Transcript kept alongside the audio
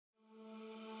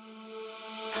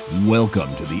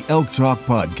Welcome to the Elk Talk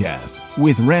Podcast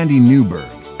with Randy Newberg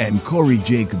and Corey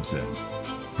Jacobson.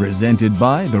 Presented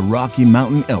by the Rocky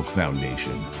Mountain Elk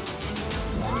Foundation.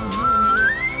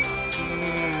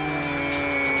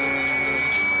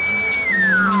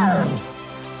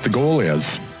 The goal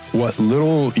is, what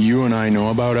little you and I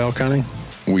know about elk hunting,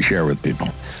 we share with people.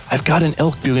 I've got an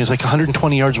elk building, it's like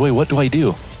 120 yards away. What do I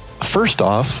do? First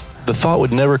off, the thought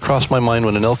would never cross my mind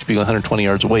when an elk's being 120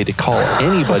 yards away to call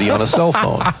anybody on a cell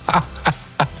phone.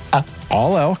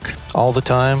 All elk? All the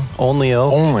time? Only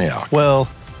elk? Only elk. Well,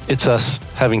 it's us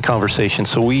having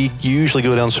conversations, so we usually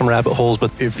go down some rabbit holes,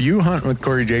 but if you hunt with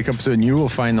Corey Jacobson, you will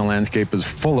find the landscape is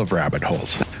full of rabbit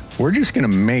holes. We're just going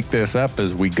to make this up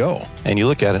as we go. And you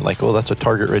look at it like, oh, that's a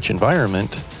target-rich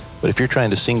environment. But if you're trying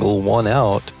to single one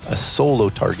out, a solo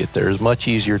target there is much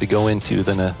easier to go into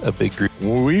than a big group.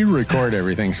 We record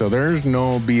everything, so there's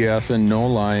no BSing, no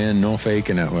lying, no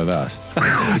faking it with us.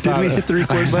 Did we hit the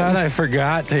record button? I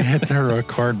forgot to hit the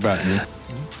record button.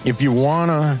 If you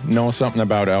want to know something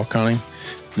about elk hunting,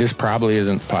 this probably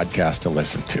isn't the podcast to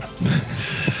listen to.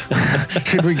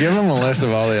 Should we give them a list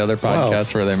of all the other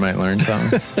podcasts where they might learn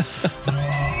something?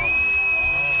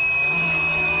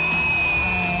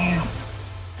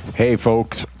 Hey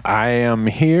folks, I am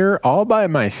here all by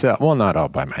myself. Well, not all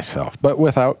by myself, but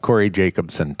without Corey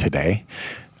Jacobson today,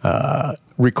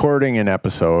 recording an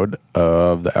episode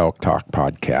of the Elk Talk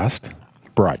Podcast,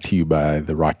 brought to you by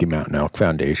the Rocky Mountain Elk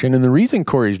Foundation. And the reason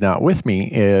Corey's not with me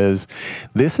is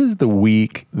this is the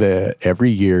week that every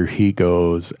year he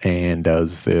goes and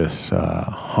does this,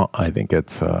 I think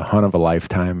it's Hunt of a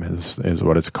Lifetime is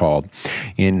what it's called.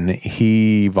 And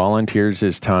he volunteers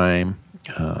his time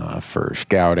for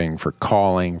scouting, for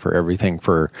calling, for everything,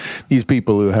 for these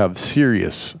people who have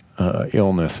serious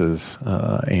illnesses,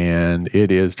 and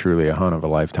it is truly a hunt of a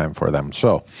lifetime for them.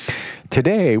 So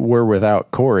today we're without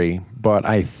Corey, but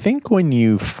I think when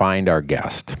you find our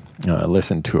guest,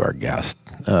 listen to our guest,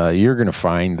 you're going to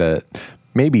find that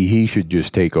maybe he should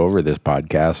just take over this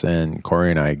podcast and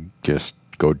Corey and I just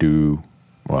go do,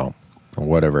 well,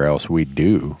 whatever else we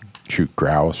do. Shoot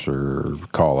grouse or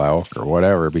call elk or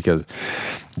whatever, because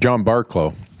John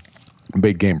Barklow,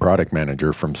 big game product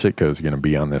manager from Sitka, is going to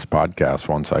be on this podcast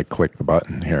once I click the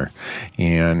button here.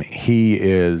 And he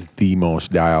is the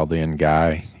most dialed in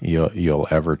guy you'll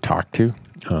ever talk to.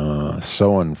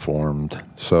 So informed,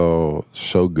 so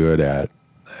good at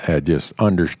just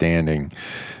understanding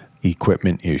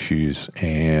equipment issues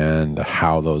and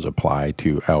how those apply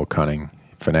to elk hunting.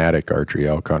 Fanatic archery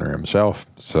elk hunter himself.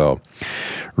 So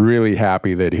really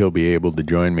happy that he'll be able to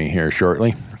join me here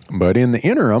shortly. But in the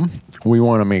interim, we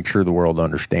want to make sure the world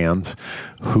understands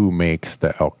who makes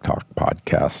the Elk Talk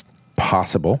podcast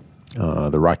possible.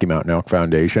 The Rocky Mountain Elk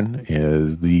Foundation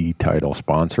is the title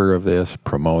sponsor of this,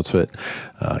 promotes it,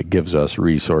 gives us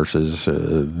resources,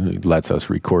 lets us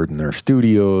record in their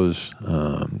studios,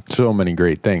 so many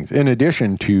great things. In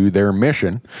addition to their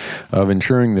mission of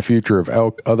ensuring the future of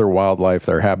elk, other wildlife,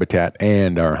 their habitat,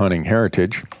 and our hunting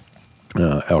heritage,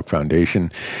 Elk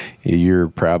Foundation, you're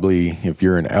probably, if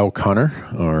you're an elk hunter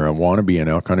or want to be an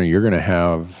elk hunter, you're going to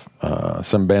have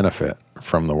some benefit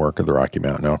from the work of the Rocky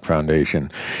Mountain Elk Foundation.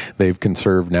 They've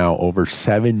conserved now over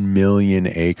 7 million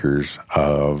acres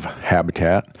of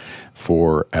habitat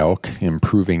for elk,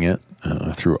 improving it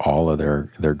through all of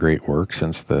their great work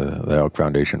since the Elk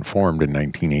Foundation formed in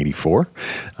 1984.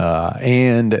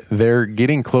 And they're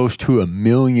getting close to 1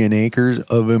 million acres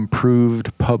of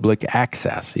improved public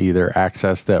access, either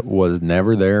access that was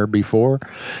never there before,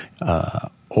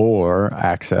 or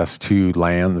access to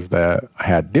lands that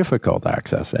had difficult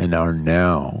access and are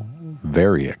now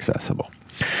very accessible.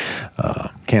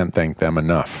 Can't thank them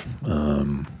enough.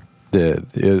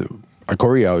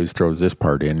 Corey always throws this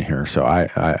part in here, so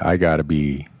I got to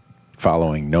be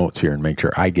following notes here and make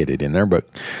sure I get it in there. But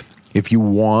if you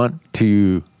want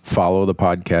to follow the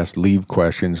podcast, leave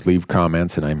questions, leave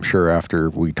comments, and I'm sure after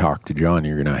we talk to John,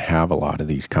 you're going to have a lot of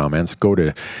these comments. Go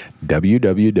to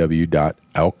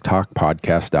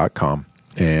www.elktalkpodcast.com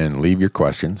and leave your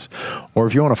questions. Or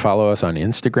if you want to follow us on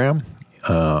Instagram,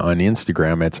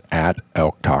 it's at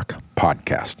Elk Talk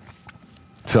Podcast.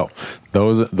 So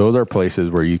those are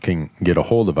places where you can get a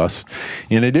hold of us.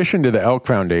 In addition to the Elk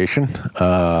Foundation,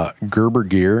 Sitka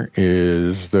Gear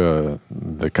is the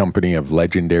company of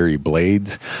legendary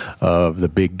blades of the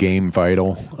Big Game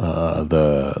Vital,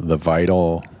 the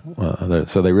Vital.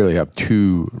 So they really have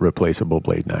two replaceable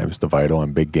blade knives, the Vital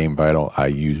and Big Game Vital. I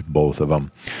use both of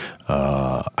them.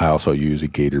 I also use a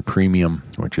Gator Premium,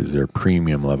 which is their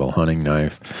premium level hunting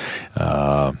knife.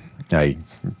 I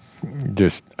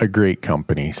just a great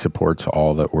company, supports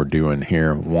all that we're doing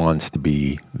here, wants to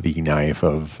be the knife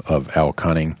of elk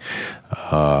hunting.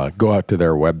 Go out to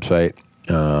their website,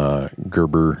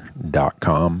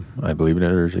 Gerber.com, I believe it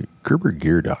is.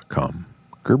 Gerbergear.com.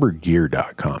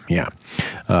 Gerbergear.com, yeah.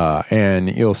 And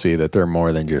you'll see that they're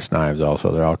more than just knives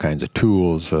also. There are all kinds of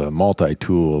tools,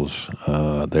 multi-tools.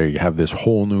 They have this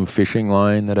whole new fishing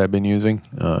line that I've been using.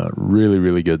 Really,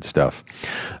 really good stuff.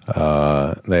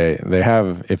 They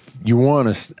have, if you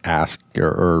want to ask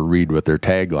or read what their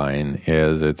tagline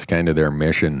is, it's kind of their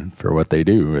mission for what they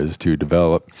do is to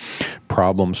develop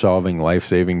problem-solving,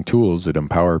 life-saving tools that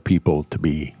empower people to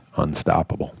be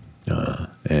unstoppable.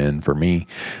 And for me,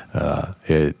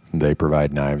 they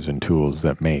provide knives and tools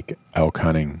that make elk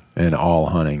hunting and all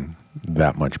hunting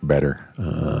that much better,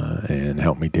 and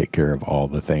help me take care of all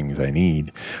the things I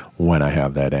need when I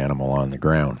have that animal on the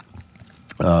ground.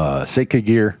 Sitka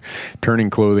Gear, turning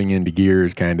clothing into gear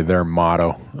is kind of their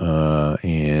motto.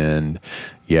 And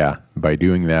yeah, by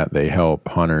doing that, they help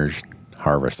hunters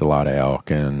harvest a lot of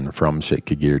elk. And from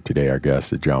Sitka Gear today, our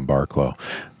guest is John Barklow.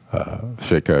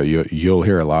 Sitka, you'll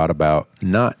hear a lot about,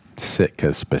 not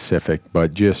Sitka specific,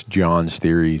 but just John's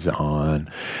theories on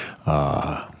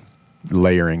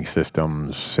layering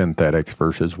systems, synthetics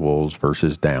versus wools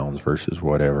versus downs versus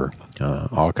whatever.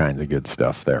 All kinds of good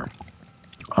stuff there.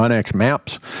 Onyx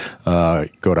Maps, go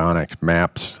to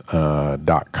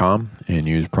onyxmaps.com and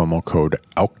use promo code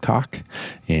ELKTALK,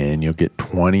 and you'll get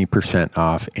 20%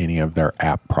 off any of their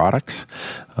app products.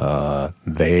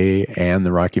 They and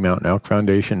the Rocky Mountain Elk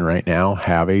Foundation right now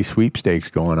have a sweepstakes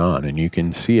going on, and you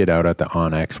can see it out at the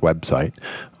Onyx website,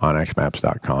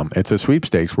 onyxmaps.com. It's a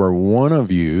sweepstakes where one of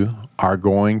you are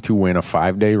going to win a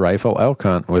 5-day rifle elk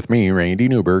hunt with me, Randy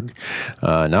Newberg.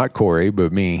 Not Corey,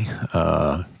 but me.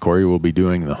 Corey will be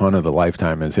doing the hunt of the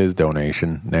lifetime as his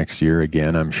donation next year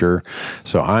again, I'm sure.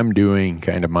 So I'm doing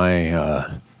kind of my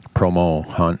promo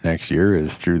hunt next year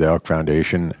is through the Elk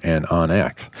Foundation and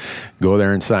Onyx. Go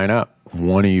there and sign up.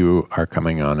 One of you are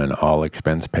coming on an all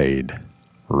expense paid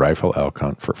rifle elk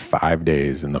hunt for 5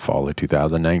 days in the fall of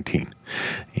 2019.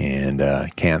 And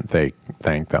can't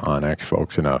thank the Onyx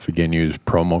folks enough. Again, use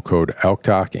promo code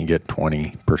ELKTALK and get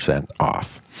 20%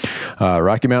 off.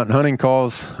 Rocky Mountain Hunting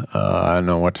Calls, I don't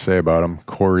know what to say about them.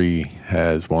 Corey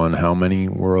has won how many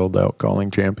World Elk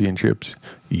Calling Championships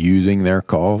using their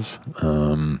calls?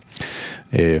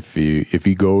 If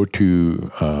you go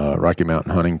to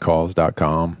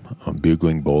RockyMountainHuntingCalls.com,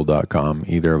 BuglingBull.com,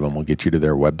 either of them will get you to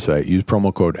their website. Use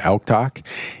promo code ELKTALK,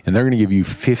 and they're going to give you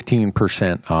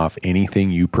 15% off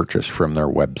anything you purchase from their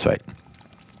website.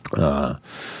 The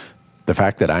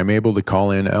fact that I'm able to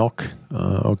call in elk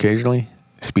occasionally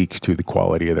speaks to the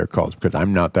quality of their calls, because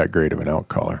I'm not that great of an elk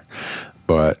caller.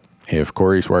 But if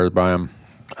Corey swears by them,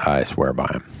 I swear by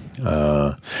them.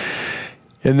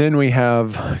 And then we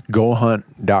have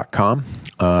GoHunt.com.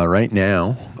 Right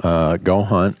now,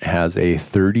 GoHunt has a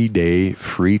 30-day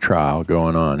free trial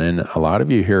going on. And a lot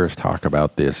of you hear us talk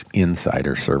about this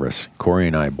insider service. Corey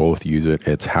and I both use it.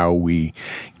 It's how we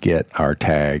get our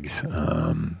tags.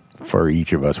 For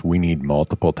each of us, we need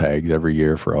multiple tags every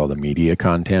year for all the media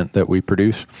content that we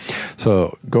produce.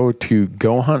 So go to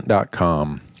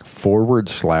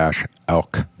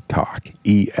GoHunt.com/elk talk,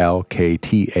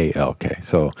 ELKTALK.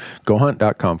 So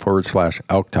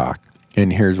GoHunt.com/elk talk.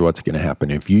 And here's what's going to happen.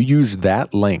 If you use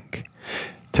that link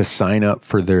to sign up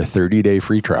for their 30-day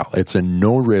free trial, it's a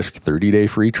no-risk 30-day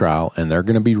free trial, and they're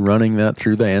going to be running that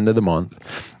through the end of the month.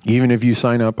 Even if you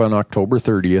sign up on October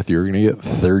 30th, you're going to get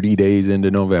 30 days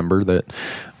into November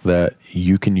that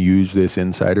you can use this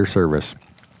insider service.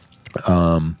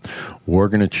 We're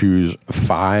going to choose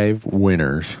 5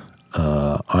 winners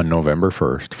on November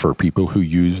 1st for people who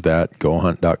use that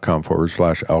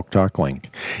GoHunt.com/elk talk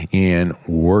link. And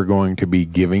we're going to be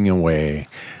giving away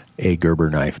a Gerber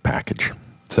knife package.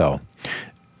 So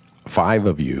 5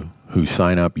 of you who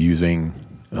sign up using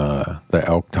the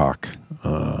Elk Talk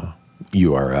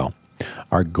URL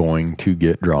are going to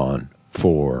get drawn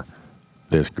for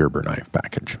this Gerber knife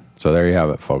package. So there you have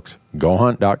it, folks.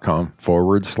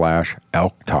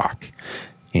 GoHunt.com/elk talk.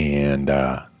 And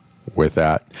with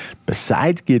that,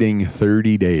 besides getting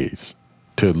 30 days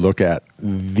to look at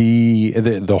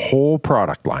the whole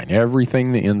product line,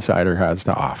 everything the Insider has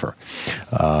to offer,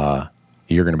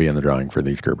 you're going to be in the drawing for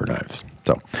these Gerber knives.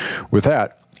 So with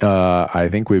that, I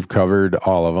think we've covered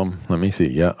all of them. Let me see.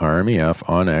 Yeah, RMEF,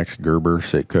 Onyx, Gerber,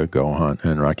 Sitka, GoHunt,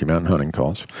 and Rocky Mountain Hunting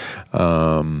Calls.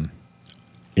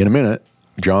 In a minute,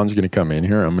 John's going to come in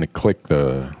here. I'm going to click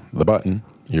the button,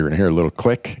 you're going to hear a little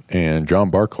click, and John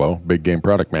Barklow, big game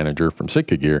product manager from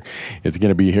Sitka Gear, is going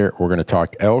to be here. We're going to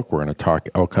talk elk. We're going to talk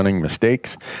elk hunting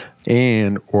mistakes,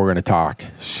 and we're going to talk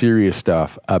serious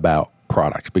stuff about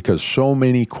products, because so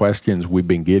many questions we've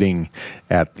been getting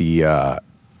at the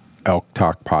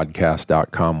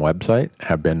elktalkpodcast.com website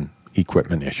have been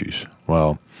equipment issues.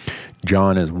 Well,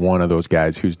 John is one of those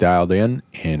guys who's dialed in,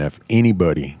 and if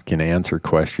anybody can answer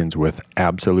questions with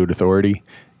absolute authority,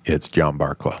 it's John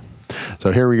Barklow.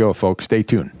 So here we go, folks. Stay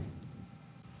tuned.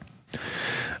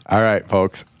 All right,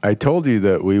 folks. I told you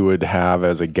that we would have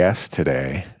as a guest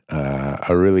today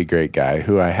a really great guy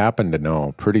who I happen to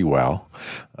know pretty well.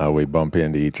 We bump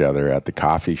into each other at the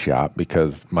coffee shop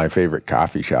because my favorite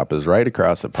coffee shop is right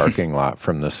across the parking lot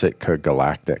from the Sitka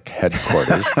Galactic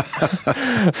headquarters.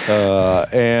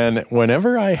 And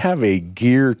whenever I have a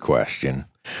gear question,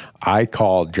 I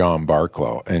call John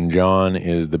Barklow, and John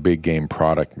is the big game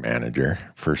product manager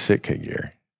for Sitka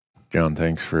Gear. John,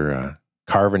 thanks for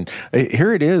carving.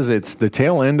 Here it is. It's the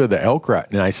tail end of the elk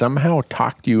rut, and I somehow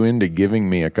talked you into giving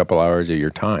me a couple hours of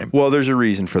your time. Well, there's a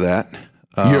reason for that.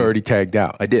 You already tagged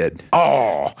out. I did.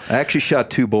 Oh. I actually shot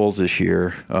 2 bulls this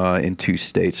year in 2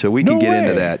 states, so we can get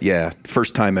into that. Yeah,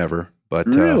 first time ever. But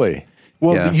really?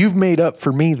 Well, you've made up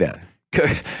for me then.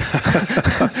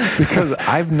 Because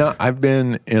I've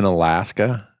been in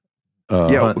Alaska.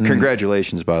 Hunting.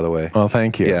 Congratulations, by the way. Well,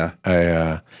 thank you.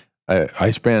 Yeah.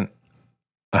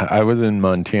 I was in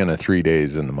Montana 3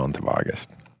 days in the month of August.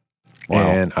 Wow.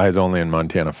 And I was only in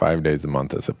Montana 5 days the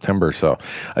month of September. So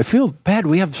I feel bad.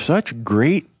 We have such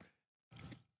great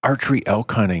archery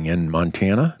elk hunting in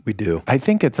Montana. We do. I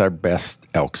think it's our best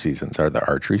elk seasons are the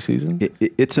archery seasons.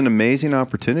 It's an amazing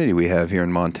opportunity we have here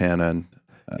in Montana. And,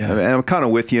 and I'm kind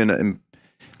of with you. And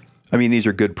I mean, these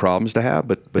are good problems to have,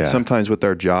 but sometimes with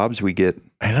our jobs, we get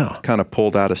kind of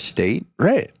pulled out of state.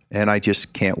 Right. And I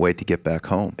just can't wait to get back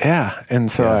home. Yeah. And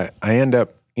so I end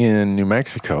up in New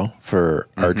Mexico for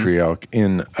archery elk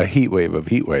in a heat wave of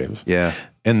heat waves. Yeah.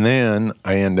 And then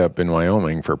I end up in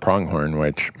Wyoming for pronghorn,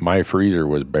 which my freezer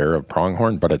was bare of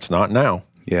pronghorn, but it's not now.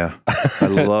 Yeah. I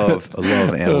love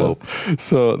antelope.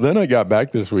 So then I got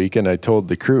back this week and I told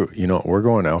the crew, we're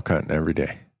going elk hunting every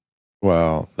day.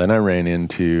 Well, then I ran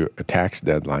into a tax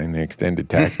deadline, the extended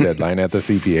tax deadline at the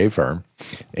CPA firm,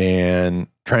 and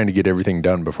trying to get everything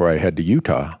done before I head to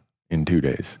Utah in 2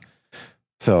 days.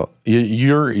 So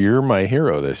you're my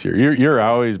hero this year. You're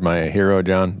always my hero,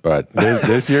 John. But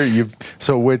this year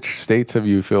So which states have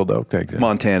you filled elk tags in?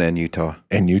 Montana and Utah.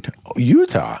 And Utah.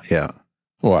 Utah. Yeah.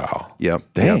 Wow. Yep.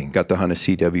 Dang. Yep. Got to hunt a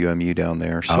CWMU down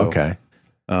there. So, okay.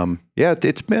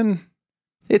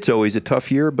 It's always a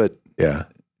tough year, but yeah.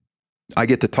 I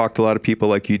get to talk to a lot of people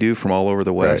like you do from all over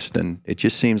the West, and it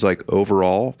just seems like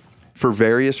overall, for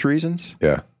various reasons,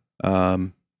 the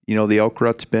elk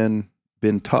rut's been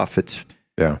tough. It's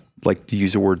like to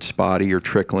use the word spotty or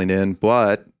trickling in,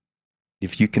 but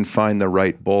if you can find the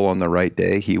right bull on the right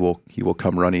day, he will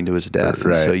come running to his death.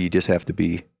 Right. And so you just have to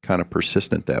be kind of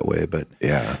persistent that way. But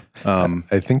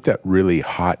I think that really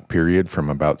hot period from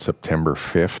about September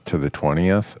 5th to the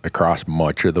 20th across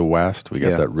much of the West, we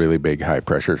got that really big high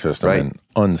pressure system and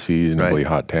unseasonably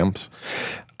hot temps.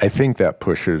 I think that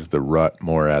pushes the rut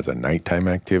more as a nighttime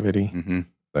activity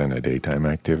than a daytime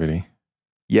activity.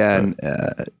 Yeah, and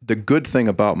the good thing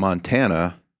about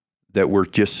Montana that we're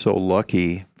just so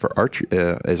lucky for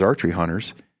as archery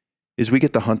hunters is we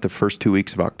get to hunt the first 2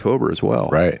 weeks of October as well.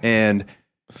 Right. And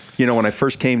when I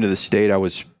first came to the state, I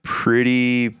was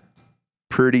pretty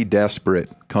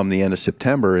desperate come the end of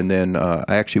September, and then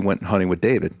I actually went hunting with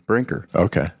David Brinker.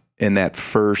 Okay. In that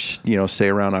first, say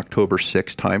around October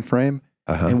 6th time frame,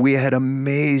 and we had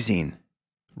amazing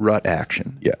rut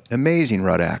action. Yeah. Amazing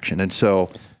rut action, and so.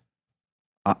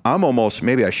 I'm almost,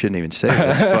 maybe I shouldn't even say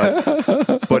this,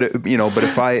 but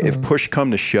if push come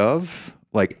to shove,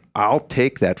 like I'll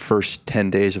take that first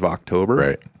 10 days of October.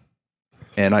 Right.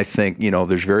 And I think,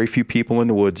 there's very few people in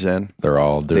the woods then. They're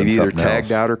all doing They've either something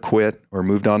tagged else. out or quit or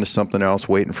moved on to something else,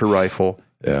 waiting for rifle.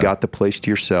 Yeah. You've got the place to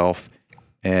yourself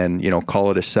and,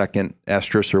 call it a second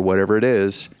estrus or whatever it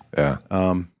is. Yeah.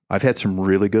 I've had some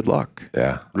really good luck.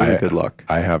 Yeah. Really good luck.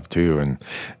 I have too.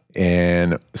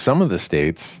 And some of the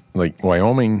states, like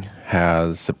Wyoming,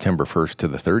 has September 1st to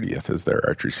the 30th as their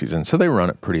archery season. So they run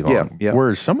it pretty long. Yeah.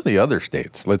 Whereas some of the other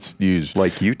states, let's use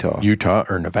like Utah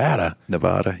or Nevada.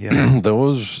 Yeah.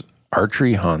 Those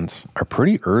archery hunts are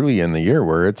pretty early in the year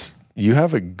where you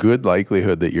have a good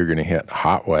likelihood that you're going to hit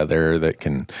hot weather that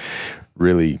can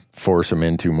really force them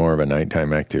into more of a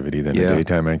nighttime activity than a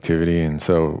daytime activity. And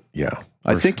so,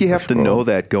 I think you have to know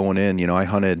that going in. I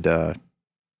hunted...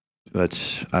 4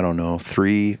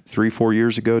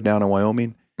 years ago down in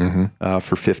Wyoming.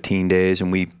 for 15 days.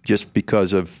 And we, just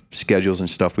because of schedules and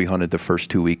stuff, we hunted the first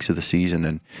 2 weeks of the season.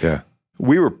 And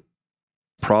we were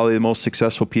probably the most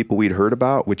successful people we'd heard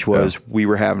about, which was we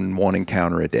were having one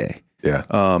encounter a day.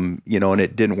 And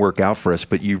it didn't work out for us,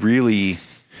 but you really,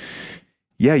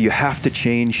 you have to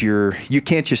change you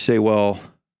can't just say, well,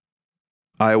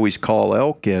 I always call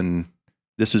elk and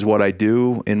this is what I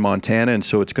do in Montana, and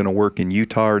so it's going to work in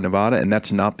Utah or Nevada, and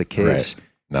that's not the case.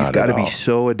 Right. You've got to be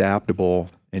so adaptable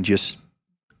and just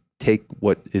take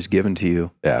what is given to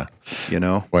you. Yeah.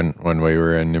 When we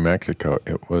were in New Mexico,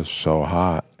 it was so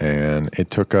hot, and it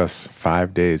took us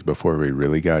 5 days before we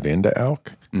really got into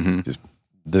elk.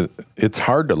 It's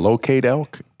hard to locate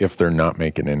elk if they're not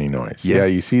making any noise. Yeah,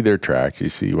 you see their tracks, you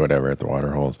see whatever at the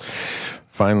water holes.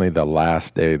 Finally, the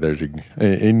last day,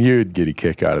 and you'd get a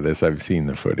kick out of this. I've seen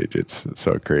the footage. It's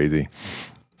so crazy.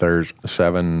 There's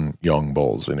 7 young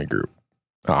bulls in a group.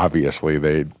 Obviously,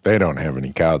 they don't have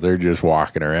any cows. They're just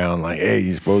walking around like, hey,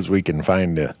 you suppose we can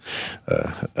find a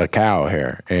cow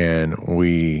here? And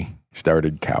we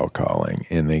started cow calling,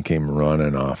 and they came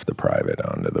running off the private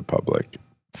onto the public.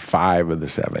 5 of the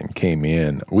 7 came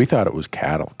in. We thought it was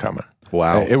cattle coming.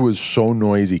 Wow. It was so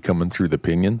noisy coming through the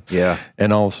pinyon. Yeah.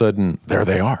 And all of a sudden, there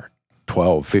they are,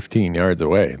 12, 15 yards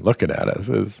away, looking at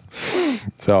us.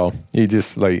 So you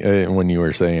just, like when you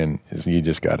were saying, you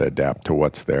just got to adapt to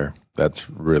what's there. That's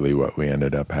really what we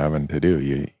ended up having to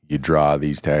do. You draw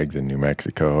these tags in New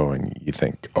Mexico and you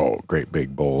think, oh, great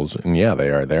big bulls. And yeah, they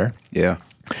are there. Yeah.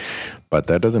 But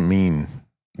that doesn't mean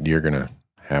you're going to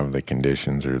have the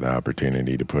conditions or the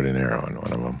opportunity to put an arrow on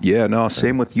one of them. Yeah, no,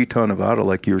 same with Utah, Nevada,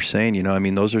 like you were saying,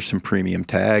 those are some premium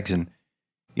tags. And,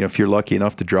 if you're lucky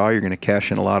enough to draw, you're going to cash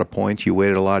in a lot of points. You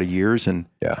waited a lot of years. And,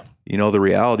 the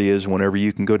reality is whenever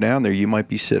you can go down there, you might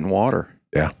be sitting water.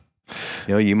 Yeah.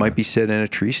 You might be sitting in a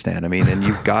tree stand. And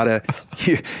you've got to,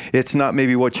 it's not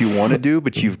maybe what you want to do,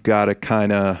 but you've got to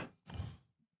kind of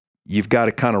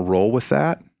roll with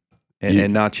that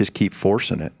and not just keep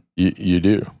forcing it. You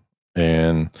do.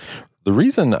 And the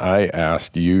reason I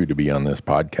asked you to be on this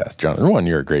podcast, John, one,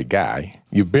 you're a great guy.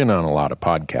 You've been on a lot of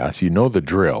podcasts. You know the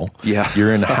drill. Yeah.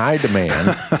 You're in high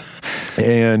demand.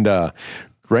 And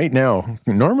right now,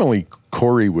 normally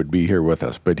Corey would be here with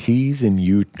us, but he's in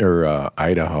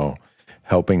Idaho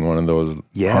helping one of those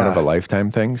hunt of a lifetime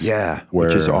things. Yeah,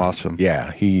 which is awesome.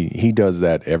 Yeah, he does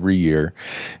that every year.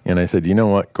 And I said, you know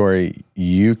what, Corey,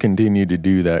 you continue to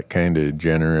do that kind of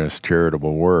generous,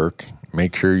 charitable work.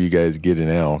 Make sure you guys get an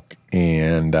elk,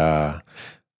 and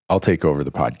I'll take over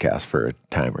the podcast for a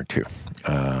time or two.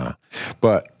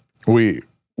 But we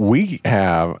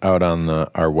have out on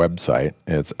our website,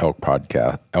 it's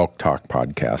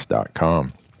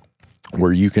elktalkpodcast.com,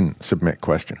 where you can submit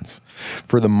questions.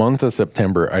 For the month of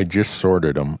September, I just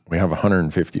sorted them. We have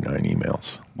 159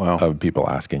 emails of people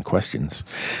asking questions.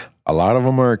 A lot of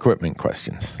them are equipment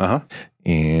questions.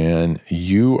 And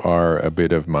you are a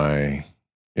bit of my...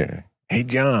 Hey,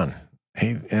 John,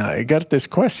 I got this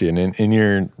question, and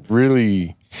you're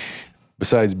really,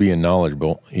 besides being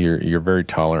knowledgeable, you're very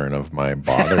tolerant of my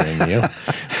bothering you.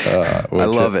 I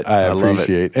love it. I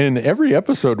appreciate. And every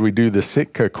episode we do the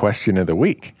Sitka question of the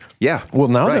week. Yeah. Well,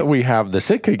 now that we have the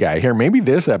Sitka guy here, maybe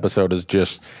this episode is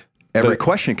just... Every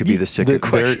question could be the Sitka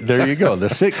question. There you go, the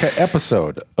Sitka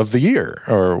episode of the year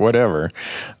or whatever.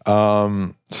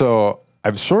 So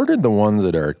I've sorted the ones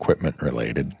that are equipment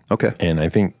related. Okay. And I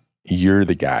think you're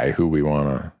the guy who we want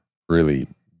to really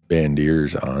bend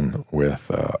ears on with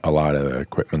a lot of the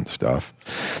equipment stuff.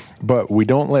 But we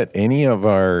don't let any of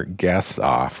our guests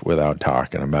off without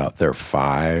talking about their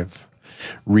 5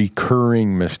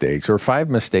 recurring mistakes or 5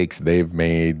 mistakes they've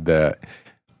made that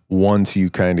once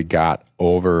you kind of got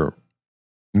over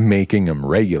making them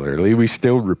regularly, we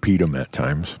still repeat them at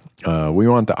times. We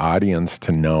want the audience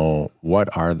to know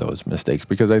what are those mistakes,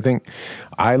 because I think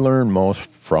I learn most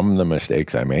from the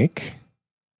mistakes I make.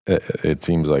 It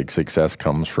seems like success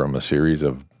comes from a series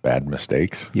of bad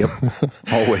mistakes. Yep,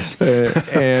 always.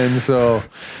 And so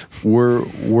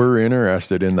we're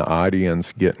interested in the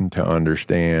audience getting to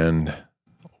understand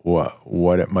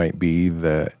what it might be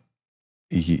that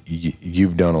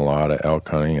you've done a lot of elk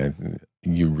hunting.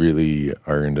 You really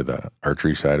are into the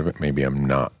archery side of it. Maybe I'm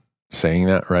not saying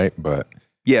that right, but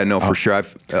yeah, no, for sure.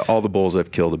 All the bulls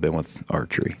I've killed have been with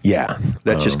archery. Yeah,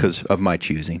 that's just because of my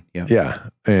choosing. Yeah,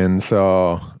 and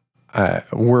so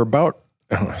we're about.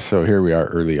 So here we are,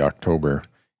 early October.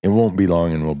 It won't be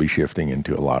long, and we'll be shifting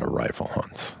into a lot of rifle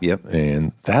hunts. Yep,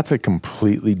 and that's a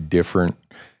completely different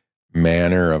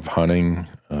manner of hunting.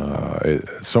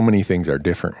 So many things are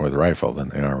different with rifle than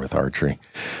they are with archery.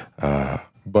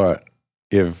 But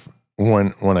if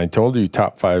when I told you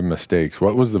top 5 mistakes,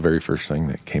 what was the very first thing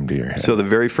that came to your head? So the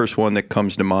very first one that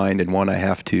comes to mind, and one I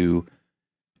have to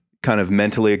kind of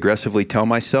mentally aggressively tell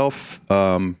myself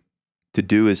to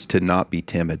do, is to not be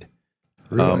timid.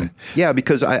 Really? Yeah,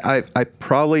 because I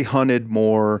probably hunted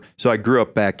more. So I grew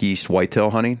up back east whitetail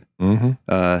hunting.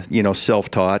 Mm-hmm.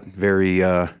 Self-taught, very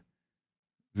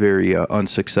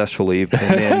unsuccessfully, and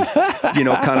then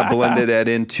kind of blended that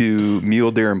into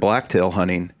mule deer and blacktail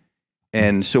hunting.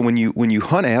 And so when you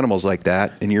hunt animals like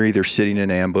that, and you're either sitting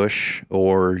in ambush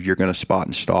or you're going to spot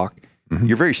and stalk, mm-hmm.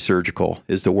 you're very surgical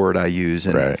is the word I use.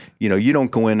 And right. You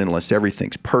don't go in unless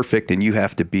everything's perfect, and you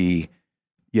have to be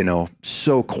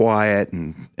so quiet.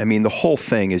 And I mean, the whole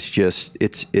thing is just,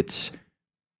 it's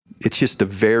just a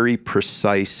very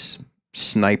precise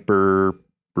sniper,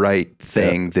 right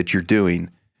thing that you're doing.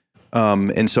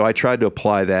 And so I tried to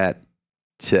apply that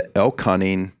to elk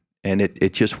hunting, and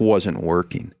it just wasn't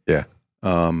working. Yeah.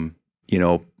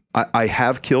 I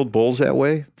have killed bulls that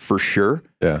way for sure.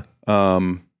 Yeah.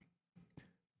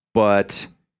 But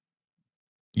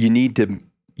you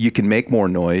can make more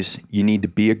noise. You need to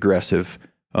be aggressive.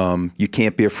 You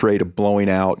can't be afraid of blowing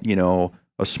out,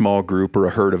 a small group or a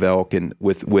herd of elk, and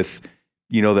with the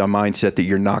mindset that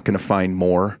you're not going to find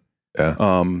more. Yeah.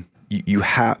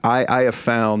 I have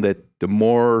found that the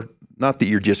more, not that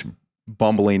you're just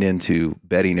bumbling into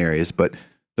bedding areas, but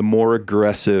the more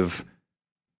aggressive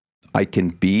I can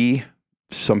be.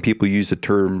 Some people use the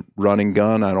term run and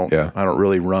gun. I don't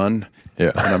really run.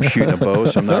 Yeah. And I'm shooting a bow,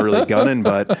 so I'm not really gunning,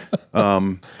 but,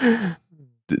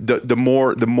 the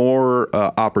more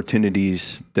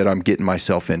opportunities that I'm getting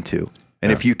myself into.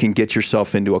 And if you can get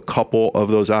yourself into a couple of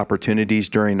those opportunities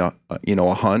during a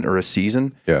hunt or a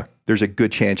season, there's a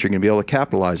good chance you're going to be able to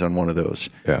capitalize on one of those.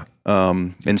 Yeah.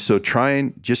 And so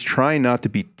trying not to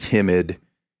be timid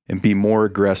and be more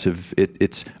aggressive.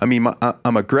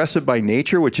 I'm aggressive by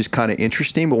nature, which is kind of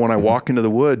interesting. But when I walk into the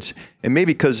woods, and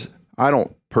maybe because I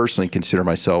don't personally consider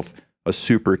myself a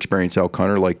super experienced elk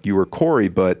hunter like you or Corey,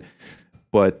 but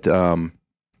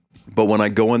when I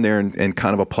go in there and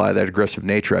kind of apply that aggressive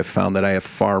nature, I've found that I have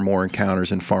far more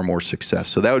encounters and far more success.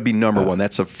 So that would be number one.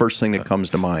 That's the first thing that comes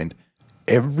to mind.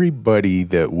 Everybody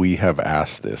that we have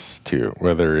asked this to,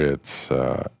 whether it's,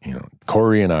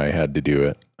 Corey and I had to do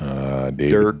it,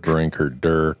 David Brinker,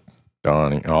 Dirk,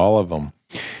 Donnie, all of them,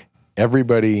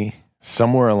 everybody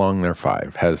somewhere along their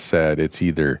 5 has said it's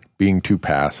either being too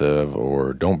passive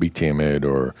or don't be timid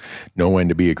or know when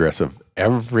to be aggressive.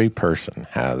 Every person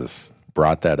has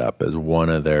brought that up as one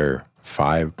of their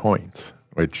 5 points,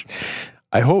 which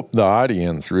I hope the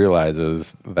audience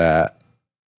realizes that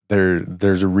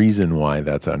there's a reason why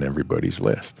that's on everybody's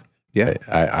list. Yeah.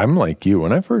 I'm like you.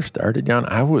 When I first started, John,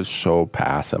 I was so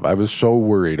passive. I was so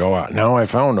worried. Oh, now I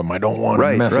found them. I don't want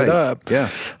to mess it up. Yeah.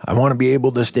 I want to be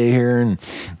able to stay here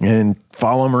and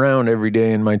follow them around every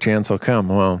day and my chance will come.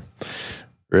 Well,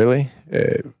 really?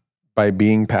 By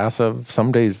being passive,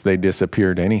 some days they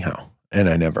disappeared anyhow, and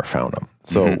I never found them.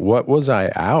 So what was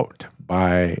I out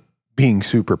by being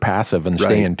super passive and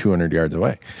staying 200 yards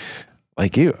away?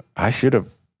 Like you, I should have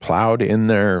plowed in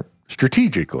there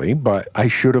strategically, but I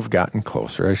should have gotten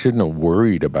closer. I shouldn't have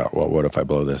worried about, well, what if I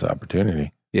blow this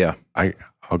opportunity? Yeah.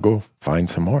 I'll go find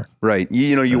some more. Right.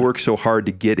 You work so hard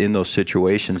to get in those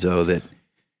situations, though, that,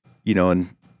 and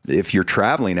if you're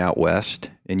traveling out west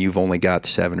and you've only got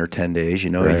 7 or 10 days,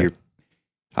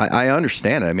 I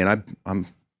understand it. I mean, I'm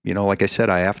like I said,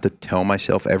 I have to tell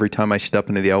myself every time I step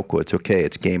into the elk woods, okay,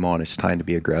 it's game on. It's time to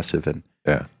be aggressive.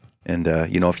 And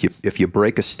if you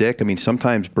break a stick, I mean,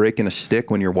 sometimes breaking a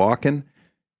stick when you're walking,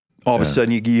 all of a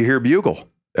sudden you hear a bugle.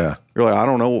 Yeah. You're like, I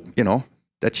don't know,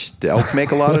 the elk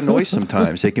make a lot of noise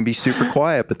sometimes. They can be super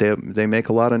quiet, but they make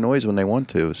a lot of noise when they want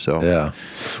to. So yeah.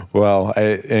 Well,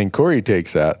 and Corey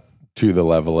takes that to the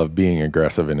level of being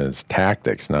aggressive in his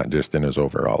tactics, not just in his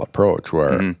overall approach,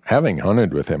 where having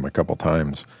hunted with him a couple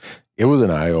times, it was an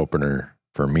eye-opener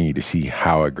for me to see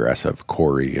how aggressive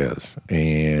Corey is.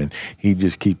 And he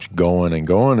just keeps going and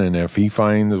going. And if he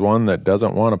finds one that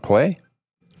doesn't want to play,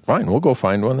 fine, we'll go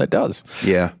find one that does.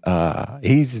 Yeah.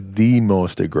 He's the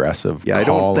most aggressive I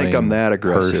don't think I'm that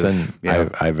aggressive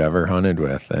person I've ever hunted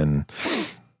with. And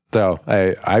so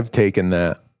I've taken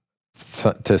that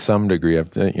to some degree.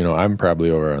 I'm probably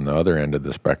over on the other end of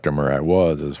the spectrum where I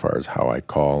was as far as how I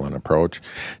call and approach.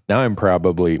 Now I'm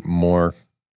probably more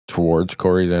towards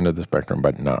Corey's end of the spectrum,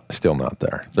 but still not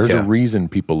there. There's a reason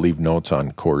people leave notes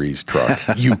on Corey's truck.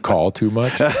 You call too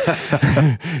much.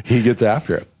 He gets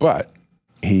after it, but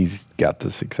he's got the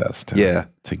success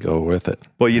to go with it.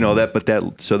 Well,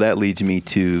 so that leads me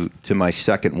to my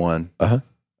second one,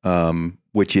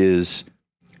 which is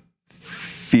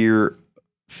fear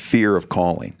fear of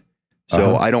calling.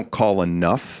 So I don't call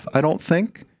enough, I don't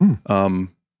think.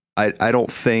 I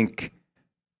don't think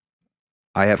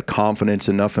I have confidence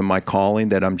enough in my calling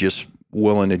that I'm just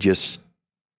willing to just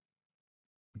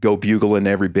go bugle in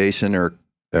every basin or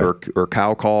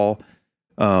cow call.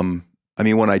 I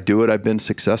mean, when I do it, I've been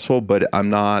successful, but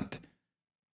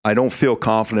I don't feel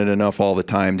confident enough all the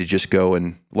time to just go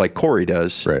and, like Corey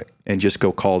does, and just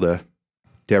go call to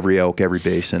every elk, every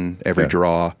basin, every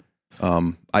draw.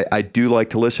 I do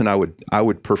like to listen. I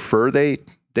would prefer they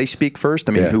speak first.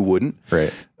 I mean, who wouldn't?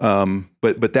 Right.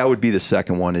 But that would be the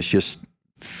second one, is just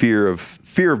fear of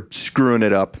screwing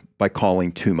it up by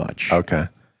calling too much. Okay.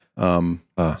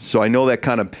 So I know that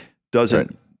kind of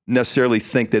doesn't necessarily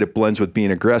think that it blends with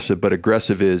being aggressive, but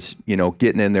aggressive is,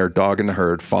 getting in there, dogging the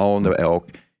herd, following the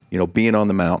elk, being on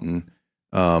the mountain.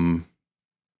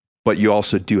 But you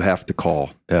also do have to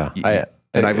call. Yeah.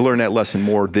 And I've learned that lesson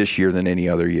more this year than any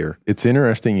other year. It's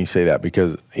interesting you say that,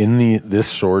 because in this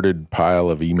sorted pile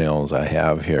of emails I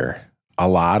have here, a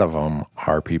lot of them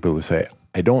are people who say,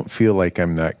 I don't feel like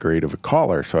I'm that great of a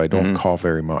caller, so I don't call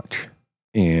very much.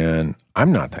 And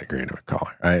I'm not that great of a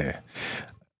caller.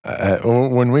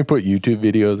 When we put YouTube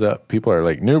videos up, people are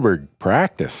like, Newberg,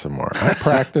 practice some more. I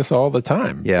practice all the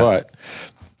time. But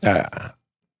I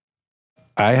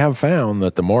have found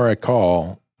that the more I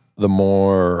call, the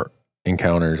more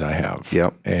encounters I have.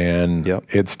 And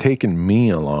it's taken me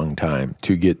a long time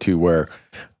to get to where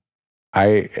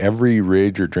every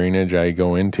ridge or drainage I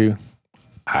go into,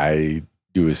 I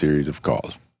do a series of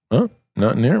calls. Oh,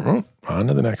 nothing here. Oh, on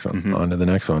to the next one. On to the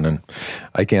next one. And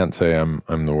I can't say I'm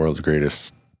the world's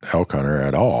greatest elk hunter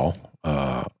at all.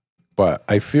 But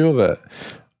I feel that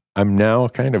I'm now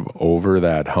kind of over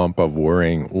that hump of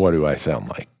worrying, what do I sound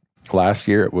like? Last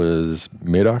year, it was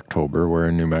mid-October. We're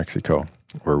in New Mexico.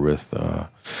 We're with our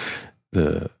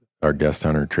guest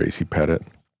hunter, Tracy Pettit.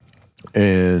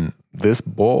 And this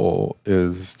bull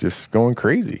is just going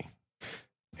crazy.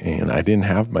 And I didn't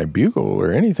have my bugle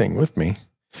or anything with me.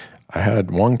 I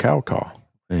had one cow call,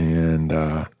 and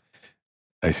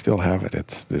I still have it.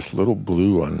 It's this little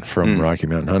blue one from Rocky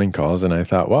Mountain Hunting Calls. And I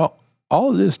thought, well,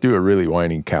 I'll just do a really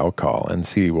whiny cow call and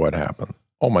see what happens.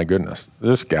 Oh my goodness.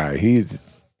 This guy, he's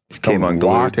came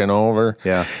walking over.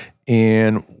 Yeah.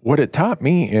 And what it taught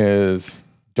me is,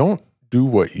 don't do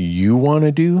what you want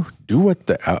to do. Do what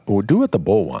the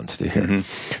bull wants to hear.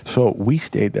 So we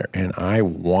stayed there, and I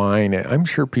whined. I'm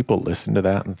sure people listened to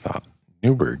that and thought,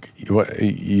 Newberg,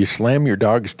 you slam your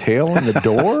dog's tail in the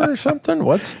door or something?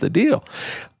 What's the deal?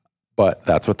 But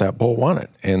that's what that bull wanted.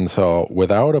 And so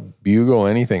without a bugle,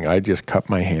 anything, I just cupped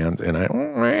my hands, and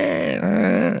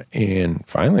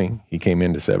finally he came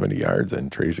into 70 yards,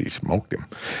 and Tracy smoked him.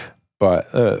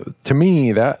 But to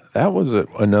me, that was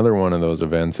another one of those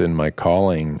events in my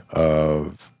calling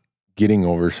of getting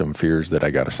over some fears that I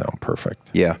got to sound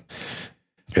perfect. Yeah.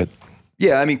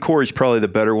 Yeah, I mean, Corey's probably the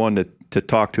better one to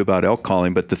talk to about elk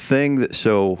calling. But the thing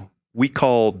so we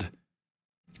called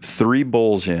 3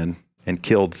 bulls in and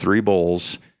killed 3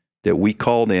 bulls that we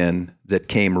called in that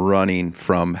came running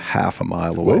from half a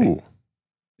mile away. Whoa.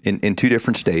 In 2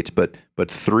 different states, but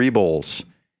 3 bulls.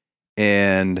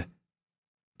 And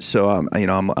so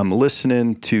I'm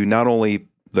listening to not only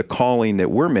the calling that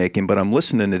we're making, but I'm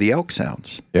listening to the elk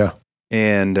sounds. Yeah.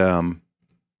 And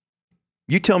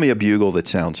you tell me a bugle that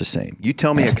sounds the same. You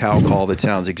tell me a cow call that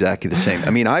sounds exactly the same.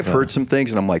 I mean, I've heard some things,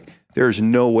 and I'm like, there's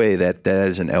no way that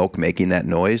is an elk making that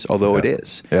noise, although it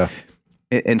is. Yeah.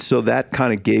 And so that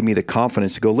kind of gave me the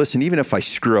confidence to go, listen, even if I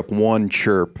screw up one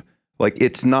chirp, like,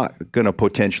 it's not going to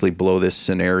potentially blow this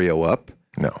scenario up.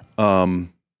 No.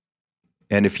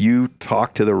 And if you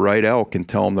talk to the right elk and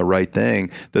tell them the right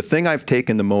thing, the thing I've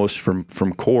taken the most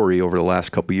from Corey over the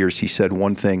last couple of years, he said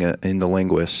one thing in the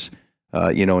Linguist,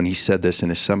 and he said this in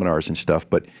his seminars and stuff,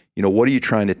 but, what are you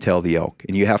trying to tell the elk?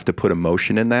 And you have to put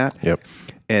emotion in that. Yep.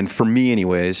 And for me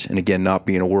anyways, and again, not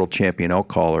being a world champion elk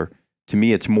caller, to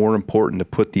me, it's more important to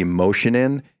put the emotion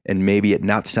in and maybe it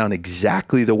not sound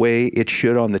exactly the way it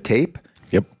should on the tape.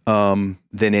 Yep.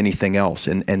 Than anything else.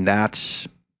 And that's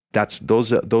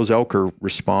those elk are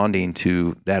responding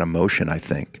to that emotion, I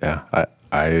think. Yeah,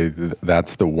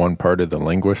 that's the one part of the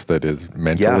Linguist that is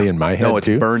mentally in my head too. No, it's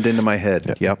burned into my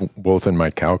head. Yeah. Yep. Both in my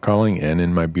cow calling and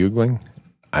in my bugling.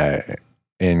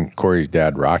 And Corey's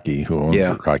dad, Rocky, who owns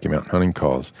Rocky Mountain Hunting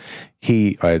Calls,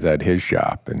 I was at his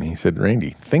shop, and he said,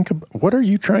 Randy, think about, what are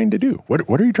you trying to do?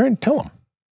 What are you trying to tell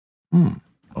him?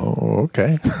 Oh,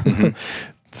 okay.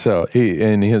 So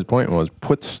his point was,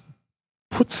 put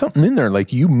something in there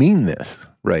like you mean this.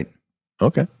 Right.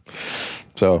 Okay.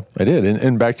 So I did.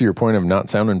 And back to your point of not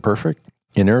sounding perfect,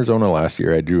 in Arizona last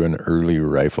year, I drew an early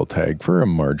rifle tag for a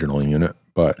marginal unit,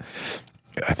 but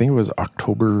I think it was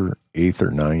October 8th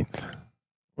or 9th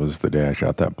was the day I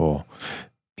shot that bull.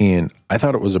 And I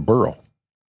thought it was a burro.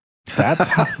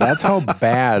 That's how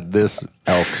bad this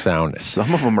elk sounded.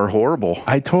 Some of them are horrible.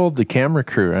 I told the camera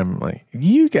crew, I'm like,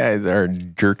 you guys are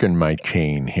jerking my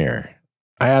chain here.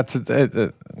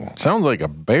 It sounds like a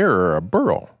bear or a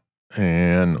burro.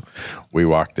 And we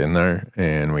walked in there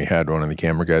and we had one of the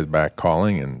camera guys back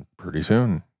calling, and pretty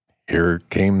soon here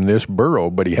came this burro,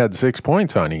 but he had 6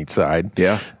 points on each side.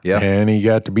 Yeah. And he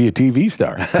got to be a TV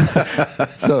star.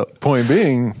 So point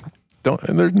being,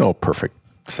 there's no perfect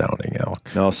sounding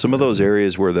elk. No, some of those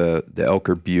areas where the elk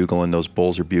are bugling, those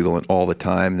bulls are bugling all the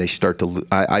time, they start to,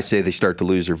 I say they start to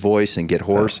lose their voice and get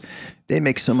hoarse. They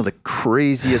make some of the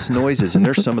craziest noises, and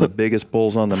they're some of the biggest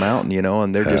bulls on the mountain,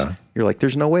 and they're just, you're like,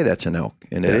 there's no way that's an elk.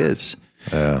 And it is.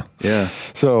 Yeah.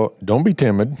 So don't be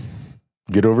timid.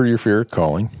 Get over your fear of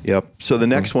calling. Yep. So the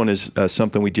next one is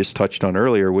something we just touched on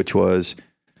earlier, which was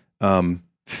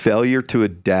failure to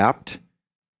adapt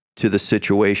to the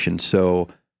situation. So,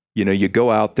 you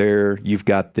go out there, you've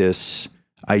got this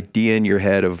idea in your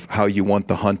head of how you want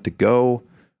the hunt to go,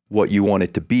 what you want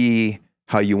it to be,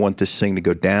 how you want this thing to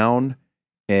go down,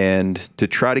 and to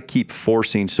try to keep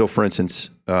forcing. So for instance,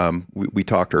 we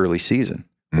talked early season,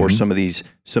 or some of these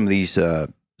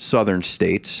southern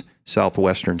states,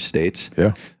 southwestern states.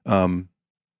 Yeah.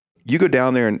 You go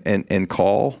down there and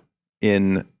call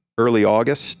in early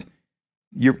August,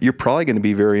 you're probably going to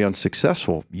be very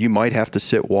unsuccessful. You might have to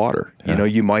sit water.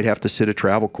 You might have to sit a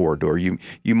travel corridor. You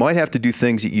might have to do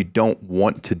things that you don't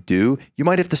want to do. You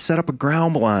might have to set up a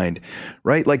ground blind,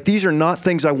 right? Like, these are not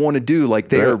things I want to do. Like,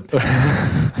 they are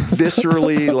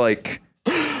viscerally like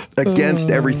against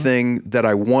everything that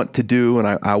I want to do, and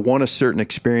I want a certain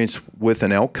experience with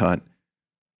an elk hunt.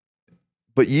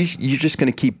 But you're just going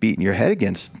to keep beating your head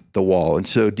against the wall. And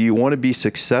so, do you want to be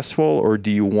successful, or do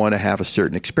you want to have a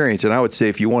certain experience? And I would say,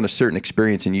 if you want a certain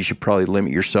experience, then you should probably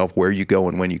limit yourself where you go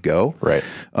and when you go. Right.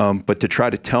 But to try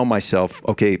to tell myself,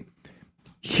 okay,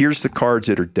 here's the cards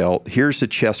that are dealt. Here's the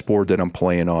chessboard that I'm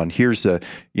playing on. Here's the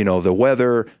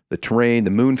weather, the terrain,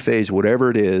 the moon phase, whatever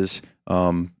it is.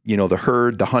 The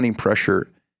herd, the hunting pressure,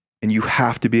 and you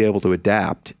have to be able to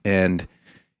adapt. And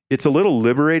it's a little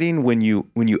liberating when you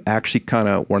actually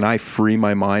when I free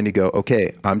my mind to go,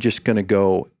 okay, I'm just going to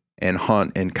go and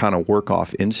hunt and kind of work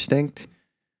off instinct.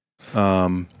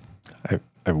 I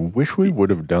wish we would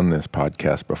have done this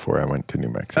podcast before I went to New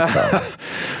Mexico.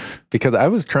 Because I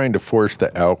was trying to force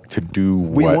the elk to do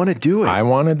what we want to do it. I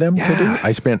wanted them to do.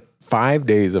 I spent 5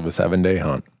 days of a 7-day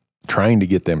hunt trying to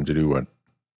get them to do what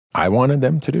I wanted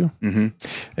them to do. Mm-hmm.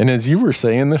 And as you were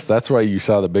saying this, that's why you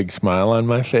saw the big smile on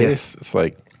my face. Yeah. It's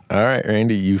like, all right,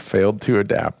 Randy, you failed to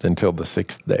adapt until the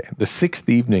 6th day. The 6th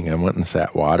evening, I went and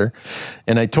sat water.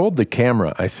 And I told the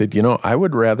camera, I said, I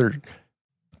would rather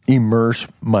immerse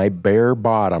my bare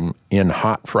bottom in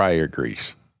hot fryer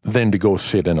grease than to go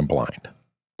sit in a blind.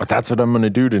 But that's what I'm going to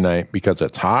do tonight because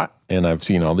it's hot and I've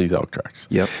seen all these elk tracks.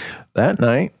 Yep. That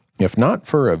night, if not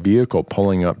for a vehicle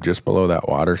pulling up just below that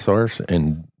water source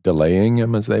and delaying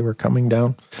them as they were coming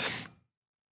down,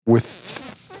 with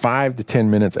 5 to 10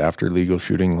 minutes after legal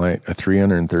shooting light, a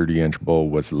 330-inch bull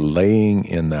was laying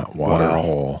in that water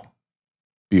hole,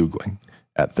 bugling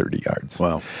at 30 yards.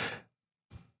 Wow.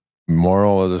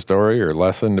 Moral of the story or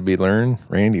lesson to be learned,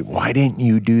 Randy, why didn't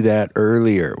you do that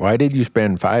earlier? Why did you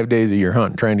spend 5 days of your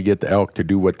hunt trying to get the elk to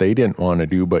do what they didn't want to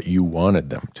do, but you wanted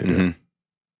them to do?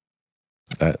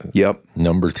 Yep.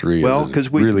 Number 3 is a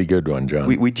really good one, John.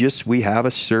 We have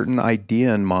a certain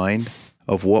idea in mind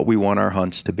of what we want our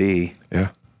hunts to be. Yeah.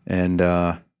 And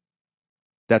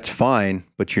that's fine,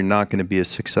 but you're not going to be as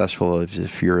successful as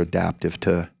if you're adaptive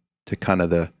to kind of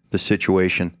the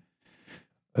situation.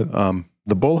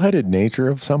 The bullheaded nature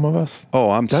of some of us. Oh,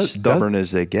 I'm stubborn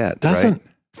as they get. Doesn't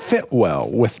fit well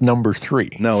with number 3.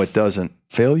 No, it doesn't.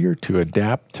 Failure to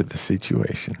adapt to the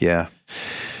situation. Yeah.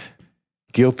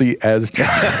 Guilty as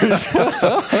charged.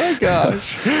 Oh my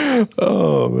gosh.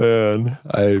 Oh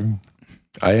man.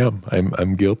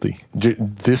 I'm guilty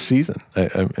this season.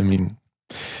 I'm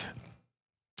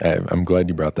glad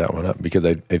you brought that one up because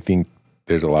I think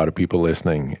there's a lot of people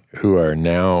listening who are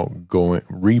now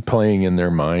replaying in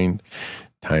their mind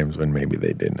times when maybe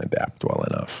they didn't adapt well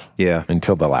enough. Yeah.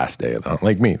 Until the last day of the hunt.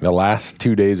 Like me, the last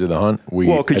 2 days of the hunt,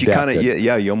 because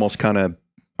you almost kind of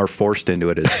are forced into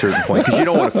it at a certain point because you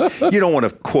don't want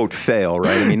to quote fail,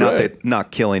 right? I mean, not that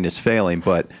not killing is failing,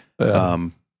 but I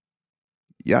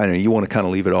know you want to kind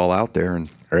of leave it all out there and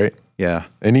right. Yeah.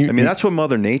 And that's what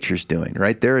Mother Nature's doing,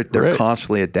 right? They're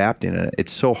constantly adapting, and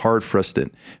it's so hard for us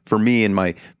for me in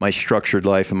my structured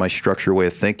life and my structured way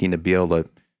of thinking to be able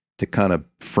kind of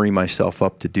free myself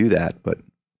up to do that. But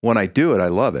when I do it, I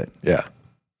love it. Yeah.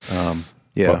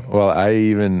 Yeah. Well,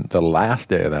 the last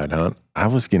day of that hunt, I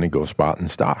was going to go spot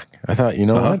and stock. I thought, you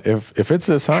know what? If it's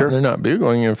this hunt and they're not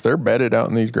bugling, if they're bedded out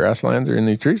in these grasslands or in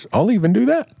these trees, I'll even do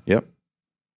that. Yep.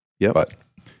 But,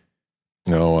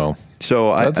 oh, well.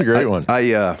 So that's a great one.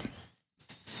 I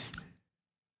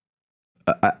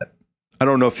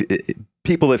don't know if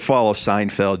people that follow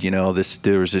Seinfeld, you know,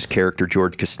 there was this character,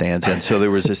 George Costanza. And so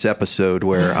there was this episode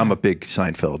where I'm a big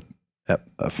Seinfeld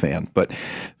fan, but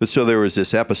so there was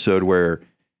this episode where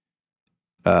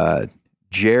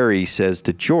Jerry says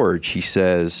to George, he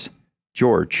says,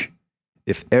 George,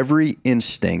 if every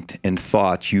instinct and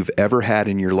thought you've ever had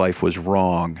in your life was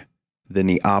wrong, then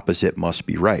the opposite must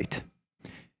be right.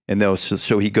 And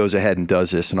so he goes ahead and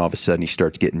does this, and all of a sudden he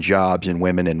starts getting jobs and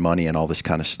women and money and all this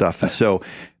kind of stuff. And so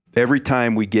every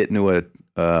time we get into a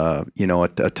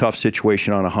tough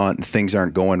situation on a hunt and things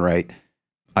aren't going right,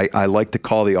 I like to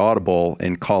call the audible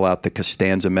and call out the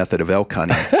Costanza method of elk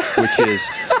hunting, which is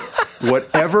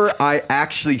whatever I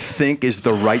actually think is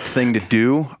the right thing to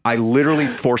do, I literally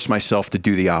force myself to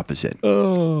do the opposite.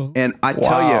 Oh, and I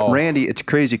tell you, Randy, it's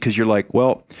crazy because you're like,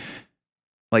 well,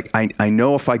 like I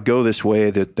know if I go this way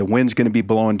that the wind's going to be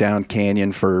blowing down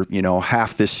canyon for,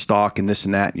 half this stalk and this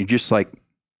and that. And you're just like,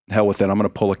 hell with it. I'm going to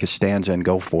pull a Costanza and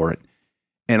go for it.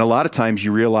 And a lot of times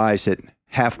you realize that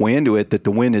halfway into it, that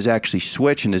the wind is actually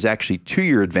switched and is actually to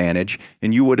your advantage,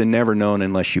 and you would have never known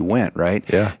unless you went, right?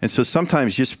 Yeah. And so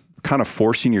sometimes just kind of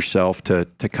forcing yourself to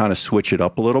kind of switch it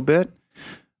up a little bit.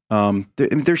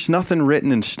 There's nothing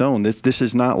written in stone. This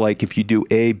is not like if you do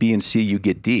A, B, and C, you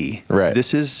get D. Right.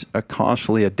 This is a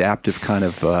constantly adaptive kind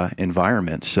of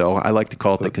environment. So I like to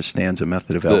call it the Costanza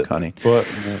method of elk hunting. Well,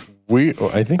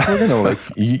 I think we're gonna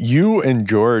you and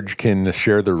George can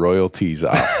share the royalties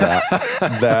off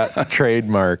that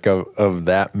trademark of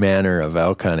that manner of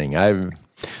elk hunting.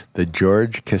 The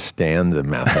George Costanza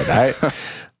method.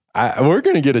 We're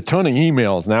going to get a ton of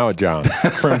emails now, John,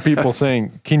 from people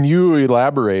saying, can you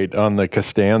elaborate on the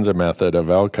Costanza method of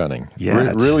elk hunting?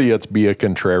 Yeah. Really, it's be a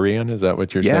contrarian? Is that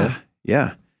what you're saying?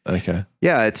 Yeah. Okay.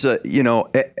 Yeah, it's,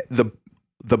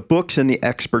 the books and the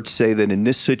experts say that in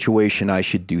this situation, I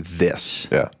should do this.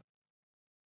 Yeah.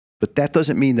 But that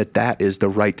doesn't mean that is the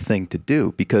right thing to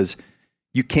do, because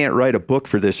you can't write a book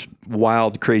for this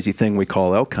wild, crazy thing we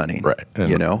call elk hunting. Right.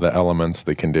 And the elements,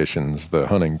 the conditions, the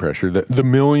hunting pressure, the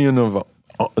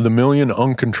million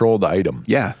uncontrolled items.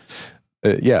 Yeah.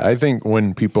 I think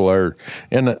when people are,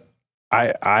 and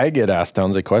I get asked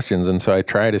tons of questions, and so I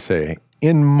try to say,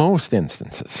 in most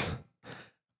instances,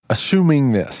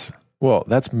 assuming this, well,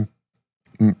 that's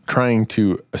trying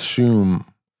to assume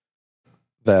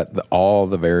that all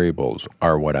the variables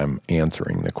are what I'm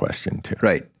answering the question to.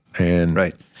 Right. And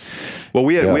right. Well,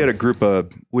 we had a group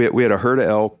of we had a herd of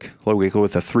elk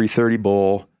with a 330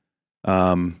 bull,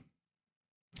 couple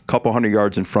 100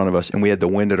 yards in front of us, and we had the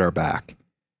wind at our back,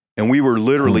 and we were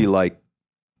literally like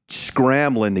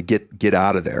scrambling to get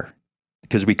out of there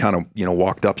because we kind of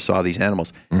walked up, saw these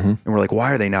animals, and we're like,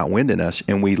 why are they not winding us?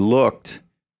 And we looked.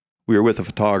 We were with a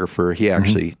photographer. He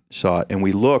actually saw it, and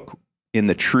we look in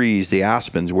the trees, the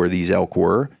aspens where these elk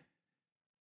were.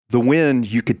 The wind,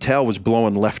 you could tell, was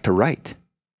blowing left to right.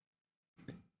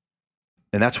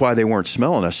 And that's why they weren't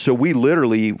smelling us. So we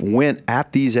literally went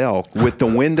at these elk with the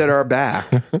wind at our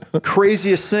back.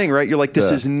 Craziest thing, right? You're like,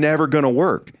 this is never going to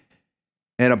work.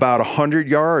 And about 100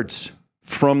 yards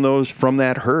from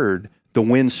that herd, the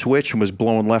wind switched and was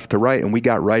blowing left to right, and we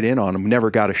got right in on them. Never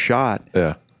got a shot.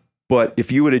 Yeah. But if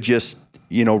you would have just,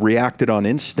 reacted on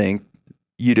instinct,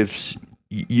 you'd have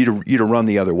run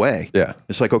the other way. Yeah.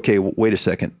 It's like, okay, wait a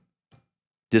second.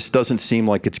 This doesn't seem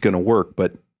like it's going to work,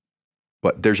 but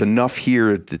there's enough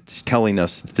here that's telling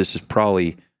us that this is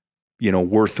probably,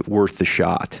 worth the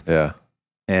shot. Yeah.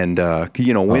 And,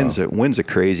 wind's a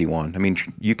crazy one. I mean,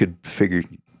 you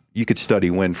could study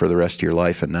wind for the rest of your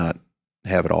life and not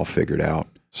have it all figured out.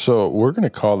 So we're going to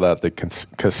call that the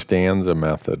Costanza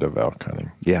method of elk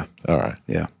hunting. Yeah. All right.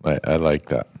 Yeah. I like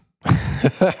that.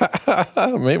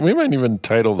 We might even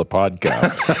title the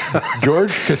podcast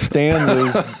George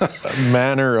Costanza's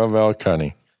manner of elk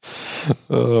hunting.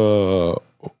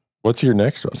 What's your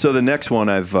next one? So the next one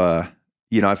I've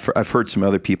heard some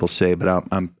other people say, but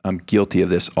I'm guilty of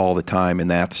this all the time,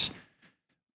 and that's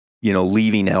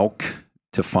leaving elk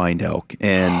to find elk.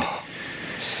 And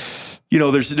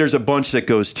there's a bunch that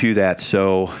goes to that.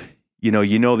 So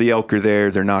the elk are there,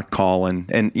 they're not calling,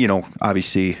 and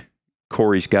obviously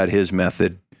Corey's got his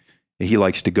method. He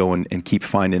likes to go and keep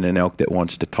finding an elk that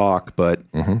wants to talk, but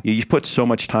you put so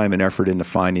much time and effort into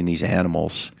finding these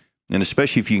animals, and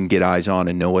especially if you can get eyes on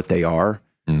and know what they are.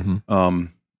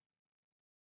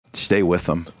 stay with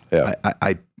them. Yeah.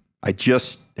 I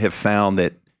just have found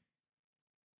that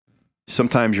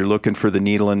sometimes you're looking for the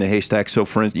needle in the haystack. So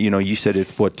for instance, you said it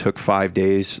took 5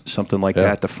 days, something like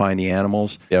that, to find the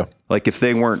animals. Yeah. Like if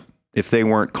they weren't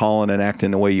calling and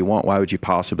acting the way you want, why would you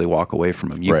possibly walk away from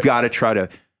them? You got to try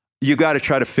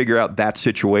to figure out that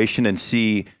situation and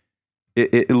see,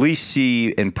 at least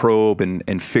see and probe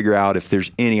and figure out if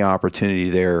there's any opportunity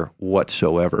there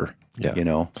whatsoever.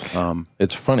 Yeah.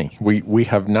 It's funny. We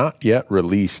have not yet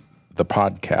released the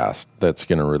podcast that's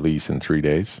going to release in 3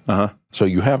 days. So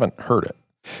you haven't heard it.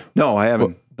 No, I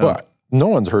haven't. But no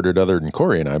one's heard it other than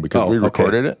Corey and I, because we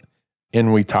recorded it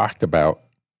and we talked about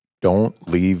don't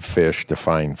leave fish to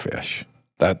find fish.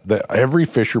 That every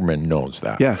fisherman knows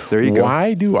that. Yeah, there you go.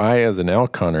 Why do I, as an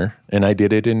elk hunter, and I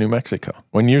did it in New Mexico.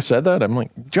 When you said that, I'm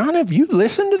like, John, have you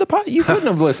listened to the podcast? You couldn't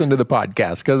have listened to the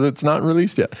podcast because it's not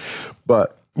released yet.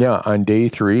 But yeah, on day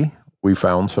 3, we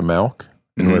found some elk.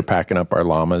 And we're packing up our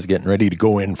llamas, getting ready to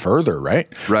go in further, right?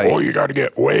 Right. Oh, you got to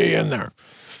get way in there.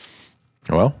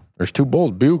 Well, there's 2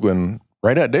 bulls bugling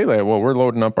right at daylight. Well, we're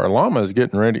loading up our llamas,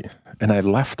 getting ready. And I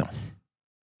left them.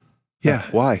 Yeah.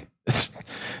 Why? It's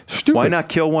stupid. Why not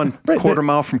kill one quarter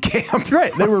mile from camp?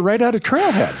 Right. They were right out of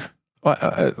trailhead.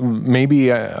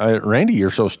 Maybe, Randy, you're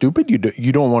so stupid.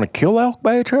 You don't want to kill elk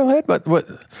by a trailhead? But what?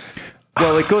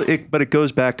 Well, it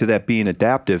goes back to that being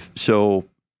adaptive. So,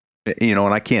 and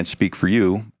I can't speak for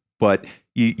you, but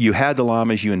you had the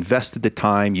llamas, you invested the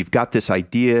time, you've got this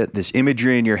idea, this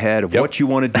imagery in your head of what you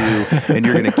want to do, and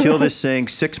you're going to kill this thing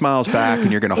 6 miles back,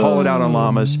 and you're going to haul it out on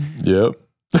llamas. Yep.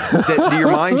 That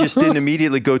your mind just didn't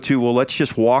immediately go to, well, let's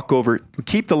just walk over,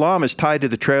 keep the llamas tied to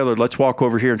the trailer, let's walk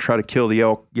over here and try to kill the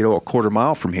elk, a quarter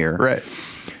mile from here. Right.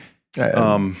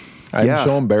 I'm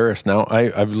so embarrassed now.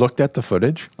 I've looked at the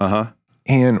footage,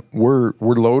 and we're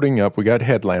loading up. We got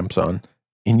headlamps on.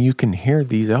 And you can hear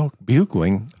these elk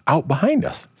bugling out behind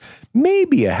us,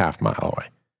 maybe a half mile away.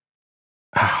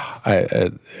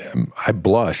 I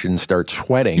blush and start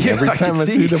sweating every time I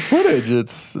see the footage.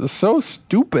 It's so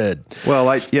stupid. Well,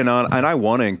 and I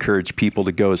want to encourage people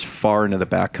to go as far into the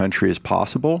backcountry as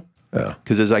possible. Yeah.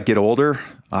 Because as I get older,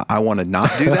 I want to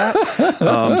not do that.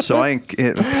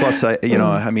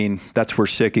 That's where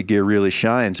Sitka Gear really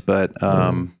shines. But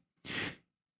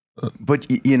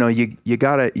you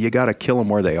gotta kill them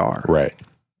where they are, right?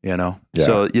 Yeah.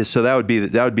 So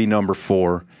that would be number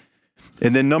 4,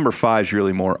 and then number 5 is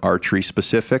really more archery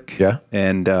specific. Yeah.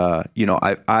 And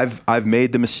I've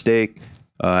made the mistake.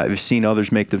 I've seen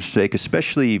others make the mistake,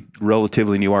 especially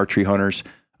relatively new archery hunters.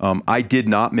 I did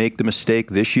not make the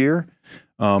mistake this year,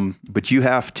 but you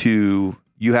have to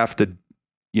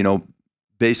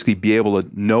basically be able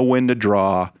to know when to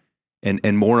draw,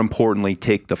 and more importantly,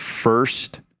 take the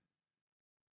first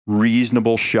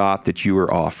reasonable shot that you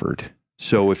were offered.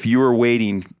 So if you were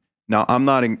waiting, now I'm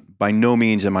not by no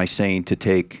means am I saying to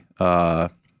take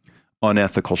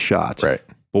unethical shots. Right.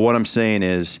 But what I'm saying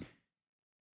is,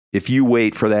 if you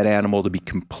wait for that animal to be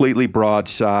completely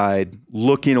broadside,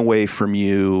 looking away from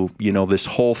you, this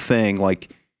whole thing,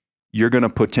 like, you're going to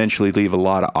potentially leave a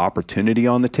lot of opportunity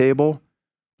on the table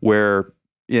where,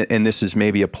 and this is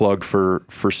maybe a plug for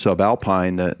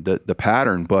subalpine, the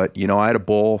pattern, but, I had a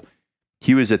bull.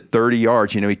 He was at 30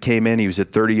 yards. He came in, he was at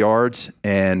 30 yards,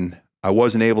 and I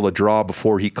wasn't able to draw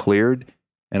before he cleared.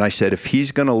 And I said, if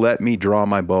he's going to let me draw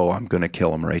my bow, I'm going to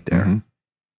kill him right there.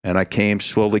 And I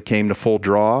slowly came to full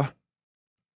draw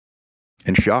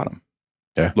and shot him,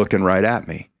 looking right at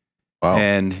me. Wow.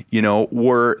 And,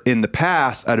 where in the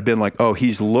past, I'd have been like, oh,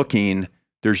 he's looking.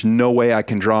 There's no way I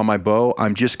can draw my bow.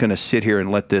 I'm just going to sit here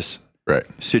and let this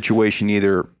situation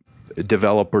either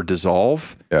develop or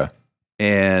dissolve. Yeah.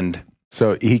 And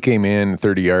so he came in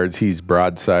 30 yards. He's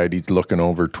broadside. He's looking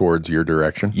over towards your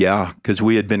direction. Yeah, because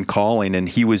we had been calling, and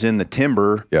he was in the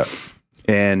timber. Yeah.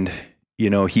 And,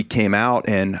 he came out,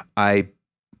 and I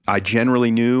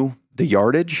generally knew the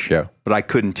yardage. Yeah. But I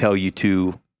couldn't tell you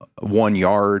to 1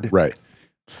 yard. Right.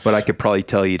 But I could probably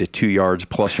tell you to 2 yards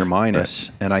plus or minus.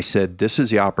 Right. And I said, this is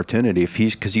the opportunity.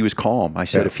 Because he was calm. I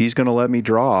said, if he's going to let me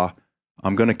draw,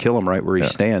 I'm going to kill him right where he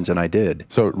stands, and I did.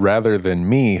 So rather than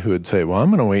me, who would say, well, I'm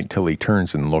going to wait until he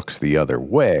turns and looks the other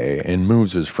way and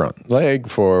moves his front leg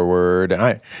forward,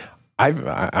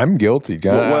 I'm guilty.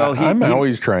 I'm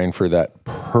always trying for that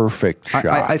perfect shot.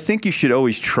 I think you should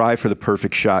always try for the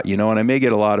perfect shot, and I may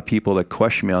get a lot of people that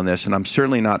question me on this, and I'm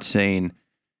certainly not saying,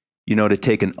 to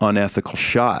take an unethical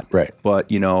shot. Right. But,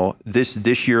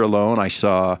 this year alone, I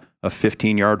saw a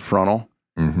 15-yard frontal.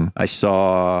 I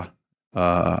saw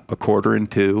a 1/4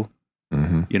 and 2,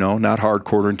 not hard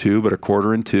 1/4 and 2, but a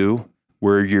 1/4 and 2.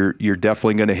 where you're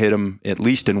definitely going to hit them at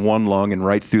least in one lung and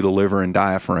right through the liver and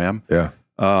diaphragm. Yeah.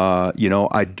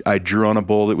 I drew on a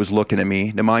bull that was looking at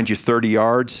me. Now, mind you, 30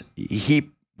 yards.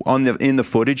 In the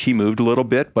footage, he moved a little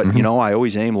bit, but I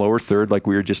always aim lower third, like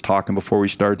we were just talking before we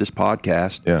started this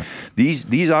podcast. Yeah.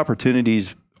 These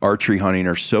opportunities archery hunting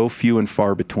are so few and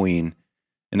far between,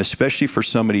 and especially for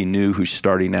somebody new who's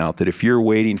starting out, that if you're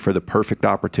waiting for the perfect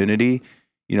opportunity,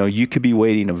 you could be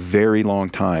waiting a very long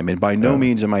time. And by no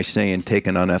means am I saying take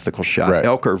an unethical shot. Right.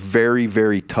 Elk are very,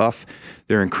 very tough.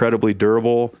 They're incredibly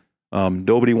durable.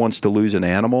 Nobody wants to lose an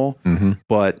animal,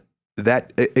 but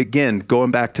that, again,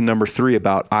 going back to number 3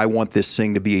 about I want this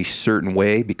thing to be a certain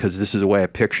way because this is the way I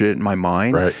pictured it in my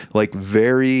mind. Right. Like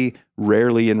very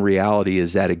rarely in reality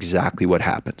is that exactly what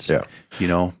happens. Yeah.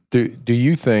 Do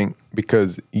you think,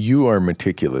 because you are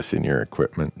meticulous in your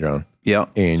equipment, John? Yeah.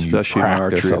 And especially you in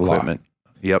practice archery a lot. equipment.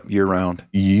 Yep, year round.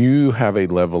 You have a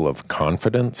level of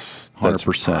confidence that's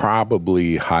 100%.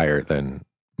 probably higher than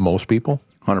most people.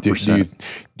 100%.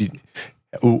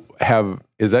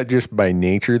 Is that just by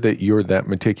nature that you're that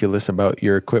meticulous about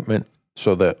your equipment,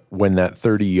 so that when that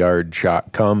 30-yard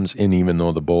shot comes, and even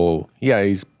though the bull,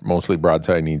 he's mostly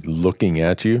broadside and he's looking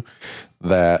at you,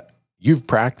 that you've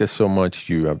practiced so much,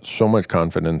 you have so much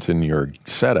confidence in your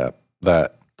setup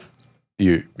that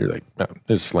you're like, no,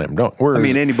 this is slam dunk.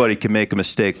 Anybody can make a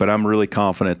mistake, but I'm really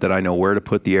confident that I know where to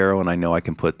put the arrow, and I know I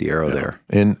can put the arrow there.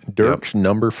 And Dirk's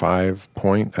number 5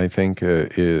 point, I think,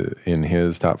 in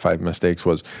his top 5 mistakes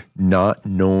was not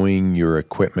knowing your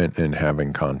equipment and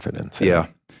having confidence in it.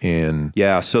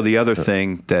 And so the other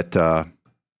thing that,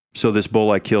 so this bull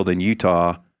I killed in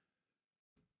Utah,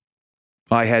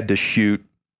 I had to shoot,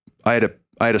 I had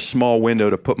a small window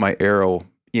to put my arrow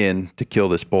in to kill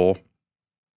this bull.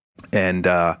 And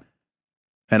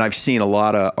I've seen a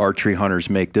lot of archery hunters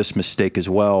make this mistake as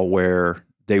well, where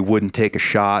they wouldn't take a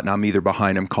shot and I'm either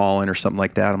behind them calling or something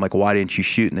like that. I'm like, why didn't you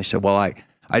shoot? And they said, well, I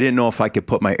didn't know if I could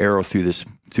put my arrow through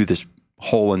this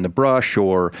hole in the brush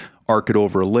or arc it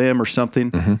over a limb or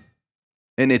something.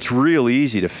 And it's real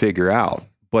easy to figure out,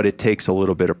 but it takes a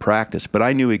little bit of practice. But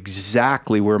I knew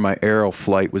exactly where my arrow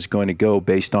flight was going to go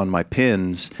based on my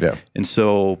pins. Yeah. And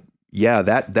so,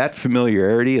 that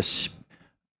familiarity is,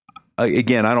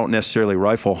 again, I don't necessarily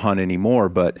rifle hunt anymore,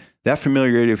 but that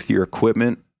familiarity with your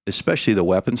equipment, especially the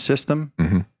weapon system,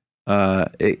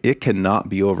 it cannot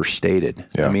be overstated.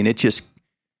 Yeah. I mean, it just,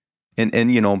 and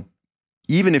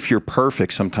even if you're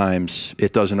perfect, sometimes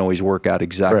it doesn't always work out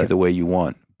exactly the way you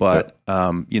want. But,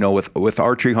 with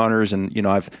archery hunters, and,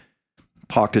 I've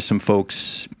talked to some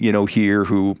folks, here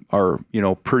who are,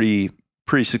 pretty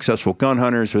successful gun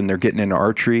hunters when they're getting into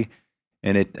archery.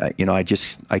 And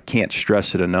I can't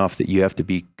stress it enough that you have to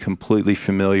be completely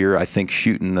familiar. I think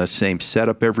shooting the same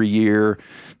setup every year,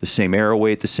 the same arrow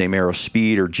weight, the same arrow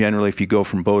speed, or generally if you go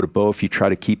from bow to bow, if you try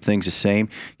to keep things the same,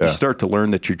 you start to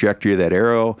learn the trajectory of that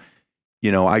arrow.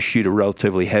 I shoot a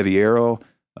relatively heavy arrow.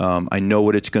 I know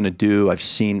what it's going to do. I've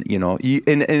seen,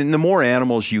 and the more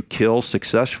animals you kill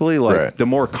successfully, the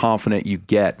more confident you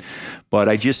get. But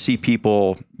I just see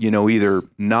people, either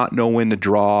not know when to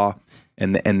draw,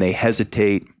 and they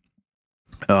hesitate,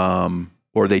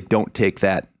 or they don't take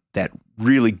that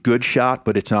really good shot,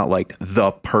 but it's not like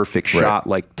the perfect shot,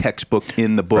 like textbook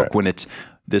in the book when it's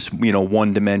this,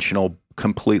 one-dimensional,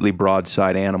 completely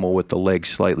broadside animal with the legs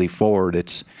slightly forward.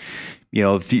 It's,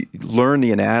 if you learn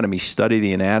the anatomy, study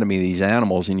the anatomy of these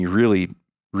animals, and you really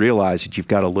realize that you've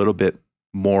got a little bit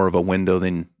more of a window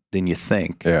than you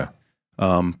think. Yeah.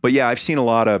 But I've seen a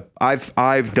lot of,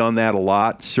 I've done that a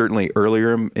lot, certainly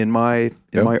earlier in my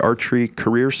archery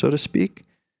career, so to speak.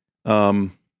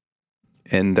 And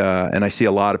I see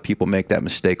a lot of people make that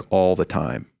mistake all the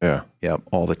time. Yeah. Yeah.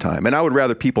 All the time. And I would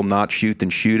rather people not shoot than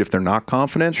shoot if they're not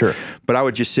confident. Sure. But I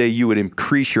would just say you would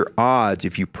increase your odds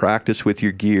if you practice with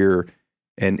your gear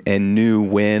and knew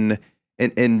when,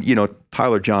 and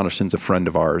Tyler Jonason's a friend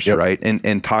of ours, right?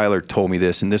 And Tyler told me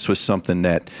this, and this was something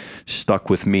that has stuck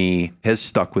with me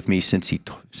since he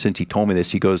told me this.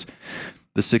 He goes,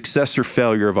 the success or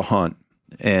failure of a hunt,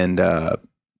 and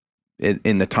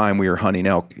in the time we were hunting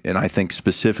elk, and I think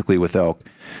specifically with elk,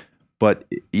 but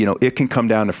it can come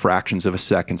down to fractions of a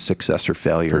second, success or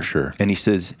failure. For sure. And he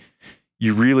says,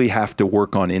 you really have to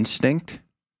work on instinct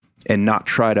and not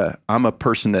try to, I'm a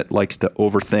person that likes to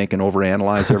overthink and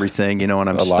overanalyze everything, and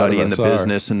I'm studying the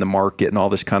business and the market and all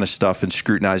this kind of stuff and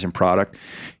scrutinizing product.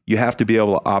 You have to be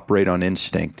able to operate on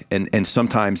instinct. And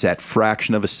sometimes that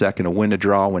fraction of a second of when to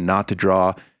draw, when not to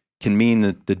draw, can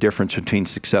mean the difference between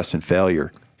success and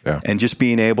failure. Yeah. And just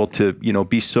being able to,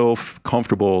 be so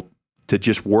comfortable to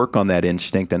just work on that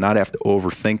instinct and not have to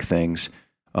overthink things,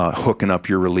 hooking up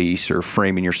your release or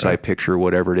framing your sight picture,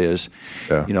 whatever it is.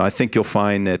 Yeah. I think you'll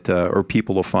find that, or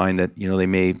people will find that,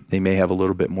 they may have a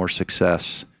little bit more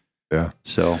success. Yeah.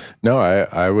 So no,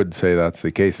 I would say that's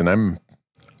the case. And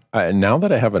now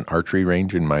that I have an archery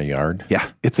range in my yard,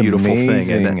 it's a beautiful amazing thing,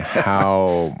 isn't it?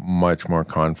 how much more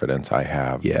confidence I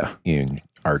have in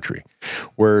archery.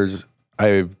 Whereas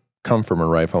I've come from a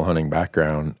rifle hunting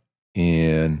background,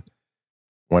 and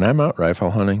when I'm out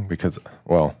rifle hunting, because,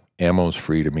 ammo's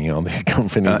free to me. All these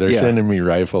companies are sending me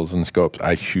rifles and scopes.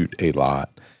 I shoot a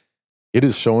lot. It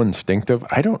is so instinctive.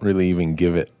 I don't really even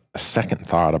give it a second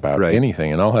thought about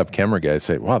anything. And I'll have camera guys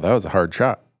say, wow, that was a hard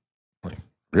shot. I'm like,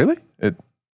 really?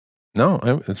 No,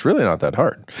 it's really not that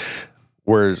hard.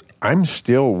 Whereas I'm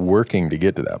still working to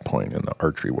get to that point in the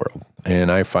archery world.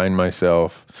 And I find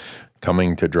myself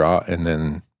coming to draw and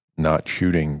then not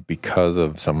shooting because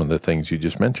of some of the things you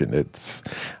just mentioned. It's,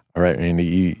 all right,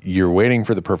 Randy, you're waiting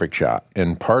for the perfect shot.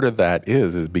 And part of that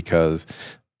is because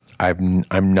I'm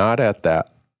not at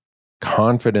that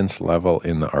confidence level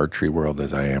in the archery world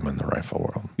as I am in the rifle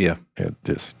world. Yeah. It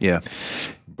just,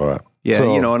 but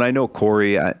and I know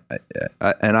Corey, and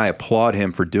I applaud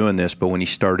him for doing this, but when he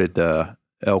started the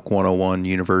Elk 101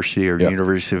 University or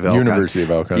University of Elk. University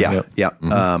of Elk. Yeah.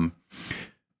 Mm-hmm.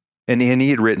 And he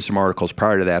had written some articles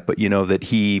prior to that, but that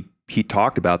he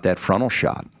talked about that frontal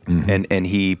shot. Mm-hmm. And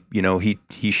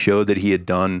he showed that he had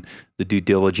done the due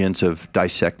diligence of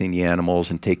dissecting the animals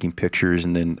and taking pictures,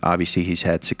 and then obviously he's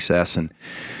had success. And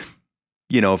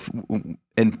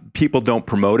and people don't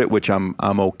promote it, which I'm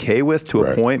okay with to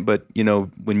a point. But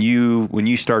when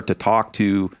you start to talk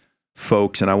to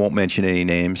folks, and I won't mention any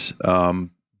names,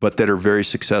 but that are very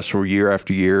successful year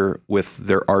after year with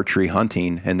their archery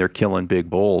hunting, and they're killing big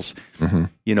bulls.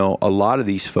 Mm-hmm. A lot of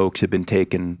these folks have been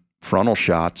taking frontal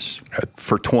shots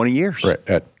for 20 years. Right,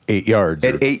 at 8 yards.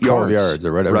 At 8 yards.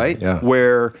 Or whatever. Right? Yeah.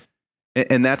 Where,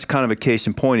 and that's kind of a case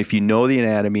in point. If you know the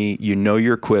anatomy, you know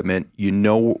your equipment, you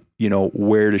know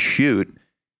where to shoot,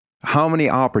 how many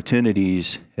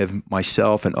opportunities have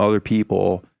myself and other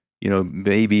people,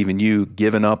 maybe even you,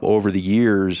 given up over the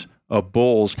years of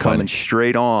bulls coming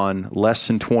straight on less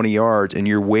than 20 yards, and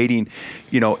you're waiting,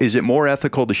 is it more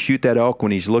ethical to shoot that elk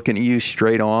when he's looking at you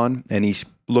straight on and he's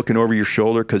looking over your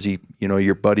shoulder because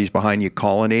your buddy's behind you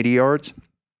calling 80 yards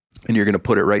and you're going to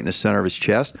put it right in the center of his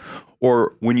chest?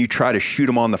 Or when you try to shoot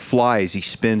him on the fly as he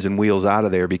spins and wheels out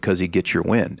of there because he gets your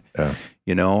wind? Yeah.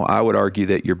 I would argue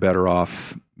that you're better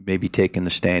off maybe taking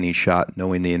the standing shot,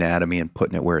 knowing the anatomy, and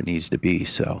putting it where it needs to be.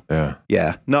 So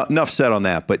not enough said on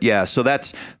that. But so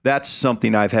that's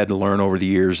something I've had to learn over the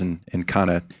years and kind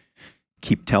of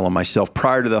keep telling myself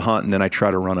prior to the hunt, and then I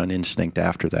try to run on instinct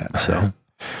after that. So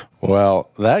well,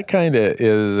 that kind of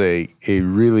is a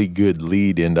really good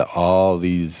lead into all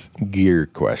these gear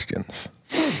questions.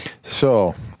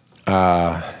 So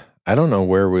I don't know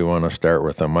where we want to start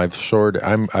with them.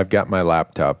 I've got my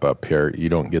laptop up here. You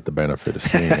don't get the benefit of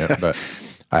seeing it, but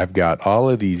I've got all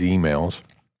of these emails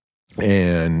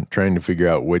and trying to figure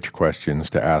out which questions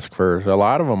to ask first. A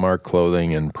lot of them are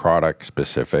clothing and product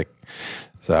specific.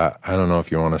 So I don't know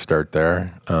if you want to start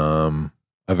there. A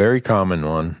very common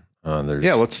one.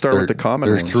 Let's start with the common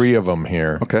ones. There's 3 of them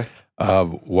here. Okay.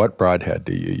 What broadhead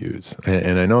do you use?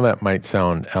 And I know that might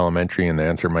sound elementary, and the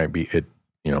answer might be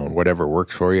whatever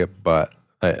works for you. But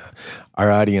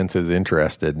our audience is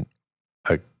interested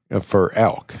for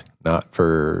elk, not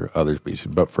for other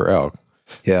species, but for elk.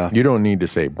 Yeah. You don't need to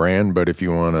say brand, but if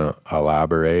you want to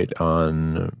elaborate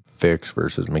on fixed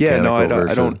versus mechanical.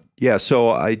 I don't. Yeah. So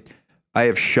I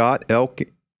have shot elk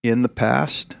in the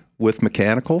past with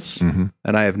mechanicals, mm-hmm.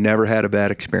 and I have never had a bad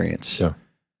experience. Yeah.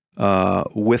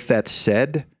 With that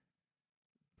said,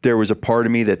 there was a part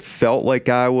of me that felt like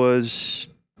I was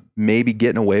maybe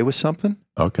getting away with something.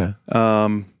 Okay.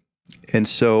 And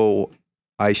so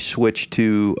I switched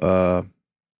to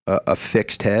a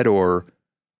fixed head, or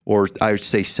I would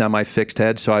say semi-fixed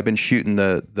head. So I've been shooting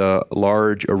the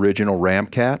large original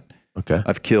Ramcat. Okay.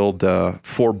 I've killed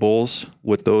 4 bulls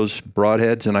with those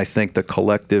broadheads, and I think the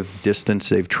collective distance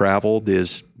they've traveled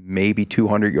is maybe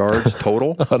 200 yards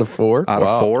total. Out of 4? Out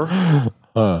of 4.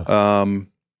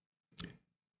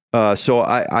 Huh. So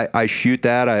I shoot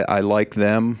that. I like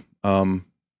them. I'm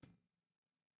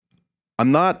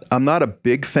not a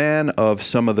big fan of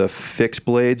some of the fixed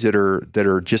blades that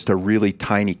are just a really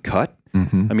tiny cut.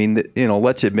 Mm-hmm. I mean,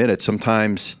 let's admit it.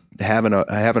 Sometimes having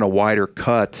a wider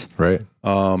cut, right,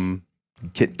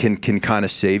 can kind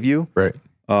of save you. Right.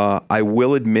 I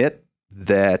will admit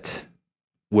that,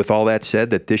 with all that said,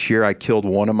 that this year I killed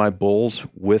one of my bulls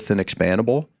with an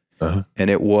expandable, and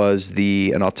it was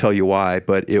and I'll tell you why,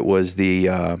 but it was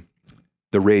the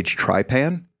Rage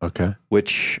Tripan. Okay.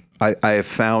 Which I have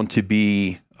found to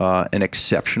be an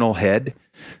exceptional head.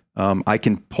 I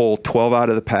can pull 12 out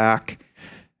of the pack,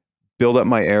 build up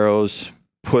my arrows,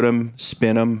 put them,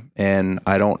 spin them, and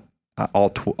I don't, all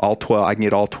 12, I can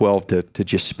get all 12 to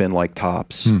just spin like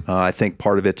tops. I think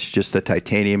part of it's just the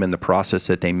titanium and the process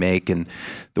that they make and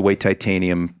the way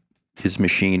titanium is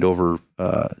machined over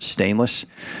stainless.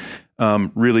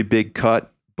 Really big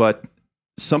cut, but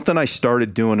something I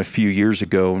started doing a few years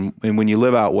ago, and when you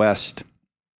live out west,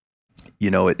 you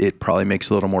know, it probably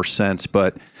makes a little more sense,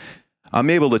 but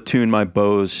I'm able to tune my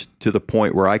bows to the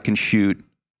point where I can shoot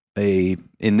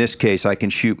in this case, I can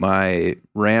shoot my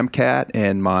Ramcat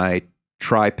and my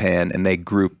Tri-Pan, and they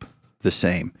group the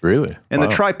same. Really? And the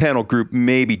Tri-Pan will group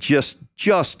maybe just a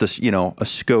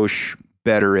skosh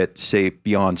better at, say,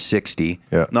 beyond 60.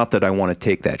 Yeah. Not that I want to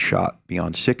take that shot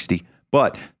beyond 60,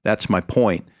 but that's my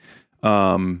point.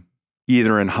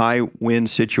 Either in high wind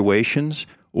situations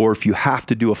or if you have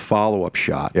to do a follow-up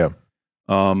shot. Yeah.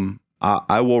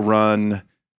 I will run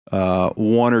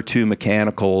 1 or 2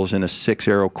 mechanicals in a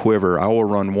 6-arrow quiver. I will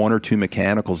run 1 or 2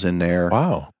 mechanicals in there.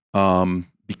 Wow.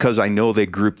 Because I know they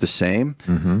group the same.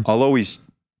 Mm-hmm. I'll always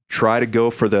try to go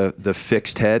for the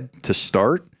fixed head to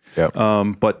start. Yep.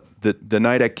 But the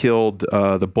night I killed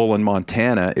the bull in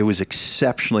Montana, it was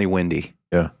exceptionally windy.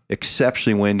 Yeah.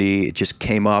 Exceptionally windy. It just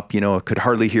came up, I could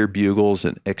hardly hear bugles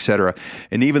and et cetera.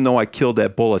 And even though I killed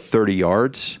that bull at 30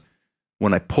 yards,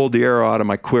 when I pulled the arrow out of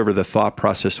my quiver, the thought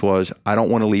process was, I don't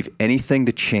want to leave anything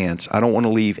to chance. I don't want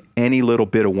to leave any little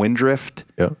bit of wind drift.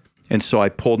 Yeah. And so I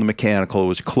pulled the mechanical. It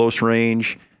was close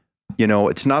range.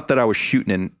 It's not that I was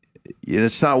shooting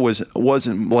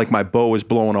wasn't like my bow was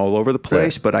blowing all over the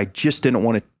place, but I just didn't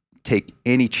want to take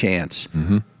any chance.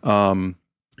 Mm-hmm.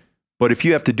 But if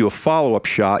you have to do a follow-up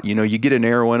shot, you get an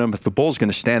arrow in him. If the bull's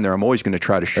going to stand there, I'm always going to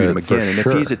try to shoot him again. And if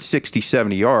he's at 60,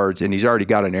 70 yards and he's already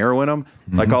got an arrow in him,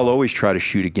 like I'll always try to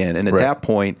shoot again. And at that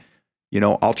point,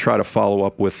 I'll try to follow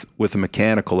up with a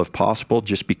mechanical if possible,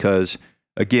 just because,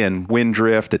 again, wind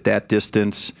drift at that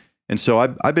distance. And so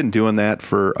I've been doing that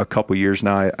for a couple years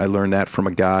now. I learned that from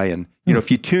a guy. And,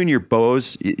 if you tune your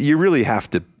bows, you really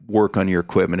have to work on your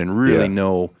equipment and really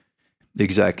know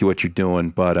exactly what you're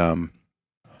doing. But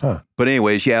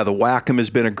anyways, the Wacom has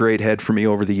been a great head for me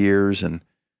over the years. And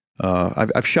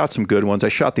I've shot some good ones. I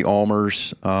shot the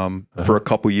Almers for a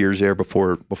couple years there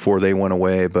before they went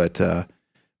away. But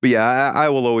I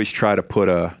will always try to put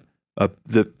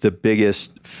the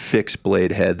biggest fixed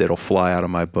blade head that'll fly out of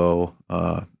my bow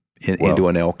into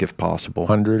an elk if possible.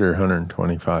 100 or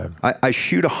 125? I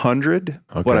shoot 100,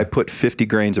 but I put 50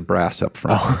 grains of brass up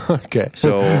front. Oh, okay.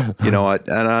 So, I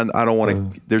don't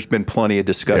want to, there's been plenty of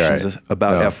discussions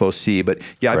about FOC, but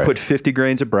I put 50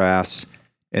 grains of brass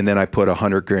and then I put a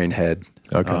 100 grain head.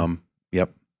 Okay.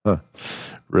 Yep.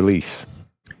 Release.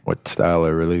 What style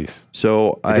of release?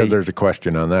 Because there's a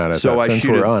question on that. I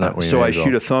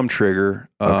shoot a thumb trigger,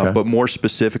 but more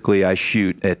specifically, I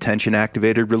shoot a tension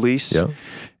activated release. Yeah.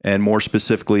 And more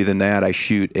specifically than that, I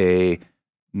shoot a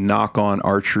knock-on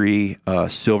archery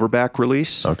silverback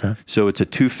release. Okay. So it's a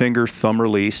 2-finger thumb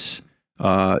release.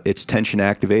 It's tension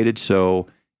activated, so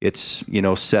it's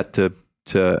set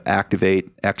to activate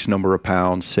X number of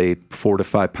pounds, say 4 to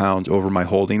 5 pounds over my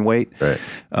holding weight. Right.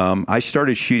 I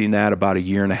started shooting that about 1.5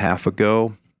 years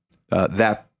ago.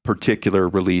 That particular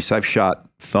release, I've shot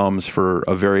thumbs for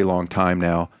a very long time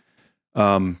now.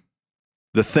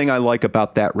 The thing I like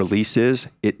about that release is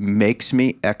it makes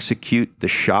me execute the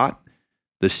shot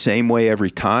the same way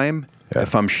every time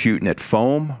if I'm shooting at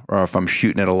foam or if I'm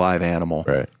shooting at a live animal.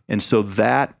 Right. And so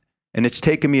and it's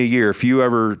taken me a year. If you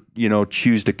ever,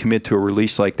 choose to commit to a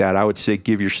release like that, I would say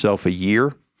give yourself a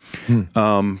year.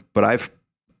 But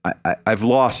I've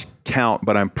lost count,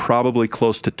 but I'm probably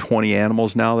close to 20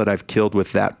 animals now that I've killed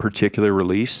with that particular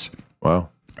release. Wow.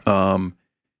 And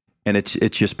it's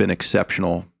just been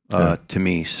exceptional to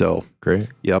me. So great.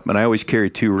 Yep. And I always carry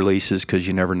 2 releases because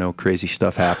you never know, crazy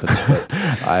stuff happens. But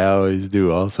I always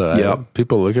do also. Yep.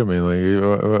 People look at me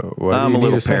like, why I'm do you a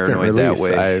little need a paranoid that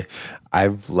way.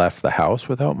 I've left the house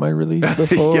without my release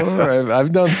before.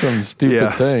 I've done some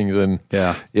stupid things, and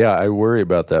I worry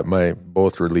about that.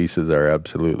 Both releases are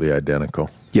absolutely identical.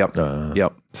 Yep.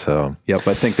 So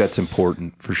I think that's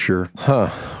important for sure.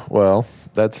 Well,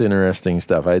 that's interesting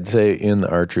stuff. I'd say in the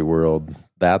archery world,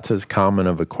 that's as common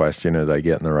of a question as I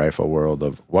get in the rifle world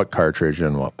of what cartridge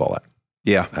and what bullet.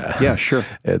 Yeah. Sure.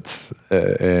 It's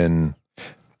and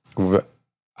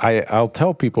I'll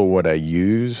tell people what I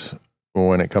use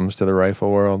when it comes to the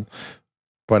rifle world,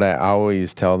 but I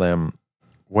always tell them,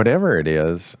 whatever it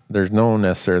is, there's no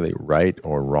necessarily right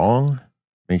or wrong.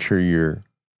 Make sure you're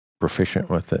proficient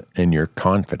with it and you're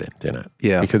confident in it.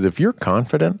 Yeah. Because if you're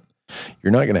confident,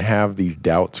 you're not going to have these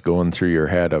doubts going through your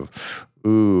head of,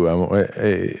 when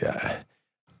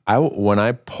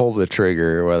I pull the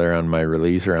trigger, whether on my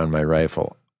release or on my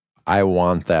rifle, I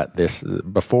want that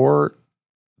before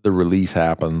the release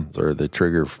happens or the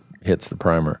trigger hits the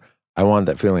primer, I want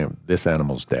that feeling of this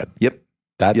animal's dead. Yep.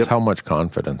 That's how much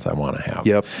confidence I want to have.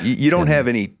 Yep. You don't have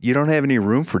any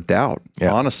room for doubt.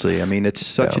 Yeah. Honestly, I mean, it's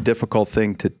such a difficult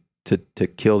thing to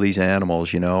kill these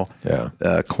animals,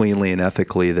 cleanly and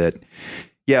ethically.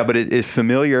 But it's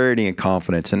familiarity and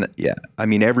confidence, and I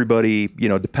mean, everybody,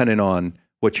 depending on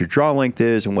what your draw length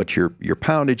is and what your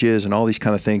poundage is, and all these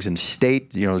kind of things, and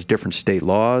state, there's different state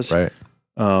laws, right?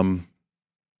 But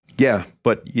I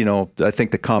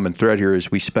think the common thread here is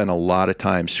we spend a lot of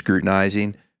time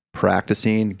scrutinizing,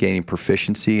 practicing, gaining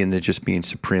proficiency, and then just being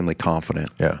supremely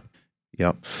confident. Yeah.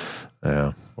 Yep.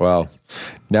 Yeah. Well,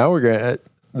 now we're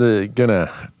gonna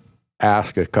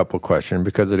ask a couple questions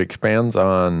because it expands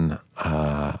on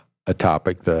a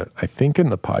topic that I think in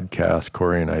the podcast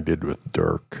Corey and I did with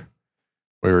Dirk,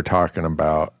 we were talking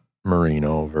about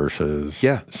Merino versus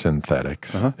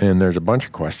synthetics. Uh-huh. And there's a bunch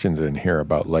of questions in here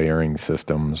about layering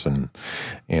systems, and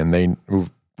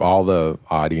all the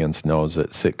audience knows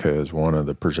that Sitka is one of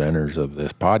the presenters of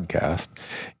this podcast,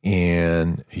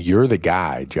 and you're the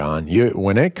guy, John.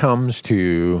 When it comes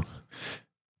to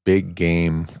big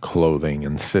game clothing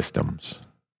and systems,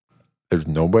 there's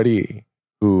nobody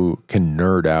who can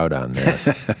nerd out on this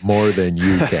more than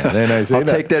you can. And I say I'll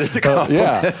take that as a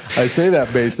compliment. I say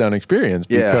that based on experience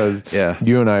because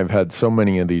you and I have had so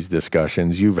many of these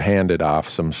discussions. You've handed off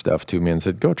some stuff to me and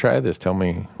said, go try this. Tell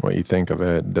me what you think of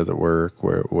it. Does it work?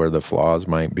 Where the flaws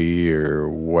might be, or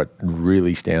what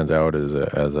really stands out as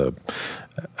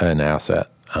an asset.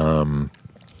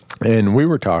 And we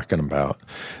were talking about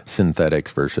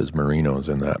synthetics versus Merinos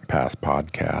in that past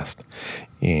podcast.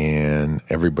 And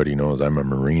everybody knows I'm a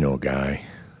Merino guy.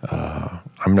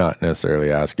 I'm not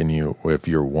necessarily asking you if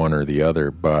you're one or the other,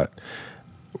 but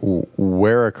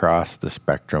where across the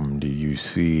spectrum do you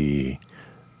see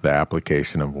the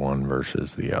application of one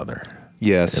versus the other?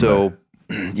 Yeah, so,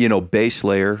 base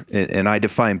layer, and I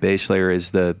define base layer as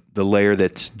the layer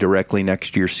that's directly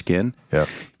next to your skin. Yeah.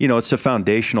 It's a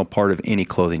foundational part of any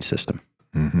clothing system.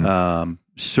 Mm-hmm.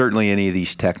 Certainly any of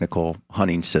these technical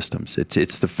hunting systems.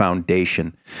 It's the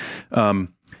foundation.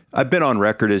 I've been on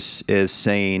record as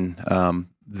saying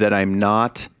that I'm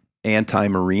not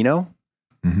anti-merino,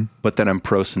 mm-hmm. but that I'm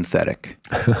pro-synthetic.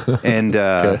 And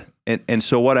and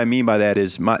so what I mean by that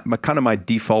is my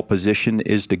default position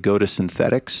is to go to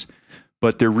synthetics,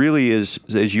 but there really is,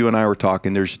 as you and I were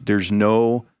talking, there's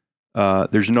no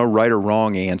right or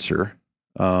wrong answer,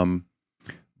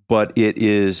 but it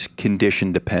is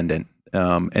condition dependent.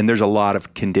 And there's a lot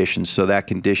of conditions. So that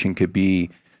condition could be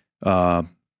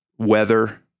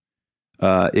weather.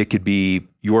 It could be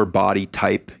your body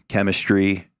type,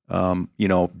 chemistry. Do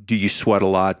you sweat a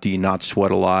lot? Do you not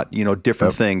sweat a lot?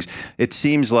 Different things. It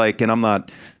seems like, and I'm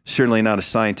certainly not a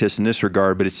scientist in this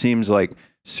regard, but it seems like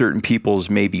certain people's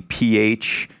maybe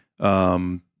pH,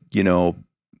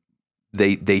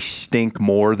 they stink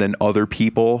more than other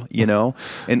people,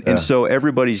 and so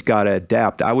everybody's got to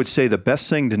adapt. I would say the best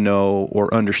thing to know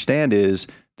or understand is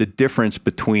the difference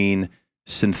between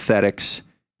synthetics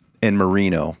and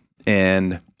merino.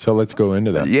 And so let's go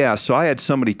into that. Yeah. So I had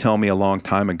somebody tell me a long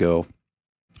time ago,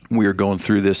 we were going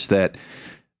through this, that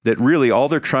really all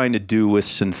they're trying to do with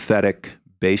synthetic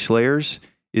base layers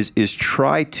is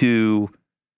try to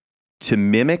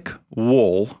mimic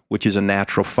wool, which is a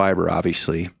natural fiber,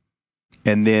 obviously,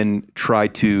 and then try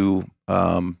to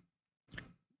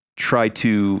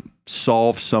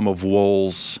solve some of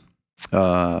wool's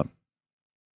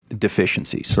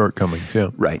deficiencies, shortcomings. Yeah,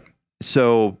 right.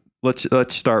 So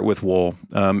let's start with wool,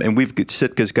 and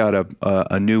Sitka's got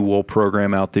a new wool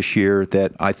program out this year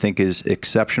that I think is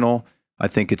exceptional. I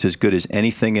think it's as good as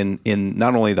anything in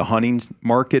not only the hunting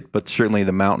market, but certainly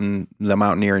the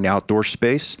mountaineering outdoor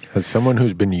space. As someone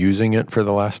who's been using it for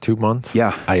the last 2 months,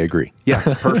 I agree. Yeah,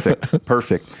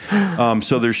 perfect.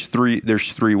 So there's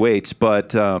three weights,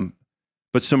 but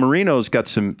so Merino's got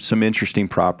some interesting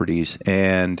properties,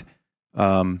 and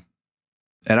I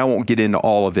won't get into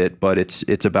all of it, but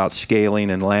it's about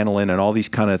scaling and lanolin and all these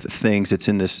kind of things. It's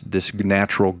in this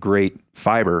natural great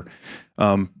fiber,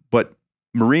 but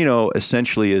Merino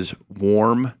essentially is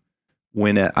warm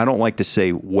when I don't like to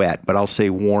say wet, but I'll say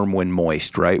warm when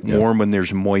moist, right? Yep. Warm when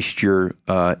there's moisture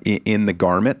in the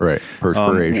garment, right?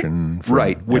 Perspiration,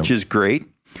 right? Which is great.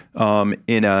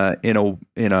 In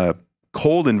a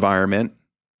cold environment,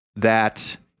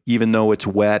 that even though it's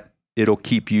wet, it'll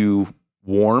keep you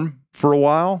warm for a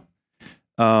while.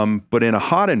 But in a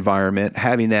hot environment,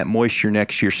 having that moisture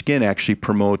next to your skin actually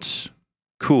promotes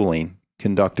cooling,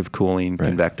 conductive cooling,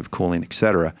 convective cooling, et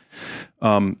cetera.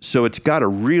 So it's got a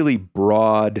really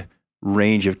broad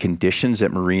range of conditions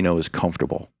that Merino is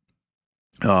comfortable.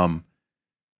 The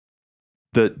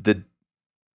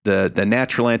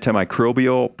natural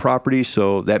antimicrobial properties,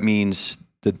 so that means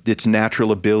its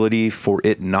natural ability for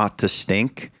it not to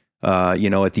stink,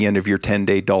 at the end of your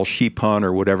 10-day dull sheep hunt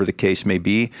or whatever the case may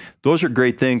be. Those are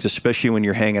great things, especially when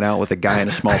you're hanging out with a guy in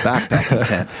a small backpacking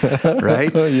tent,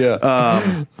 right?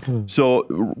 Yeah. So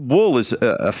wool is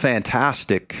a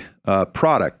fantastic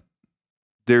product.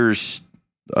 There's,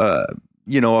 a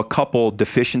couple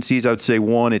deficiencies. I would say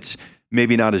one, it's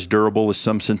maybe not as durable as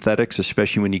some synthetics,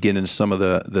 especially when you get into some of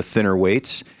the thinner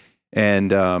weights.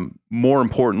 And more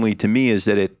importantly to me is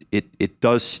that it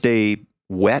does stay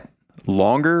wet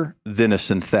longer than a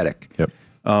synthetic. Yep.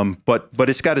 But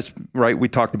it's got its, right, we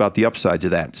talked about the upsides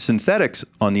of that. Synthetics,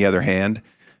 on the other hand,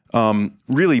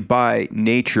 really by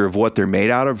nature of what they're made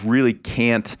out of, really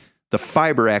the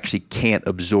fiber actually can't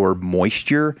absorb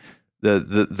moisture.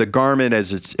 The garment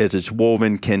as it's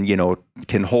woven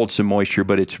can hold some moisture,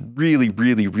 but it's really,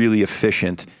 really, really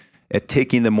efficient at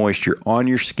taking the moisture on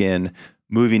your skin,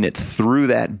 moving it through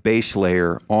that base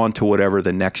layer onto whatever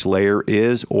the next layer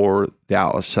is or the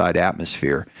outside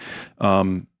atmosphere.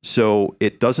 So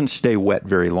it doesn't stay wet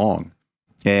very long.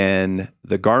 And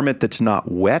the garment that's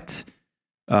not wet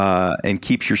and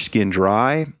keeps your skin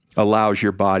dry allows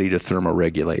your body to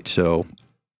thermoregulate. So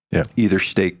either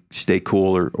stay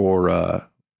cool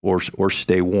or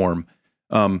stay warm.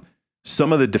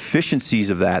 Some of the deficiencies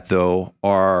of that, though,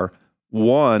 are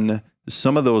one,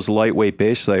 some of those lightweight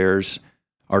base layers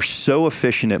are so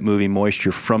efficient at moving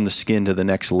moisture from the skin to the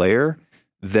next layer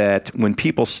that when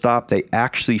people stop, they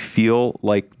actually feel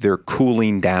like they're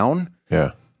cooling down.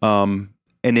 Yeah. And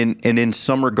in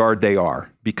some regard, they are,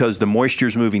 because the moisture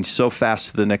is moving so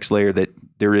fast to the next layer that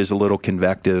there is a little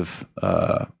convective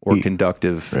or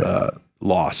conductive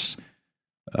loss.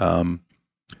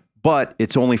 But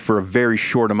it's only for a very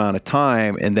short amount of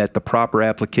time, and that the proper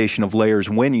application of layers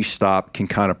when you stop can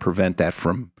kind of prevent that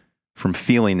from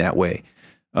feeling that way.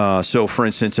 So for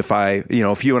instance, if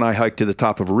you and I hike to the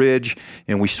top of a ridge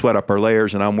and we sweat up our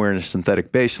layers and I'm wearing a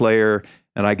synthetic base layer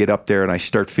and I get up there and I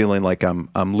start feeling like I'm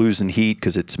losing heat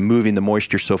because it's moving the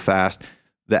moisture so fast,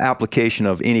 the application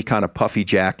of any kind of puffy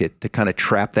jacket to kind of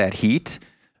trap that heat,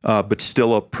 but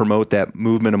still promote that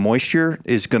movement of moisture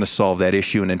is going to solve that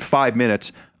issue. And in 5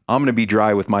 minutes, I'm going to be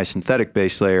dry with my synthetic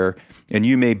base layer and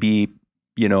you may be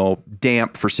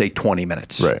damp for say 20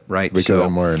 minutes. Right. Because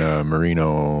I'm wearing a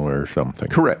Merino or something.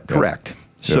 Correct.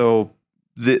 So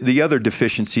the other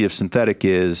deficiency of synthetic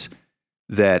is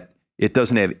that it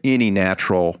doesn't have any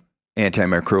natural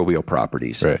antimicrobial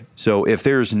properties. Right. So if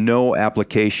there's no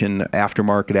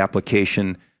aftermarket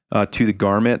application to the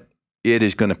garment, it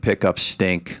is going to pick up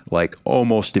stink like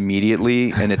almost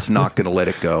immediately, and it's not going to let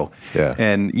it go. Yeah.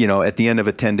 And at the end of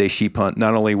a 10-day sheep hunt,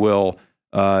 not only will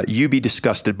you be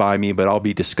disgusted by me, but I'll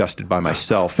be disgusted by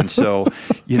myself. And so,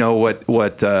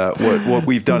 what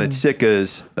we've done at Sitka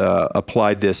is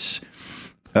applied this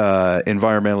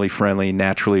environmentally friendly,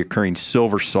 naturally occurring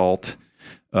silver salt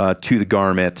to the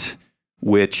garment,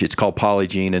 which it's called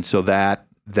polygene. And so that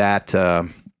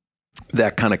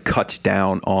kind of cuts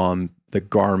down on the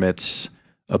garment's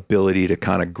ability to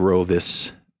kind of grow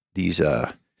these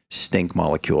stink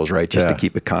molecules, right? Just to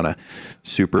keep it kind of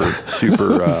super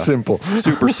simple.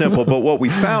 Super simple. But what we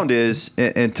found is,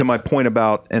 and to my point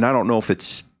about, and I don't know if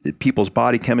it's people's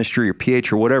body chemistry or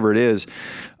pH or whatever it is,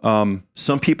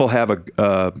 some people have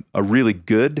a really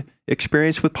good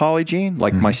experience with polygene.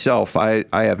 Like myself, I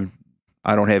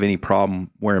don't have any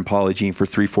problem wearing polygene for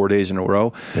 3-4 days in a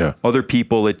row. Yeah. Other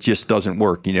people, it just doesn't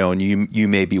work, and you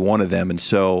may be one of them. And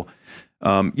so,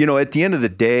 at the end of the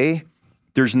day,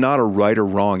 there's not a right or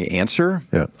wrong answer.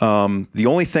 Yeah. The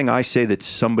only thing I say that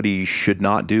somebody should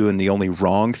not do, and the only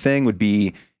wrong thing would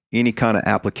be any kind of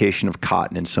application of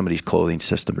cotton in somebody's clothing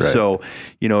system. Right. So,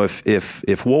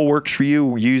 if wool works for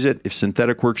you, use it. If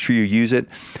synthetic works for you, use it.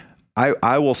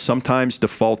 I will sometimes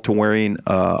default to wearing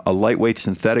a lightweight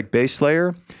synthetic base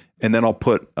layer, and then I'll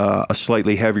put a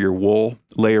slightly heavier wool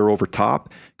layer over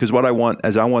top, because what I want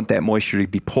is I want that moisture to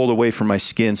be pulled away from my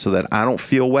skin so that I don't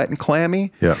feel wet and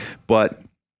clammy. Yeah. But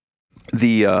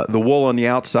the wool on the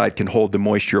outside can hold the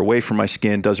moisture away from my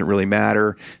skin. Doesn't really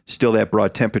matter. Still that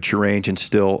broad temperature range and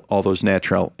still all those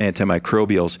natural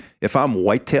antimicrobials. If I'm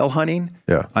whitetail hunting,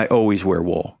 I always wear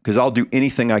wool because I'll do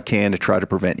anything I can to try to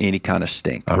prevent any kind of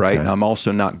stink. Okay. Right. I'm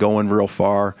also not going real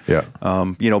far. Yeah.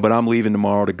 But I'm leaving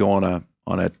tomorrow to go on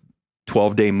a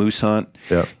 12-day moose hunt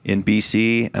in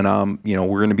BC, and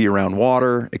we're going to be around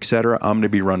water, et cetera. I'm going to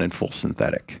be running full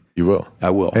synthetic. You will? I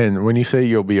will. And when you say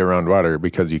you'll be around water,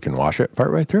 because you can wash it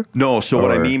partway through? No. So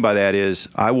what I mean by that is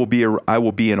I will be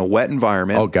in a wet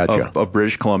environment of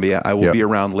British Columbia. I will be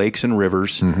around lakes and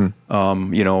rivers.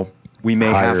 We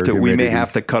may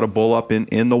have to cut a bull up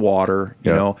in the water,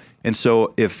 you know. And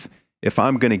so if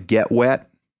I'm going to get wet,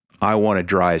 I want to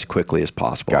dry as quickly as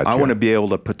possible. I want to be able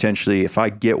to potentially, if I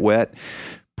get wet,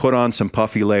 put on some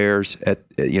puffy layers.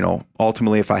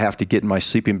 Ultimately, if I have to get in my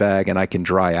sleeping bag and I can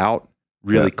dry out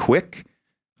really quick,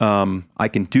 I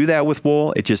can do that with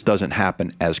wool. It just doesn't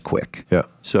happen as quick. Yeah.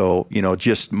 So,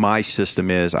 just my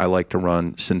system is I like to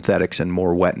run synthetics in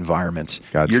more wet environments.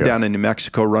 Gotcha. You're down in New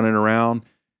Mexico running around.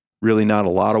 Really not a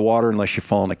lot of water unless you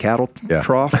fall in a cattle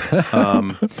trough.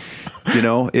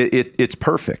 It's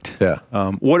perfect. Yeah.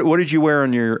 What did you wear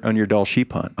on your Dall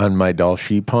sheep hunt? On my Dall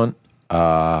sheep hunt,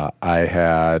 I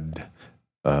had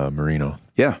Merino.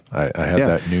 Yeah. I had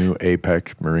that new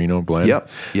Apex Merino blend. Yep.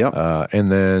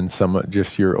 And then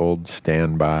just your old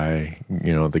standby,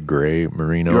 the gray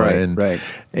Merino. Right.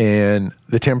 And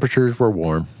the temperatures were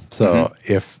warm. So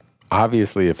if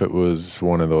it was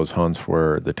one of those hunts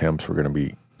where the temps were going to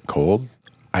be cold,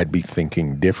 I'd be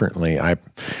thinking differently.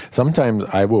 Sometimes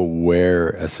I will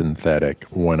wear a synthetic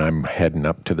when I'm heading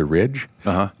up to the ridge,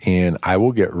 and I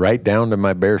will get right down to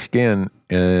my bare skin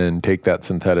and take that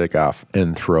synthetic off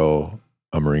and throw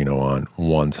a Merino on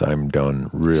once I'm done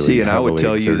really. See, and I would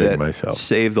tell you that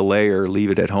save the layer, leave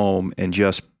it at home, and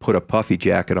just put a puffy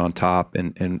jacket on top.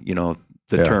 And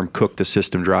the term "cook the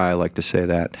system dry," I like to say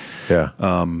that. Yeah.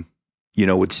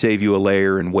 Would save you a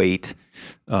layer and weight.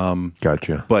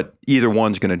 Gotcha. But either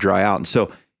one's going to dry out, and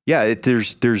so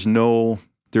there's no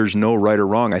right or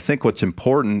wrong. I think what's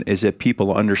important is that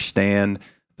people understand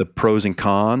the pros and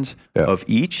cons of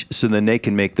each, so then they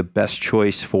can make the best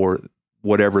choice for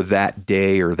whatever that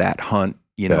day or that hunt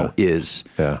is.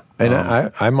 Yeah. And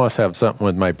I must have something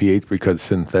with my pH, because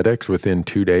synthetics within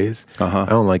 2 days, I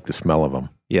don't like the smell of them.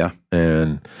 Yeah.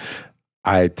 And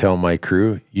I tell my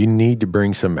crew, you need to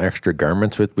bring some extra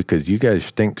garments with, because you guys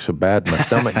stink so bad, my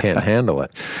stomach can't handle it.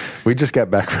 We just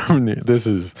got back from, this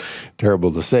is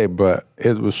terrible to say, but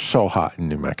it was so hot in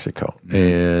New Mexico,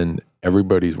 and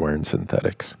everybody's wearing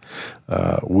synthetics.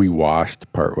 We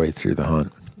washed partway through the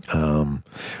hunt.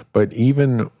 But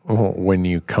even when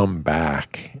you come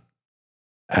back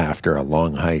after a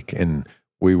long hike, and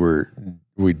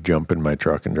we'd jump in my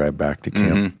truck and drive back to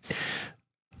camp,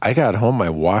 I got home,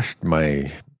 I washed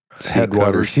my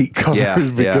headwater seat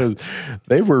covers because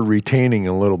they were retaining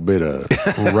a little bit of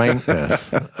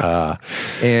rankness.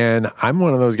 And I'm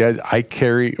one of those guys,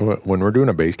 when we're doing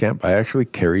a base camp, I actually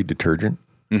carry detergent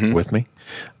with me.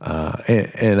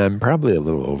 And I'm probably a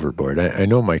little overboard. I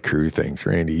know my crew thinks,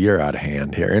 Randy, you're out of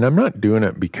hand here. And I'm not doing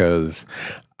it because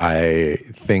I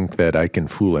think that I can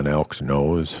fool an elk's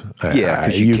nose.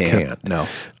 Because you can't. No.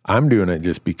 I'm doing it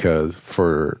just because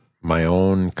for my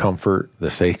own comfort,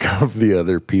 the sake of the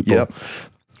other people.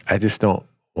 I just don't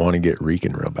want to get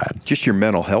reeking real bad. Just your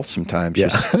mental health sometimes. Yeah.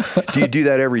 Do you do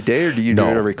that every day, or do you do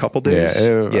it every couple days?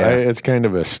 It's kind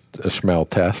of a smell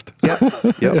test.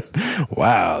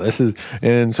 Wow,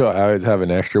 and so I always have an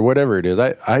extra, whatever it is.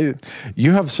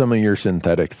 You have some of your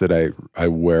synthetics that I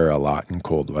wear a lot in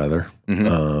cold weather.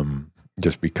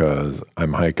 Just because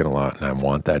I'm hiking a lot and I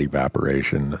want that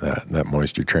evaporation, that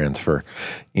moisture transfer.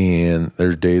 And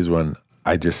there's days when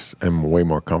I just am way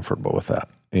more comfortable with that.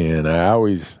 And I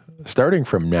always, starting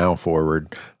from now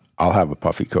forward, I'll have a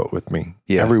puffy coat with me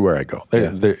everywhere I go.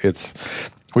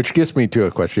 Which gets me to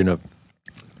a question of,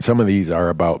 some of these are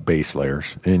about base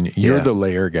layers, and you're the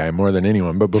layer guy more than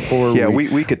anyone. But before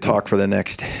we could talk for the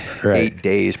next 8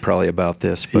 days probably about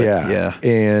this. But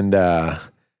and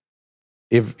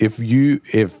if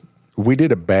we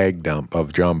did a bag dump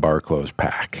of John Barklow's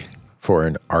pack for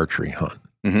an archery hunt,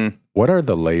 what are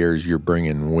the layers you're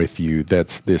bringing with you?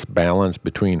 That's this balance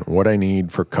between what I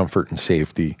need for comfort and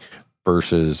safety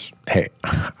versus, hey,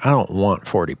 I don't want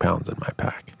 40 pounds in my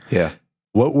pack. Yeah.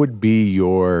 What would be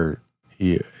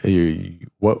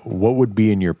what would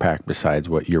be in your pack besides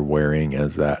what you're wearing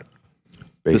as that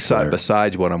base layer?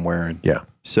 Besides what I'm wearing? Yeah.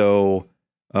 So,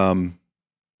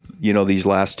 these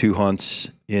last 2 hunts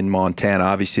in Montana,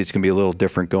 obviously it's going to be a little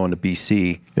different going to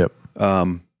BC. Yep.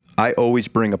 I always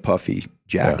bring a puffy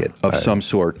jacket of some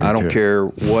sort. I don't care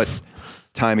what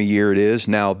time of year it is.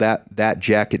 Now that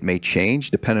jacket may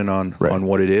change depending on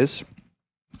what it is.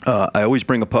 I always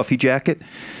bring a puffy jacket.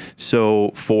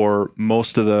 So for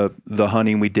most of the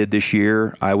hunting we did this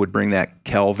year, I would bring that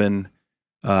Kelvin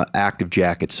active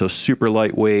jacket. So super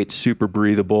lightweight, super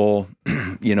breathable,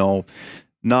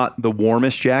 not the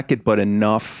warmest jacket, but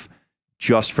enough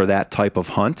just for that type of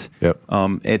hunt. Yep.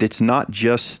 And it's not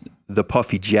just the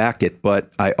puffy jacket,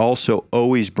 but I also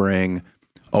always bring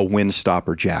a wind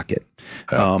stopper jacket.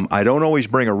 I don't always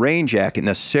bring a rain jacket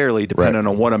necessarily, depending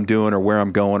on what I'm doing or where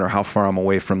I'm going or how far I'm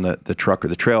away from the truck or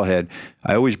the trailhead.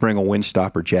 I always bring a wind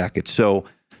stopper jacket. So,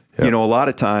 a lot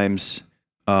of times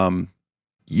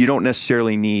you don't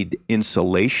necessarily need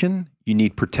insulation. You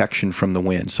need protection from the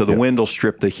wind. So the wind will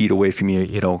strip the heat away from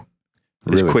you,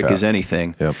 as quick as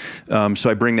anything. Yep. So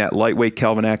I bring that lightweight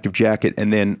Calvin Active jacket,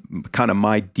 and then kind of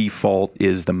my default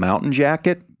is the mountain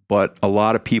jacket. But a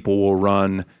lot of people will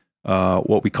run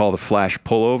what we call the flash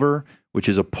pullover, which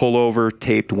is a pullover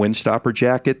taped wind stopper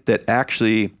jacket that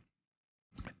actually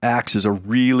acts as a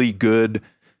really good,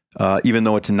 even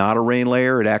though it's not a rain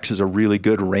layer, it acts as a really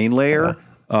good rain layer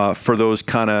for those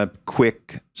kind of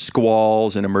quick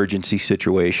squalls and emergency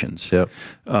situations. Yep.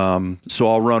 So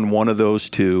I'll run one of those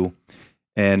two.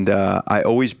 And I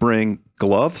always bring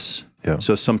gloves. Yeah.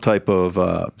 So some type of,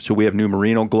 so we have new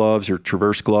Merino gloves or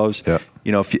Traverse gloves. Yeah.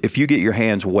 If you get your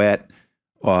hands wet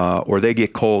or they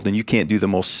get cold and you can't do the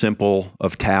most simple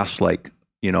of tasks like,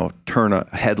 turn a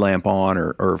headlamp on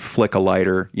or flick a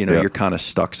lighter, you're kind of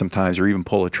stuck sometimes, or even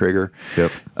pull a trigger.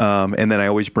 Yep. And then I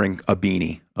always bring a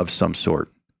beanie of some sort.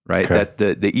 Right. Okay.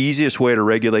 That the easiest way to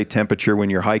regulate temperature when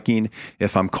you're hiking,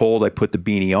 if I'm cold, I put the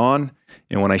beanie on.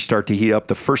 And when I start to heat up,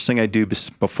 the first thing I do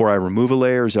before I remove a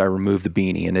layer is I remove the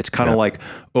beanie. And it's kind of like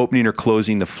opening or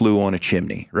closing the flue on a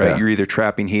chimney, right? Yeah. You're either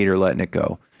trapping heat or letting it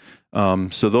go.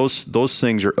 So those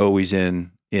things are always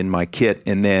in my kit.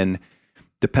 And then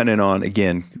depending on,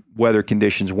 again, weather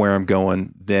conditions, where I'm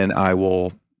going, then I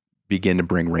will begin to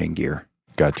bring rain gear.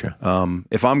 Gotcha.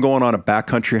 If I'm going on a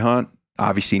backcountry hunt,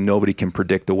 obviously nobody can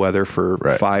predict the weather for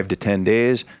 5 to 10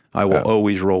 days. I will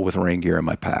always roll with rain gear in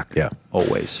my pack. Yeah.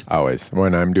 Always.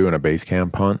 When I'm doing a base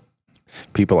camp hunt,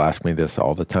 people ask me this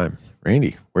all the time.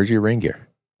 Randy, where's your rain gear?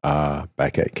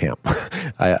 Back at camp.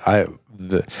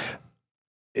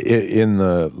 In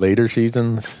the later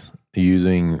seasons,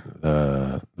 using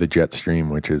the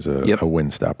Jetstream, which is a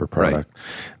wind stopper product,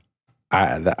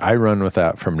 I run with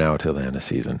that from now till the end of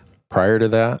season. Prior to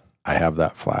that, I have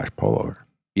that flash pullover.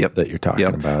 That you're talking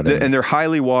about. And they're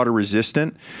highly water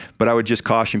resistant, but I would just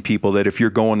caution people that if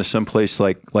you're going to some place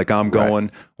like I'm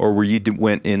going, or where you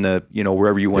went in the,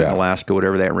 wherever you went in Alaska,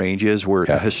 whatever that range is, where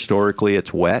historically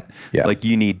it's wet, like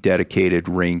you need dedicated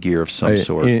rain gear of some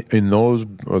sort. In those,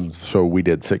 so we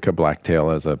did Sitka blacktail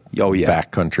as a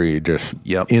backcountry, just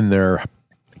in there,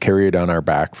 carry it on our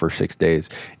back for 6 days.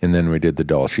 And then we did the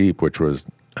Dull Sheep, which was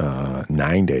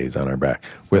 9 days on our back.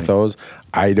 With those,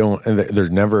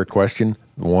 there's never a question.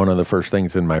 One of the first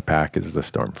things in my pack is the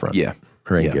Stormfront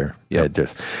rain gear.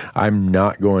 I'm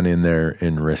not going in there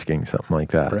and risking something like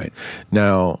that. Right.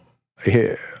 Now,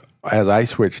 as I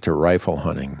switch to rifle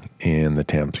hunting and the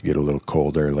temps get a little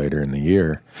colder later in the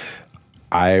year,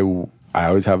 I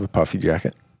always have a puffy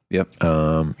jacket. Yep.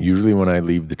 Usually when I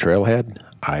leave the trailhead,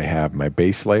 I have my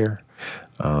base layer,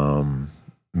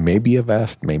 maybe a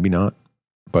vest, maybe not.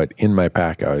 But in my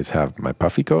pack, I always have my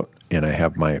puffy coat, and I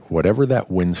have my whatever that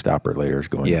wind stopper layer is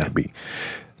going to be.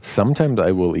 Sometimes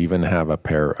I will even have a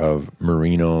pair of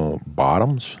Merino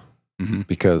bottoms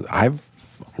because I've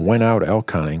went out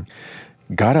elk hunting,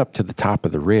 got up to the top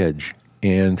of the ridge,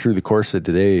 and through the course of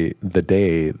the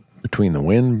day between the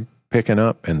wind picking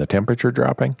up and the temperature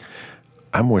dropping,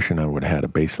 I'm wishing I would have had a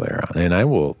base layer on. And I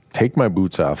will take my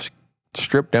boots off,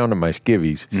 strip down to my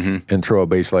skivvies, and throw a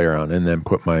base layer on, and then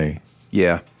put my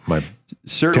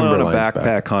certainly on a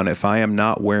backpack hunt, if I am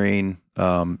not wearing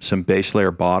some base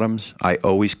layer bottoms, I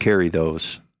always carry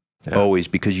those. Always,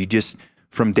 because you just,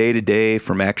 from day to day,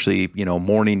 from actually,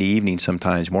 morning to evening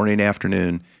sometimes, morning to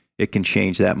afternoon, it can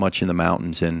change that much in the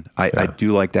mountains. And I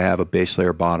do like to have a base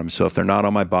layer bottom. So if they're not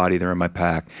on my body, they're in my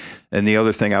pack. And the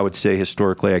other thing I would say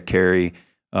historically I carry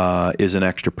is an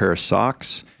extra pair of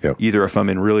socks, either if I'm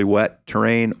in really wet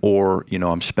terrain or,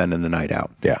 I'm spending the night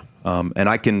out. And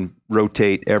I can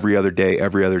rotate every other day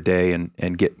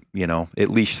and get, at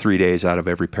least 3 days out of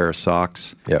every pair of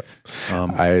socks.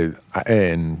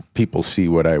 And people see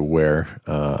what I wear.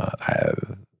 I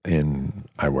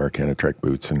wear Canatrek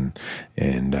boots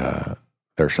and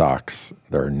their socks,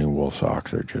 their new wool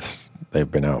socks, they've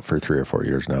been out for 3 or 4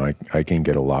 years now. I can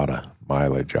get a lot of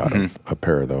mileage out of a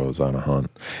pair of those on a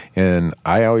hunt. And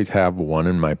I always have one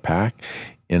in my pack.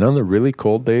 And on the really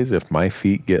cold days, if my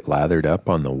feet get lathered up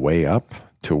on the way up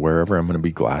to wherever I'm going to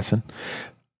be glassing,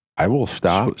 I will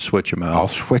stop. Switch them out. I'll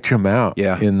switch them out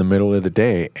in the middle of the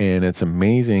day. And it's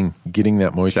amazing getting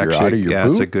that moisture out of your boot.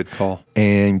 That's a good call.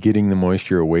 And getting the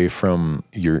moisture away from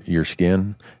your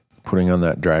skin. putting on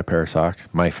that dry pair of socks,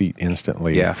 my feet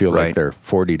instantly feel like they're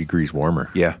 40 degrees warmer.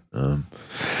 Yeah.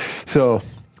 So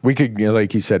we could,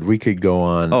 like you said, we could go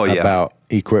on about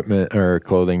equipment or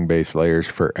clothing-based layers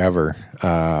forever,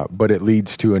 but it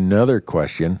leads to another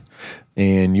question,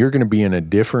 and you're going to be in a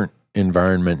different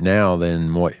environment now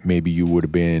than what maybe you would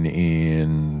have been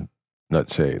in,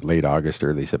 let's say, late August,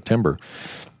 early September.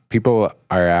 People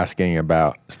are asking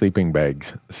about sleeping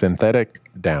bags, synthetic,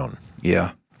 down.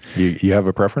 Yeah. You have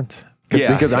a preference?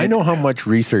 Yeah. Because I know how much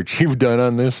research you've done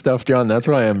on this stuff, John. That's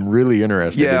why I'm really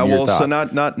interested in your thoughts. So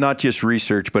not just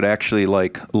research, but actually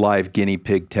like live guinea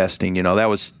pig testing. You know, that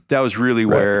was really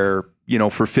where, you know,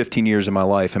 for 15 years of my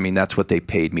life, I mean, that's what they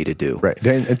paid me to do. Right.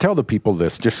 And tell the people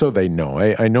this, just so they know.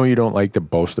 I know you don't like to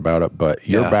boast about it, but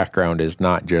your background is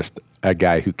not just a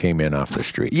guy who came in off the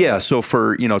street. Yeah. So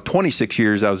for, 26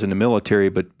 years I was in the military,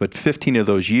 but 15 of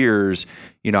those years,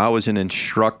 I was an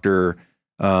instructor,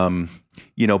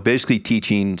 basically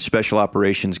teaching special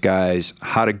operations guys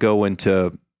how to go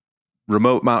into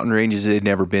remote mountain ranges they'd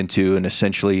never been to, and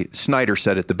essentially, Snyder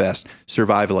said it the best,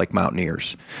 survive like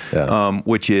mountaineers,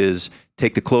 which is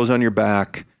take the clothes on your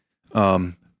back,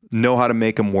 know how to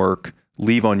make them work,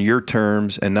 leave on your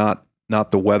terms and not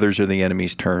the weather's or the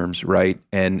enemy's terms, right?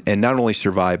 And not only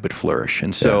survive, but flourish.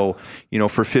 And so,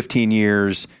 for 15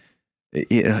 years,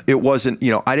 it wasn't,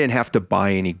 I didn't have to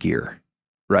buy any gear.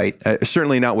 Right?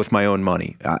 Certainly not with my own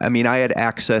money. I mean, I had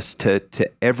access to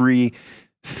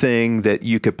everything that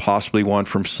you could possibly want,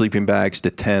 from sleeping bags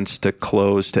to tents to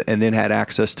clothes, and then had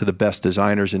access to the best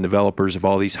designers and developers of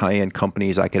all these high-end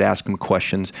companies. I could ask them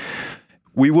questions.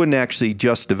 We wouldn't actually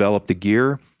just develop the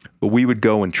gear, but we would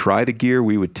go and try the gear.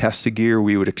 We would test the gear.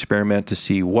 We would experiment to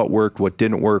see what worked, what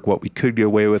didn't work, what we could get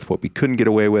away with, what we couldn't get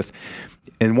away with.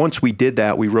 And once we did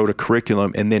that, we wrote a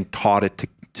curriculum and then taught it to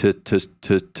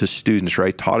students,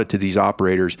 right? Taught it to these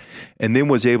operators, and then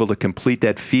was able to complete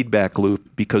that feedback loop,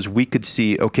 because we could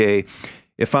see, okay,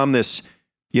 if I'm this,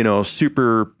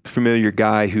 super familiar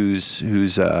guy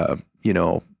who's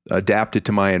adapted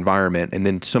to my environment, and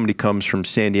then somebody comes from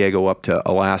San Diego up to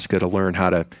Alaska to learn how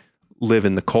to live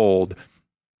in the cold,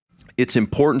 it's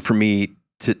important for me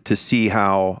to see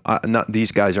how, not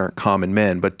these guys aren't common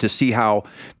men, but to see how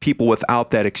people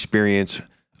without that experience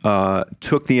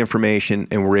took the information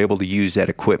and were able to use that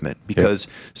equipment. Because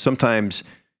sometimes,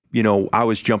 I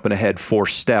was jumping ahead 4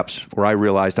 steps where I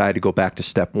realized I had to go back to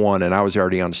step 1, and I was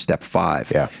already on step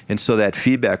 5. Yeah. And so that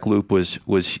feedback loop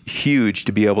was huge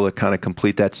to be able to kind of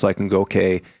complete that cycle and go,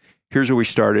 okay, here's where we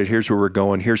started, here's where we're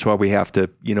going, here's why we have to,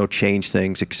 change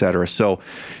things, et cetera. So,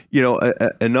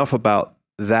 enough about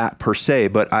that per se,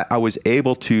 but I was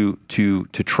able to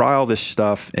try all this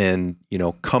stuff and,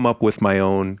 come up with my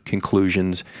own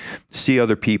conclusions, see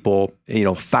other people,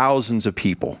 thousands of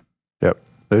people. Yep.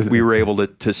 We were able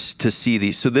to see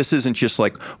these. So this isn't just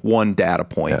like one data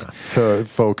point. Yeah. So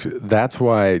folks, that's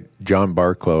why John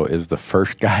Barklow is the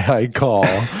first guy I call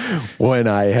when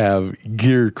I have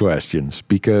gear questions,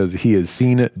 because he has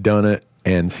seen it, done it,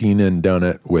 and seen and done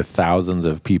it with thousands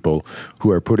of people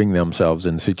who are putting themselves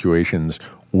in situations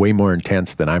way more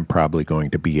intense than I'm probably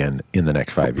going to be in the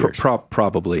next 5 years.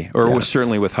 Probably, or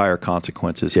certainly with higher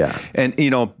consequences. Yeah. And,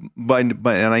 and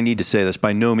I need to say this,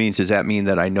 by no means does that mean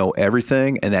that I know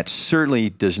everything. And that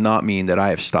certainly does not mean that I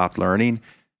have stopped learning,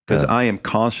 because I am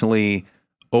constantly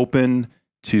open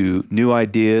to new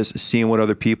ideas, seeing what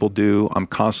other people do. I'm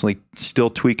constantly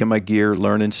still tweaking my gear,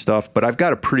 learning stuff, but I've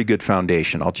got a pretty good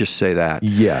foundation. I'll just say that.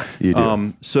 Yeah, you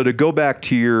do. So to go back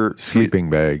to your sleeping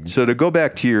bags. So to go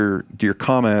back to your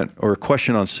comment or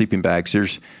question on sleeping bags,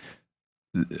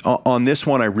 on this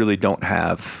one, I really don't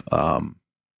have,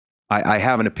 I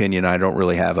have an opinion. I don't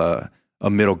really have a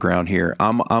middle ground here.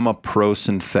 I'm a pro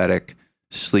synthetic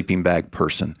sleeping bag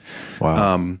person.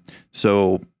 Wow.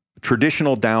 So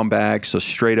traditional down bags, so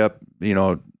straight up,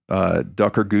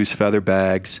 duck or goose feather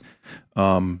bags.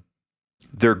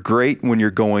 They're great when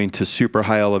you're going to super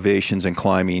high elevations and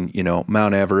climbing,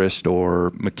 Mount Everest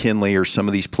or McKinley or some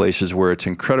of these places where it's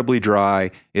incredibly dry.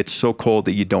 It's so cold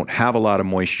that you don't have a lot of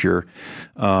moisture.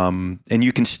 And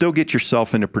you can still get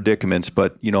yourself into predicaments,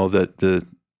 but the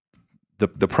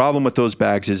problem with those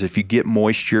bags is if you get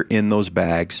moisture in those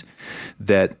bags,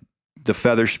 that the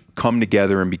feathers come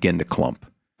together and begin to clump,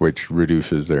 which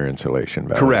reduces their insulation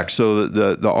value. Correct. So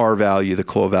the R value, the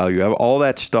clo value, all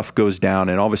that stuff goes down,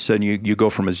 and all of a sudden you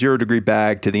go from a 0-degree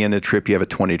bag to the end of the trip, you have a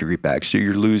 20-degree bag. So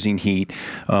you're losing heat.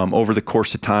 Over the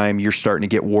course of time, you're starting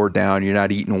to get wore down, you're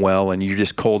not eating well, and you're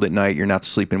just cold at night, you're not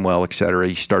sleeping well, et cetera.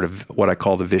 You start what I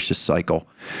call the vicious cycle.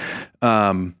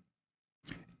 And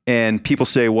people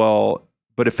say, well,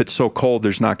 but if it's so cold,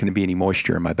 there's not going to be any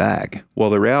moisture in my bag. Well,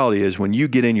 the reality is when you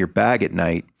get in your bag at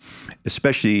night,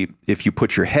 especially if you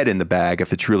put your head in the bag,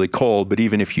 if it's really cold, but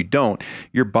even if you don't,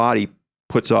 your body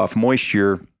puts off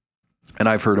moisture. And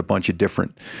I've heard a bunch of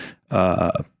different,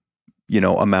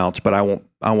 amounts, but I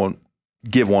won't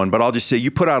give one, but I'll just say you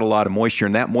put out a lot of moisture,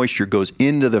 and that moisture goes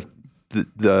into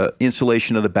the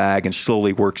insulation of the bag and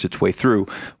slowly works its way through.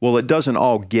 Well, it doesn't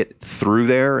all get through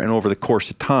there, and over the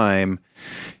course of time,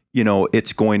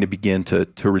 it's going to begin to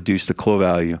reduce the clo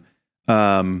value.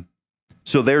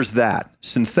 So there's that.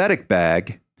 Synthetic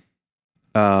bag,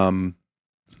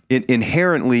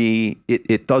 inherently,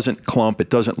 it doesn't clump, it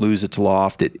doesn't lose its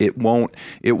loft, it won't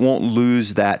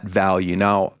lose that value.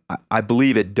 Now, I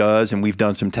believe it does, and we've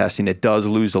done some testing, it does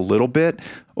lose a little bit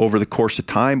over the course of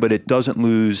time, but it doesn't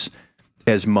lose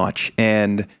as much.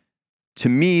 And to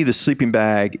me, the sleeping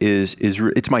bag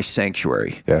it's my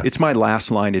sanctuary. Yeah. It's my last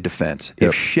line of defense. Yep.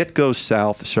 If shit goes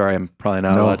south, sorry, I'm probably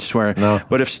not allowed to swear,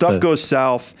 but if stuff goes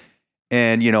south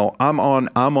and, I'm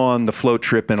on the float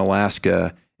trip in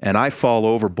Alaska and I fall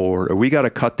overboard, or we got to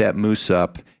cut that moose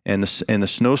up, and the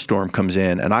snowstorm comes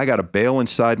in, and I got to bail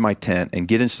inside my tent and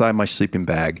get inside my sleeping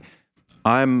bag.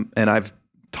 I've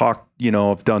talked,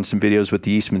 I've done some videos with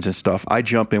the Eastmans and stuff. I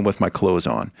jump in with my clothes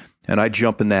on, and I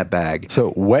jump in that bag.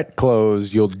 So wet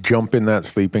clothes, you'll jump in that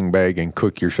sleeping bag and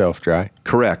cook yourself dry?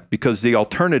 Correct, because the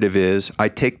alternative is I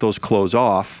take those clothes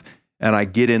off and I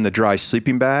get in the dry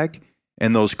sleeping bag,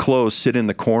 and those clothes sit in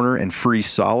the corner and freeze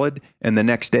solid, and the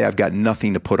next day I've got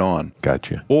nothing to put on.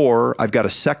 Gotcha. Or I've got a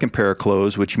second pair of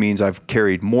clothes, which means I've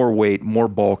carried more weight, more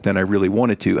bulk than I really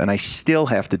wanted to, and I still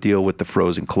have to deal with the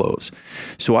frozen clothes.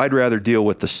 So I'd rather deal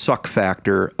with the suck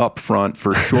factor up front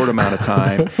for a short amount of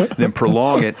time than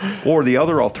prolong it. Or the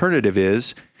other alternative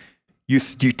is you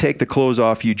take the clothes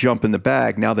off, you jump in the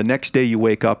bag. Now the next day you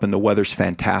wake up and the weather's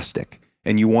fantastic,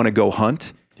 and you want to go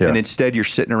hunt. Yeah. And instead you're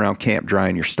sitting around camp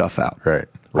drying your stuff out. Right.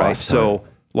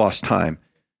 Lost time.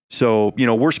 So,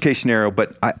 worst case scenario,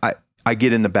 but I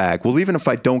get in the bag. Well, even if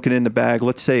I don't get in the bag,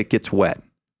 let's say it gets wet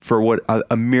for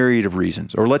a myriad of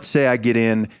reasons. Or let's say I get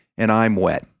in and I'm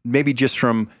wet. Maybe just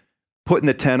from putting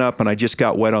the tent up and I just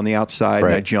got wet on the outside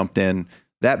and I jumped in.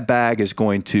 That bag is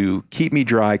going to keep me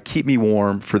dry, keep me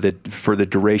warm for the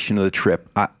duration of the trip.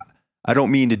 I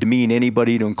don't mean to demean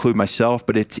anybody, to include myself,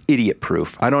 but it's idiot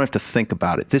proof. I don't have to think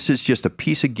about it. This is just a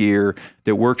piece of gear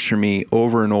that works for me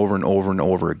over and over and over and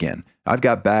over again. I've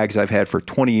got bags I've had for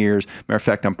 20 years. Matter of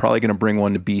fact, I'm probably going to bring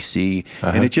one to BC,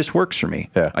 and it just works for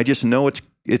me. Yeah. I just know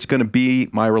it's going to be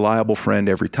my reliable friend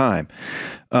every time.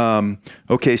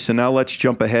 Okay, so now let's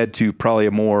jump ahead to probably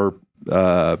a more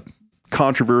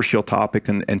controversial topic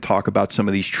and talk about some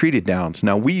of these treated downs.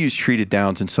 Now, we use treated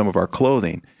downs in some of our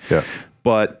clothing,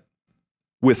 but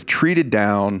with treated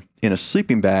down in a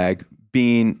sleeping bag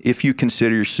being, if you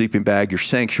consider your sleeping bag your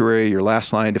sanctuary, your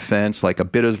last line of defense, like a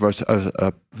bit of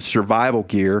a survival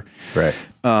gear. Right.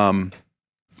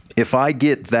 If I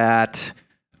get that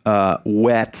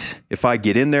wet, if I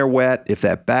get in there wet, if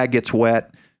that bag gets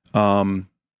wet, the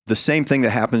same thing that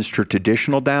happens to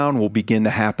traditional down will begin to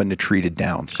happen to treated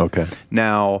downs. Okay.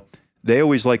 Now, they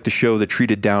always like to show the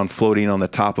treated down floating on the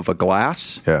top of a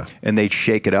glass, and they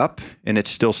shake it up, and it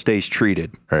still stays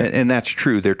treated. Right. And that's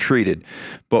true, they're treated.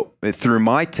 But through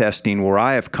my testing, where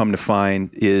I have come to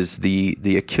find is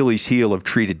the Achilles heel of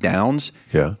treated downs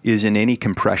is in any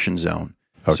compression zone.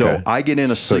 Okay. So I get in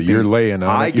a sleeping, so you're laying on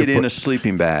I get in a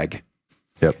sleeping bag,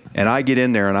 and I get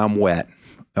in there and I'm wet,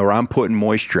 or I'm putting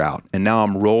moisture out, and now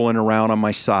I'm rolling around on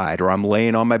my side, or I'm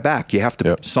laying on my back. You have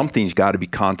to, something's got to be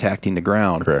contacting the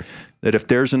ground. Correct. That if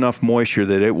there's enough moisture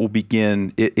that it will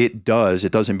begin, it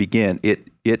doesn't begin,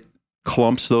 it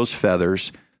clumps those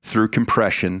feathers through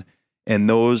compression, and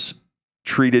those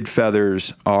treated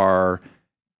feathers are,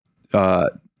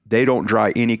 they don't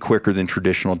dry any quicker than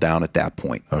traditional down at that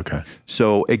point. Okay.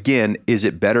 So again, is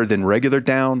it better than regular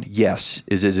down? Yes.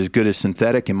 Is it as good as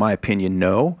synthetic? In my opinion,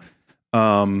 no.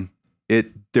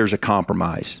 There's a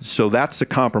compromise. So that's the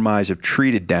compromise of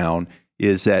treated down,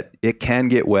 is that it can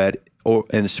get wet,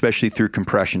 and especially through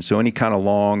compression. So any kind of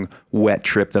long wet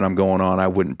trip that I'm going on, I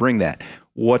wouldn't bring that.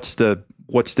 What's the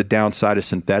downside of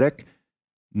synthetic?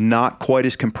 Not quite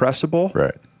as compressible.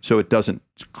 Right. So it doesn't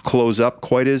close up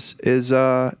quite as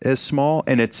small,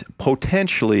 and it's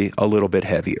potentially a little bit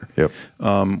heavier. Yep.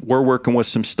 We're working with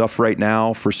some stuff right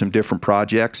now for some different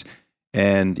projects.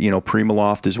 And,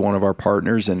 Primaloft is one of our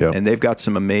partners, and they've got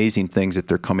some amazing things that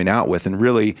they're coming out with. And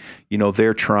really,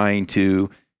 they're trying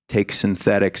to take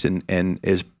synthetics and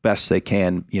as best they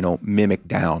can, mimic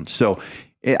down. So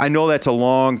I know that's a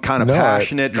long, kind of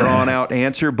passionate, drawn-out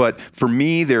answer, but for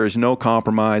me, there is no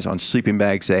compromise on sleeping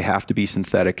bags. They have to be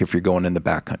synthetic if you're going in the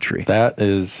backcountry.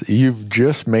 You've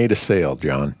just made a sale,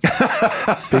 John.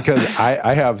 Because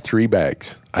I have 3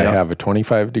 bags. I have a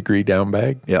 25-degree down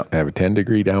bag, I have a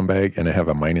 10-degree down bag, and I have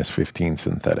a minus 15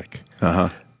 synthetic.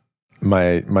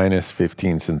 My minus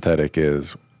 15 synthetic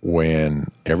is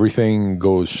when everything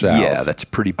goes south. Yeah, that's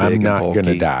pretty big. I'm not going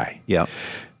to die. Yeah.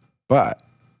 But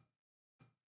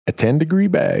a 10-degree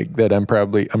bag that I'm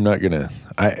not going to,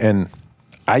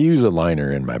 I use a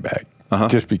liner in my bag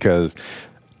just because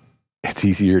it's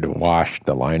easier to wash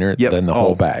the liner than the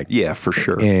whole bag. Yeah, for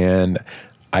sure. And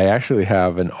I actually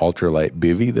have an ultralight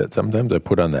bivvy that sometimes I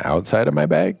put on the outside of my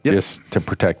bag just to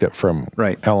protect it from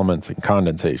elements and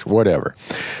condensation, whatever.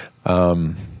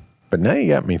 But now you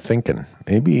got me thinking,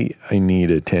 maybe I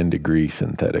need a 10-degree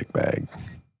synthetic bag.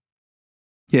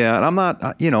 Yeah, and I'm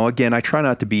not, again, I try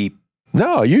not to be.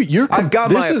 No, I've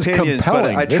got my opinions, but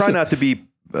I try not to be.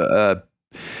 But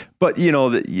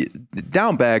the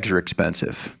down bags are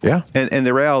expensive. Yeah, and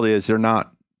the reality is they're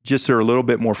a little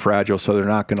bit more fragile, so they're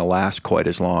not going to last quite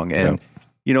as long. And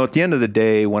at the end of the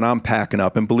day, when I'm packing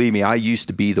up, and believe me, I used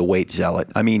to be the weight zealot.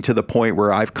 I mean, to the point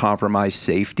where I've compromised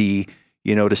safety,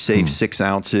 to save 6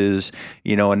 oncers,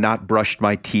 and not brushed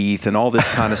my teeth and all this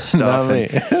kind of stuff.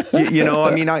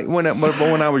 When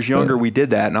I was younger, we did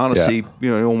that. And honestly,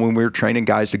 when we were training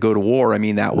guys to go to war, I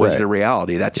mean, that was the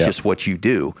reality. That's just what you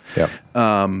do.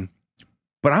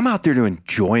 But I'm out there to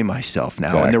enjoy myself now.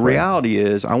 Exactly. And the reality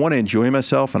is I want to enjoy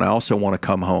myself, and I also want to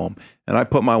come home. And I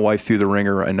put my wife through the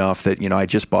ringer enough that, I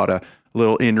just bought a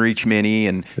little InReach Mini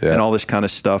and all this kind of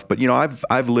stuff. But,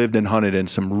 I've lived and hunted in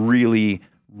some really,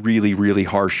 really, really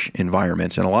harsh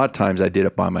environments. And a lot of times I did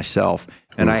it by myself.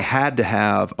 And I had to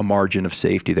have a margin of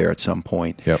safety there at some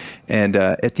point. And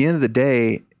at the end of the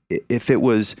day, if it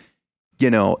was,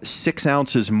 6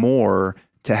 ounces more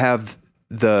to have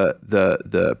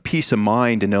the peace of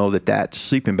mind to know that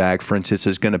sleeping bag, for instance,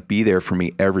 is going to be there for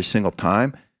me every single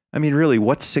time. I mean, really,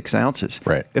 what's 6 ounces?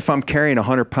 Right. If I'm carrying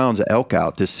 100 pounds of elk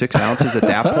out, does 6 ounces at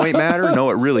that point matter? No,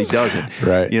 it really doesn't.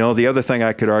 Right. The other thing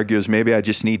I could argue is maybe I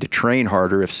just need to train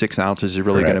harder if 6 ounces is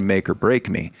really going to make or break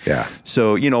me. Yeah.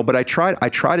 So, but I try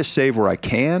to save where I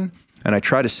can, and I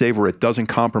try to save where it doesn't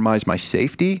compromise my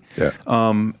safety. Yeah.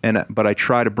 But I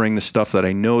try to bring the stuff that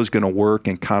I know is going to work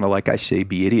and kind of, like I say,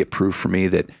 be idiot-proof for me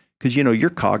that. Because, your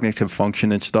cognitive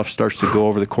function and stuff starts to go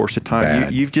over the course of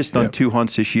time. You've just done 2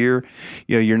 hunts this year.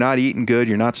 You're not eating good.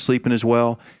 You're not sleeping as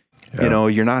well.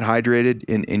 You're not hydrated.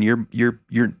 And you're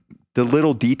the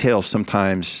little details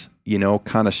sometimes,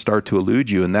 kind of start to elude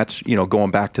you. And that's,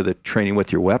 going back to the training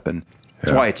with your weapon.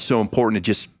 That's why it's so important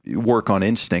to just work on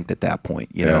instinct at that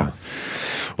point, know.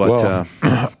 But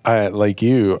I, like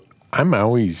you, I'm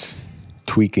always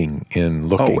tweaking and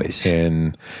looking. Always.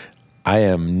 And I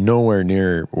am nowhere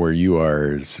near where you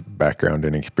are as background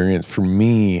and experience. For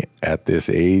me, at this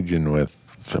age and with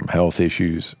some health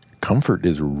issues, comfort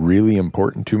is really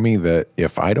important to me, that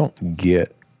if I don't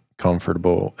get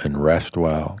comfortable and rest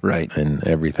well and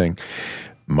everything,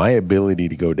 my ability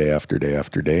to go day after day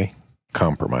after day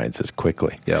compromises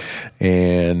quickly.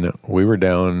 And we were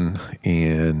down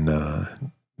in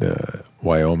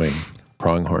Wyoming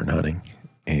pronghorn hunting,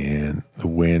 and the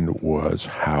wind was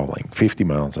howling, 50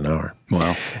 miles an hour.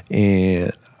 Wow.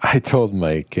 And I told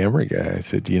my camera guy, I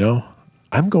said,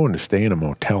 I'm going to stay in a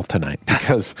motel tonight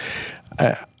because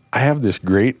I have this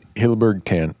great Hilleberg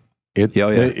tent.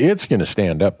 It's going to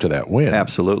stand up to that wind.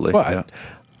 Absolutely. But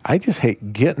I just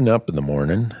hate getting up in the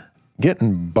morning,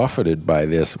 getting buffeted by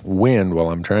this wind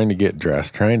while I'm trying to get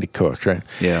dressed, trying to cook.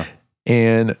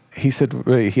 And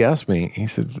he asked me, he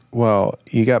said, well,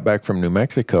 you got back from New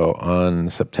Mexico on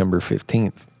September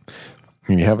 15th,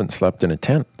 and you haven't slept in a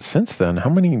tent since then. How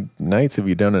many nights have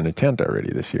you done in a tent already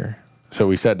this year? So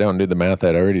we sat down and did the math.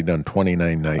 I'd already done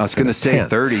 29 nights. I was going to say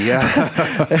 30,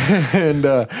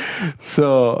 And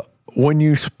so when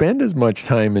you spend as much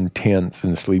time in tents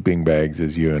and sleeping bags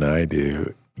as you and I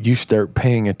do, you start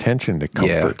paying attention to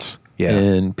comforts.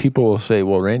 And people will say,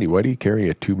 well, Randy, why do you carry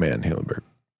a 2-man Hilleberg?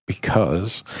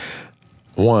 Because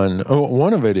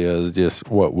one of it is just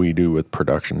what we do with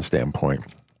production standpoint.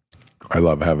 I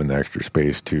love having the extra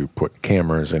space to put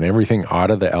cameras and everything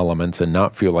out of the elements and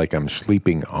not feel like I'm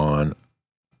sleeping on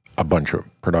a bunch of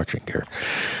production gear.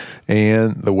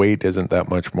 And the weight isn't that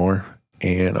much more.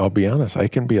 And I'll be honest, I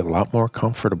can be a lot more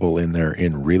comfortable in there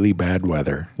in really bad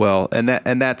weather. Well,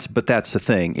 that's the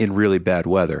thing, in really bad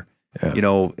weather.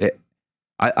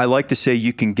 I like to say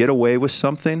you can get away with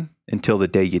something until the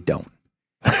day you don't.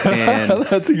 And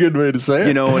that's a good way to say it.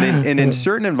 You know, and in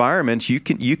certain environments, you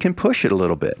can push it a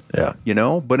little bit. Yeah. You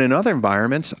know, but in other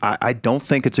environments, I don't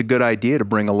think it's a good idea to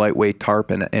bring a lightweight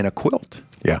tarp and a quilt.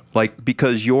 Yeah. Like,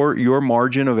 because your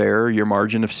margin of error, your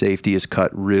margin of safety is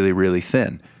cut really, really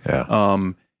thin.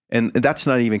 Yeah. And that's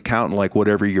not even counting like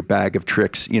whatever your bag of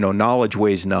tricks, you know, knowledge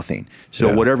weighs nothing.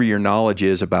 So whatever your knowledge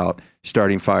is about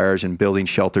starting fires and building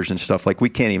shelters and stuff, like, we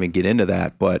can't even get into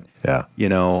that. But, you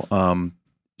know,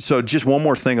 so just one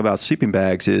more thing about sleeping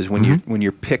bags is when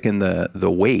you're picking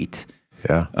the weight.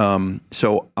 Yeah.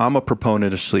 So I'm a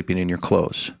proponent of sleeping in your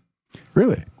clothes.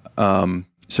 Really?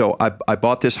 So I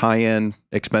bought this high-end,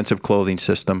 expensive clothing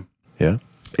system. Yeah.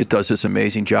 It does this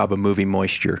amazing job of moving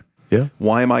moisture. Yeah.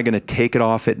 Why am I going to take it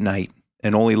off at night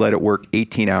and only let it work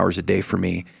 18 hours a day for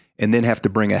me, and then have to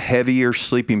bring a heavier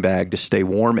sleeping bag to stay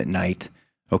warm at night?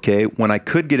 Okay. When I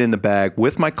could get in the bag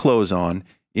with my clothes on,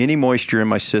 any moisture in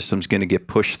my system is going to get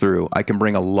pushed through. I can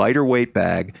bring a lighter weight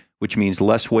bag, which means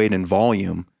less weight and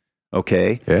volume.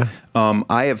 Okay. Yeah.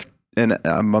 And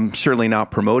I'm certainly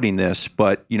not promoting this,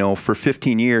 but, you know, for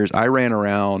 15 years, I ran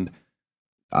around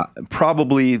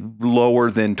probably lower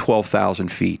than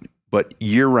 12,000 feet, but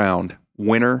year round,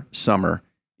 winter, summer,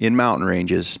 in mountain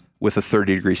ranges with a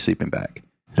 30-degree sleeping bag.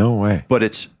 No way. But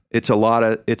it's a lot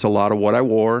of what I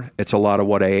wore. It's a lot of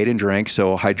what I ate and drank.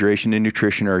 So hydration and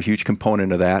nutrition are a huge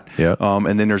component of that. Yeah.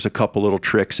 And then there's a couple little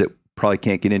tricks that probably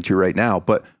can't get into right now.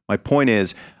 But my point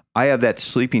is, I have that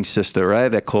sleeping system, or I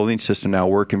have that clothing system now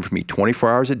working for me 24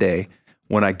 hours a day.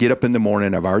 When I get up in the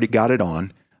morning, I've already got it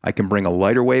on. I can bring a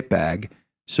lighter weight bag.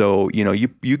 So, you know,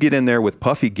 you get in there with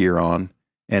puffy gear on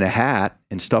and a hat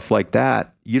and stuff like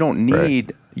that. You don't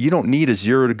need a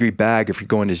 0-degree bag if you're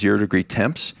going to 0-degree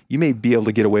temps. You may be able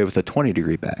to get away with a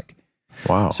 20-degree bag.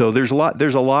 Wow. So there's a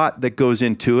lot that goes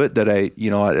into it that I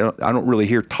don't really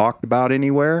hear talked about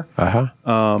anywhere.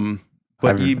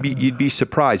 But you'd be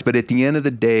surprised. But at the end of the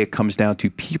day, it comes down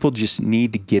to people just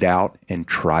need to get out and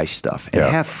try stuff and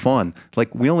have fun.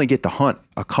 Like, we only get to hunt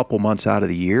a couple months out of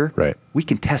the year. Right. We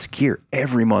can test gear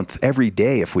every month, every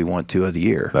day if we want to of the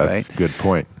year. That's a good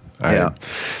point. Yeah.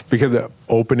 Because the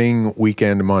opening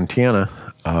weekend in Montana,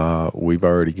 we've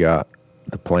already got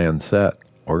the plan set.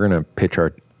 We're going to pitch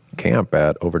our camp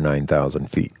at over 9,000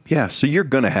 feet. Yeah, so you're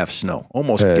going to have snow.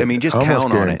 Almost, I mean, just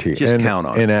count guaranteed. on it. Just count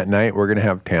on it. And at night, we're going to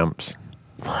have temps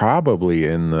probably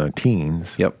in the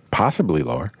teens. Yep. Possibly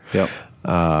lower. Yep.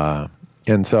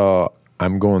 And so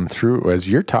I'm going through, as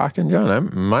you're talking,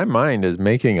 John, my mind is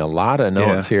making a lot of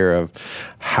notes here of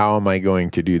how am I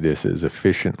going to do this as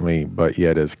efficiently, but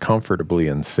yet as comfortably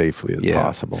and safely as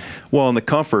possible. Well, and the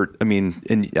comfort, I mean,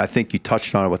 and I think you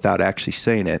touched on it without actually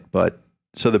saying it, but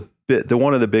so the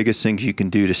one of the biggest things you can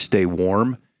do to stay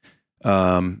warm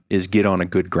is get on a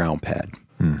good ground pad.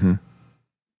 Mm-hmm.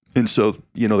 And so,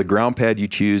 you know, the ground pad you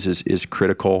choose is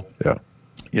critical. Yeah.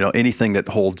 You know, anything that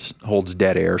holds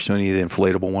dead air. So any of the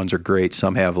inflatable ones are great.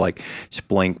 Some have like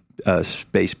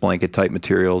space blanket type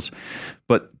materials,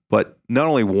 but not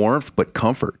only warmth, but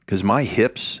comfort, because my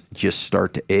hips just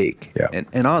start to ache. Yeah.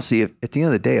 And honestly, at the end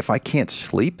of the day, if I can't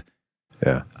sleep,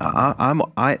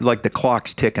 I like the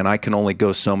clock's ticking. I can only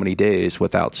go so many days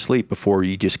without sleep before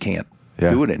you just can't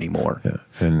do it anymore. Yeah.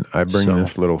 And I bring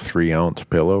this little 3-ounce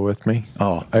pillow with me.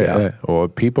 Oh, well,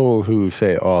 people who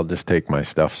say, "Oh, I'll just take my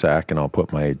stuff sack and I'll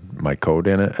put my coat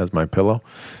in it as my pillow,"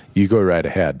 you go right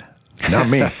ahead. Not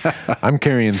me. I'm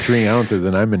carrying 3 ounces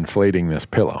and I'm inflating this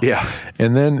pillow. Yeah.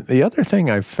 And then the other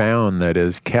thing I've found that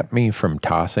has kept me from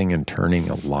tossing and turning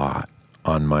a lot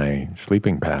on my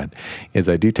sleeping pad is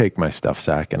I do take my stuff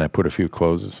sack and I put a few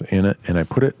clothes in it and I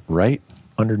put it right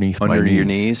underneath my knees. Your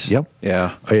knees? Yep.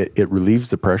 Yeah. It relieves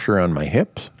the pressure on my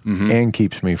hips and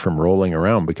keeps me from rolling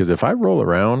around, because if I roll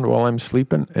around while I'm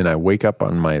sleeping and I wake up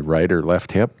on my right or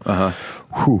left hip,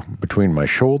 between my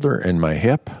shoulder and my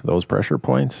hip, those pressure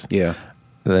points,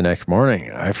 the next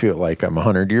morning I feel like I'm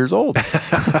 100 years old.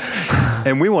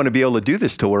 And we want to be able to do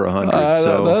this till we're 100.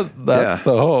 So that's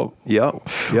the hope.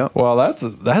 Yep. Well,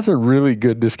 that's a really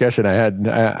good discussion I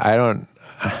had.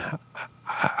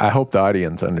 I hope the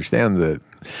audience understands that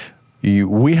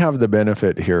we have the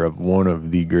benefit here of one of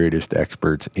the greatest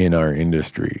experts in our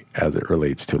industry as it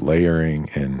relates to layering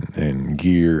and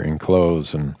gear and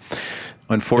clothes. And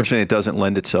unfortunately, it doesn't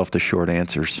lend itself to short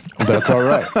answers. That's all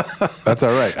right. That's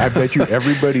all right. I bet you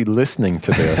everybody listening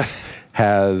to this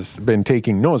has been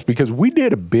taking notes, because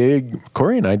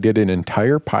Corey and I did an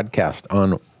entire podcast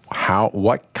on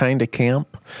what kind of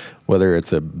camp, whether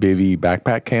it's a bivy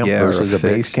backpack camp versus a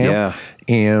base camp,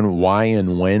 and why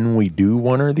and when we do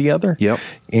one or the other. Yep.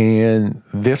 And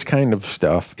this kind of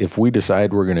stuff, if we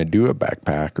decide we're going to do a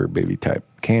backpack or bivy type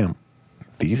camp,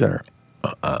 these are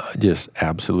just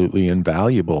absolutely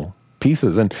invaluable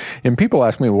pieces. And people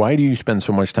ask me, why do you spend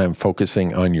so much time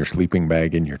focusing on your sleeping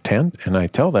bag in your tent? And I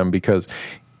tell them, because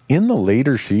in the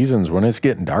later seasons, when it's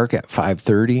getting dark at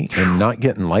 5:30 and not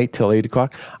getting light till 8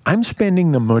 o'clock, I'm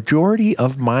spending the majority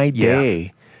of my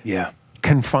day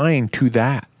confined to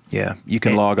that. Yeah, you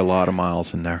can log a lot of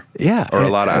miles in there. Yeah. Or a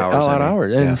lot of hours. A lot of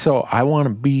hours. And so I want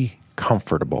to be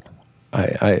comfortable.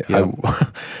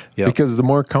 Because the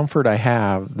more comfort I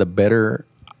have, the better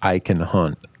I can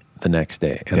hunt the next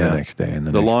day and the next day and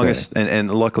the next longest, day. And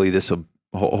luckily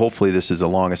hopefully this is the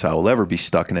longest I will ever be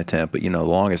stuck in a tent, but the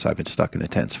longest I've been stuck in a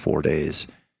tent is 4 days.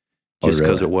 Just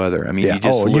because of weather. I mean, you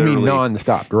just you mean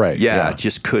nonstop, right? Yeah,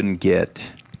 just couldn't get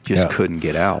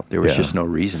out. There was just no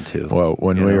reason to. Well,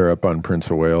 when we were up on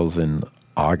Prince of Wales in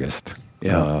August,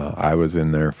 I was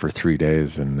in there for 3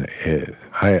 days, and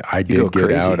I did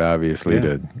get out, obviously,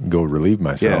 to go relieve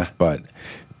myself, but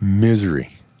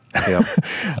misery. Yeah.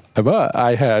 But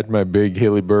I had my big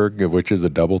Hilleberg, which is a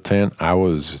double tent. I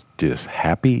was just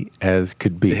happy as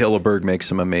could be. The Hilleberg makes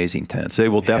some amazing tents. They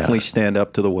will definitely stand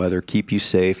up to the weather, keep you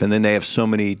safe, and then they have so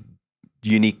many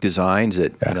unique designs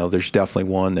that there's definitely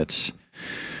one that's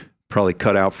probably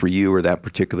cut out for you or that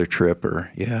particular trip. Or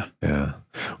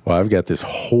Well, I've got this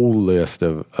whole list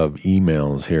of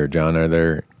emails here, John. Are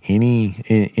there any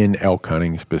in elk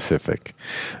hunting specific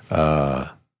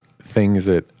things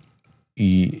that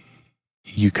you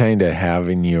kind of have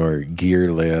in your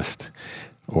gear list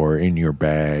or in your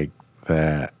bag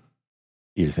that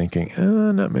you're thinking,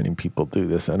 not many people do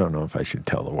this. I don't know if I should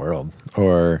tell the world.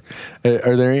 Or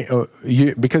are there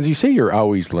because you say you're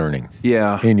always learning.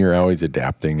 Yeah. And you're always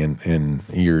adapting, and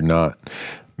you're not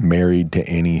married to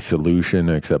any solution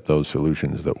except those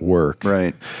solutions that work.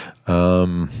 Right.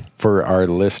 For our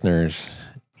listeners,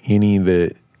 any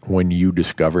that when you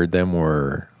discovered them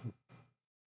were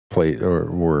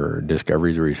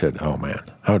discoveries where you said, oh man,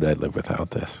 how did I live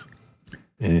without this?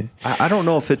 I don't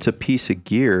know if it's a piece of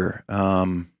gear.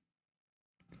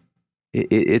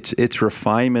 It's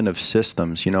refinement of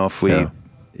systems.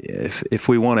 If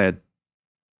we want to,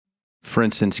 for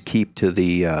instance, keep to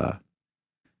the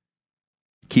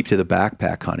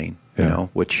backpack hunting,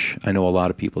 which I know a lot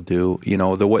of people do.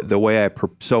 The way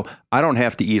so I don't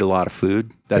have to eat a lot of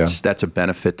food. That's a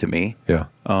benefit to me. Yeah.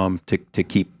 To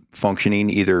keep functioning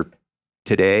either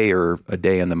today or a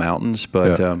day in the mountains.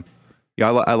 But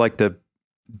I like to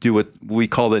do what we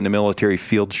call it in the military,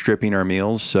 field stripping our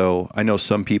meals. So I know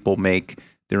some people make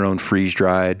their own freeze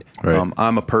dried. Right.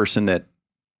 I'm a person that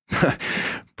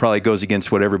probably goes against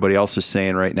what everybody else is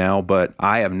saying right now, but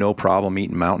I have no problem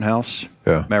eating Mountain House.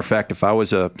 Yeah. Matter of fact, if I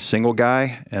was a single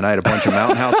guy and I had a bunch of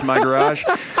Mountain House in my garage,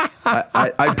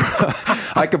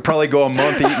 I could probably go a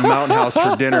month eating Mountain House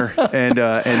for dinner and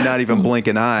not even blink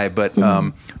an eye. But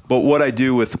what I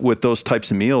do with those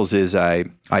types of meals is I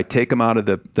take them out of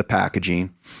the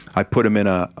packaging. I put them in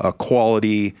a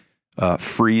quality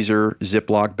freezer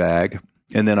Ziploc bag,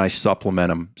 and then I supplement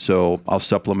them. So I'll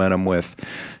supplement them with,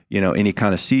 any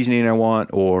kind of seasoning I want,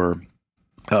 or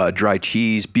dry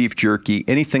cheese, beef jerky,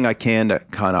 anything I can to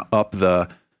kind of up the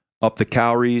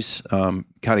calories, kind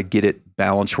of get it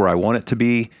balanced where I want it to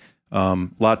be. A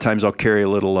lot of times I'll carry a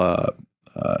little,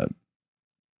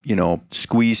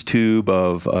 squeeze tube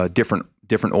of different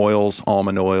oils,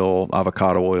 almond oil,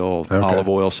 avocado oil, olive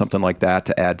oil, something like that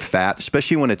to add fat,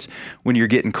 especially when you're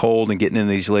getting cold and getting into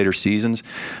these later seasons.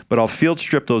 But I'll field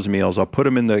strip those meals. I'll put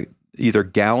them in the either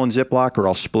gallon Ziploc, or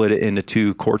I'll split it into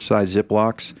 2 quart-size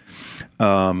Ziplocs.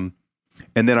 And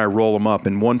then I roll them up.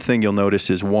 And one thing you'll notice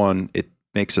is, it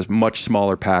makes a much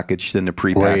smaller package than the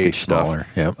prepackaged stuff.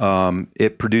 Yep.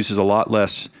 It produces a lot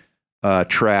less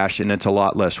trash, and it's a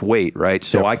lot less weight, right?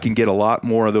 So I can get a lot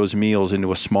more of those meals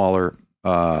into a smaller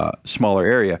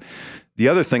area. The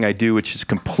other thing I do, which is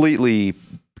completely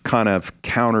kind of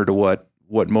counter to what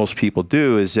most people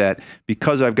do, is that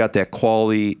because I've got that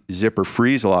quality zipper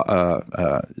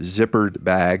zippered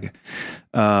bag,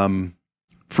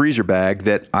 freezer bag,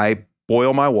 that I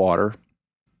boil my water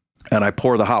and I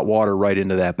pour the hot water right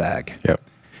into that bag. Yep.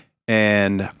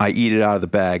 And I eat it out of the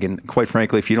bag. And quite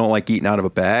frankly, if you don't like eating out of a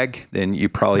bag, then you're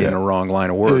probably in the wrong line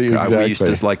of work. Exactly. I used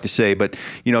to like to say, but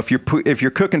if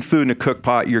you're cooking food in a cook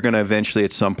pot, you're going to eventually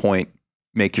at some point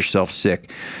make yourself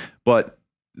sick. But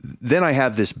then I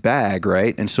have this bag,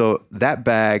 right? And so that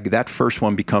bag, that first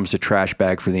one becomes a trash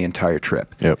bag for the entire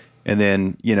trip. Yep. And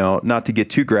then, not to get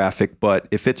too graphic, but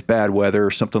if it's bad weather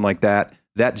or something like that,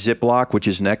 that Ziploc, which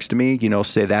is next to me,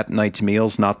 say that night's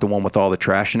meal's not the one with all the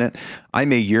trash in it, I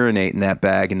may urinate in that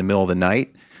bag in the middle of the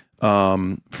night.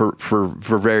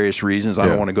 for various reasons. I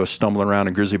don't want to go stumbling around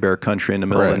in grizzly bear country in the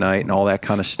middle of the night and all that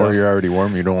kind of stuff. Or you're already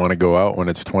warm. You don't want to go out when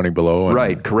it's 20 below. And,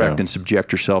 right, correct, and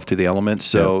subject yourself to the elements.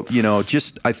 So,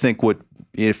 just I think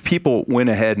if people went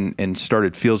ahead and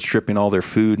started field stripping all their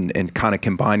food and kind of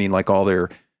combining like all their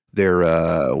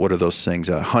what are those things,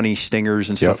 honey stingers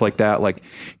and stuff like that, like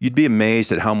you'd be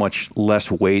amazed at how much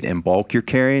less weight and bulk you're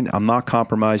carrying. I'm not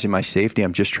compromising my safety.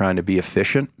 I'm just trying to be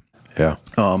efficient. Yeah.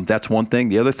 That's one thing.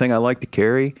 The other thing I like to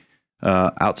carry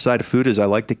outside of food is I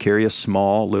like to carry a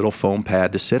small little foam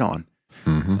pad to sit on.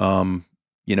 Mm-hmm.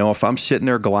 If I'm sitting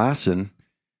there glassing,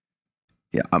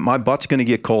 my butt's going to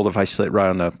get cold if I sit right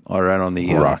on the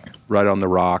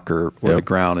rock or the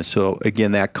ground. And so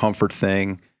again, that comfort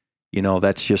thing,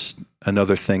 that's just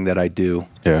another thing that I do.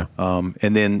 Yeah.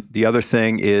 And then the other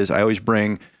thing is I always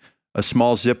bring a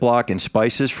small Ziploc and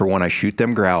spices for when I shoot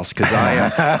them grouse, because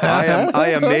I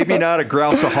am maybe not a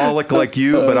grouseaholic like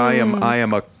you, but I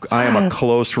am a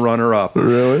close runner up.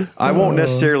 Really? I won't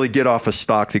necessarily get off a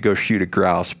stock to go shoot a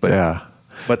grouse,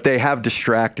 but they have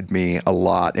distracted me a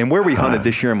lot. And where we hunted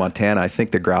this year in Montana, I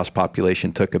think the grouse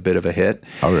population took a bit of a hit.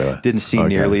 Oh, really? Didn't see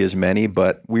nearly as many,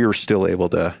 but we were still able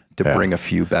to bring a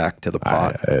few back to the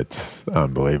pot. It's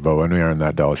unbelievable. When we were on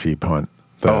that Dall sheep hunt,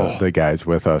 the guys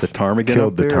with us, the ptarmigan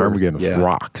killed the ptarmigan with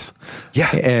rocks.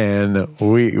 Yeah. And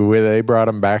they brought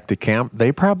them back to camp.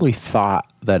 They probably thought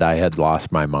that I had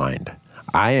lost my mind.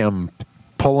 I am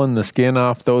pulling the skin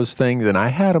off those things, and I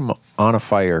had them on a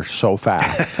fire so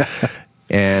fast.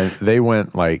 And they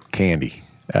went like candy.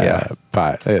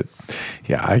 But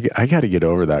I got to get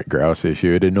over that grouse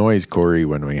issue. It annoys Corey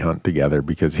when we hunt together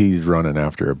because he's running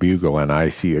after a bugle and I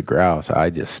see a grouse. I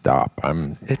just stop.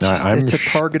 It's a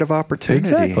target of opportunity.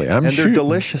 Exactly. They're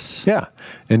delicious. Yeah.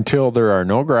 Until there are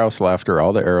no grouse left or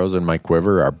all the arrows in my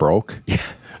quiver are broke. Yeah.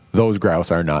 Those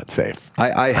grouse are not safe.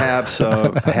 I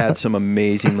had some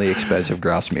amazingly expensive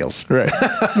grouse meals. Right.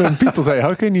 When people say,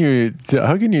 how can you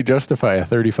justify a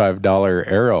 $35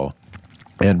 arrow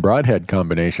and broadhead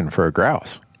combination for a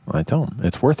grouse? I tell them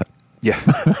it's worth it. Yeah.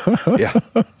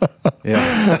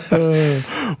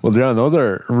 Well, John, those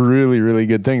are really, really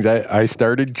good things. I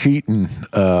started cheating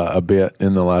a bit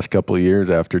in the last couple of years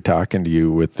after talking to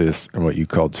you with this, what you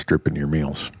called stripping your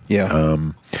meals. Yeah.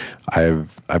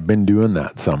 I've been doing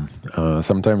that some.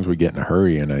 Sometimes we get in a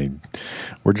hurry and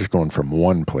we're just going from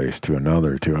one place to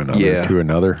another to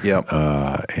another. Yep.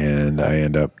 And I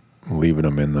end up leaving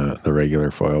them in the regular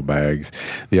foil bags.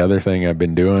 The other thing I've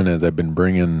been doing is I've been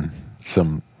bringing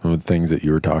some of the things that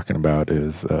you were talking about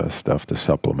is stuff to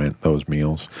supplement those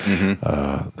meals.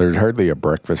 Mm-hmm. There's hardly a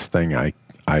breakfast thing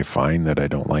I find that I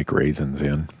don't like raisins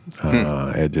in.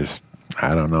 I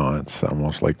don't know. It's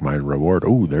almost like my reward.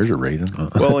 Oh, there's a raisin.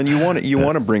 Well, and you want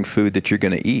to bring food that you're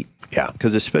going to eat. Yeah.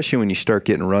 Because especially when you start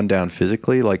getting run down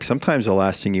physically, like sometimes the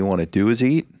last thing you want to do is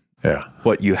eat. Yeah.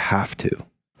 But you have to.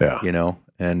 Yeah.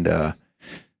 And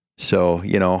so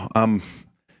I'm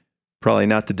probably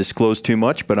not to disclose too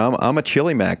much, but I'm a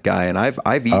chili mac guy, and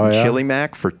I've eaten chili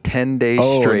mac for 10 days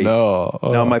straight. No.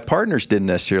 Now my partners didn't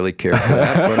necessarily care for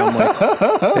that, but I'm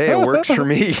like, hey, it works for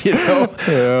me, Yeah.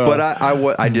 But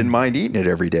I didn't mind eating it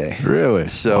every day. Really?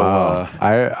 So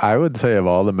I would say of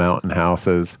all the mountain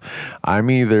houses,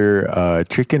 I'm either a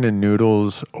chicken and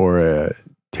noodles or a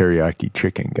teriyaki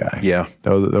chicken guy. Yeah.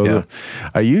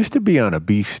 I used to be on a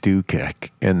beef stew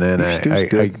kick, and then beef stew's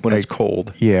good when it's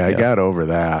cold. Yeah, I got over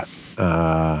that.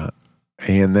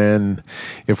 And then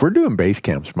if we're doing base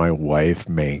camps, my wife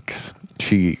makes,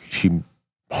 she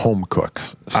home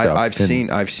cooks stuff.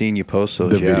 I've seen you post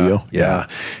those. The video. Yeah.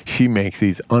 She makes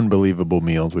these unbelievable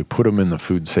meals. We put them in the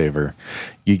food saver.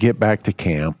 You get back to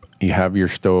camp, you have your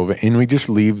stove, and we just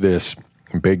leave this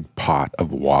big pot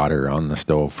of water on the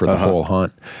stove for the whole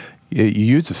hunt. You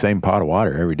use the same pot of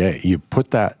water every day. You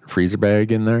put that freezer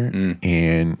bag in there,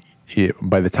 and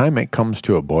by the time it comes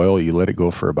to a boil, you let it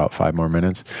go for about 5 more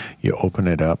minutes. You open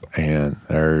it up, and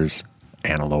there's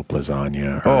antelope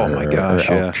lasagna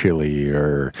or elk chili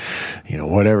or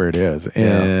whatever it is.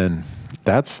 And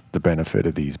that's the benefit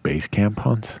of these base camp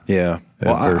hunts. Yeah.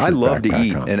 Well, I love to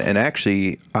eat, and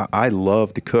actually, I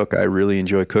love to cook. I really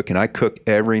enjoy cooking. I cook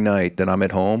every night that I'm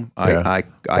at home. I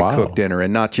cook dinner,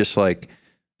 and not just like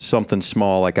something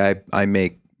small. Like I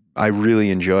really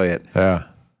enjoy it. Yeah.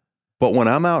 But when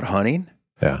I'm out hunting,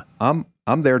 I'm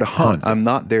there to hunt. I'm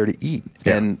not there to eat,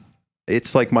 and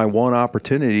it's like my one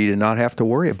opportunity to not have to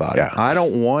worry about it. I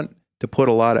don't want to put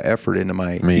a lot of effort into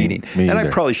my eating. And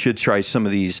I probably should try some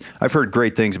of these. I've heard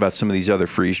great things about some of these other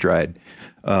freeze-dried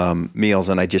meals,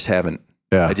 and I just haven't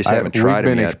Yeah, I just haven't tried them yet.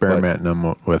 We've been experimenting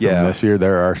them with them this year.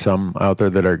 There are some out there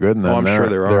that are good, and then I'm sure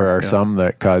there are some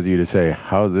that cause you to say,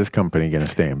 "How is this company going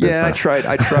to stay in business?" Yeah, I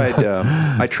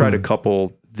tried a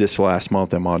couple this last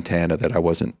month in Montana that I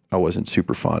wasn't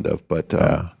super fond of, but.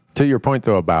 To your point,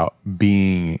 though, about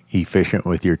being efficient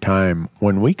with your time,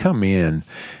 when we come in,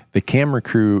 the camera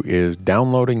crew is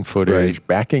downloading footage,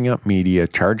 backing up media,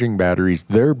 charging batteries.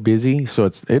 They're busy, so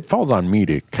it falls on me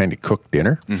to kind of cook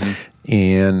dinner.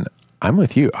 And I'm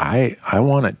with you. I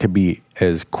want it to be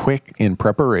as quick in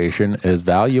preparation, as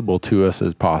valuable to us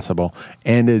as possible,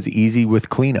 and as easy with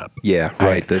cleanup. Yeah,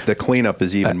 right. The cleanup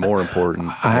is even more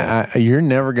important. You're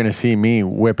never going to see me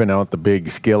whipping out the big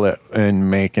skillet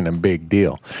and making a big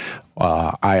deal.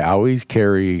 I always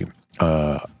carry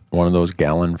one of those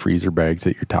gallon freezer bags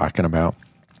that you're talking about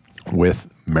with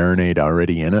marinade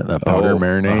already in it, the powder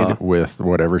marinade with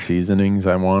whatever seasonings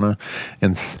I want to.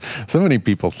 And so many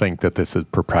people think that this is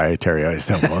proprietary. I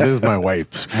said, well, this is my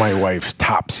wife's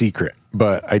top secret.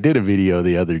 But I did a video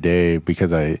the other day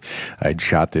because I'd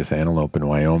shot this antelope in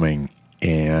Wyoming,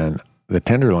 and the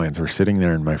tenderloins were sitting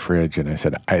there in my fridge, and I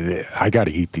said, I got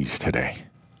to eat these today.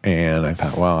 And I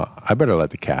thought, well, I better let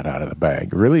the cat out of the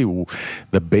bag. Really,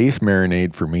 the base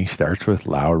marinade for me starts with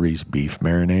Lowry's beef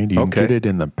marinade. You can get it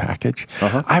in the package.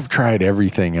 I've tried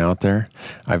everything out there.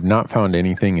 I've not found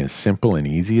anything as simple and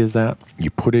easy as that. You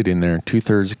put it in there,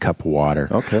 2/3 a cup of water.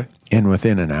 And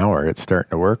within an hour, it's starting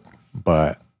to work.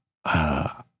 But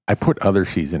I put other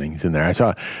seasonings in there. I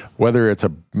saw whether it's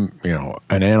an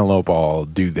antelope, I'll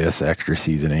do this extra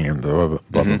seasoning and blah, blah,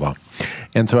 blah, blah, blah.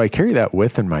 And so I carry that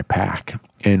with in my pack.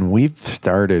 And we've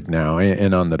started now,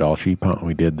 and on the Doll sheep hunt,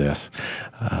 we did this.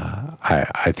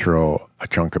 I throw a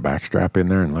chunk of backstrap in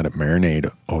there and let it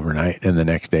marinate overnight. And the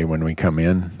next day when we come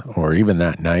in, or even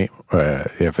that night,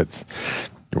 if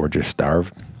we're just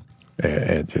starved,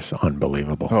 it's just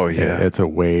unbelievable. Oh, yeah. It's a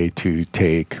way to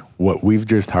take what we've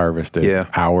just harvested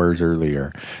hours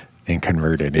earlier and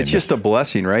convert it into. It's just a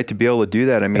blessing, right? To be able to do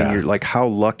that. I mean, you're like, how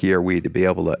lucky are we to be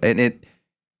able to, and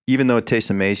even though it tastes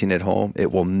amazing at home,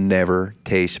 it will never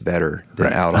taste better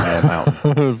than out on that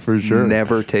mountain. For sure.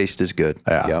 Never taste as good.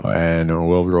 Yeah. And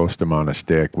we'll roast them on a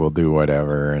stick. We'll do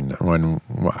whatever. And when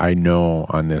I know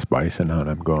on this bison hunt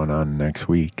I'm going on next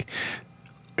week,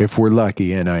 if we're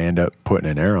lucky and I end up putting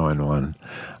an arrow in one,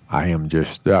 I am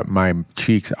just, my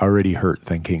cheeks already hurt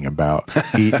thinking about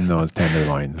eating those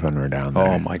tenderloins when we're down there.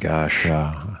 Oh my gosh.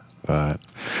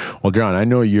 Well, John, I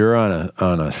know you're on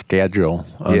a schedule,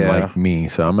 unlike me,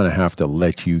 so I'm going to have to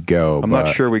let you go. I'm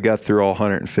not sure we got through all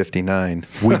 159.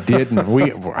 We didn't.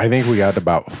 I think we got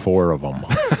about 4 of them.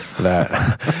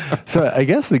 So I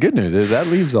guess the good news is that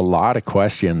leaves a lot of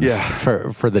questions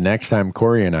for the next time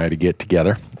Corey and I to get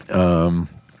together. Well,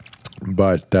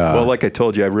 like I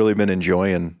told you, I've really been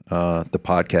enjoying the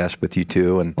podcast with you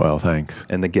too, and thanks,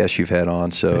 and the guests you've had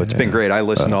on. So it's been great. I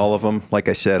listen to all of them. Like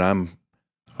I said, I'm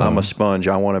a sponge.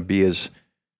 I want to be as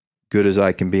good as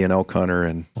I can be an elk hunter.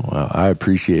 And well, I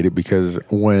appreciate it because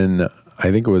when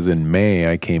I think it was in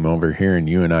May, I came over here and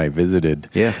you and I visited.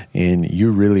 And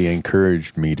you really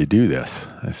encouraged me to do this.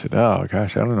 I said, oh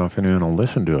gosh, I don't know if anyone will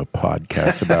listen to a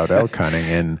podcast about elk hunting.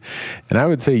 And I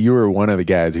would say you were one of the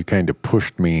guys who kind of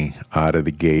pushed me out of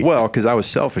the gate. Well, because I was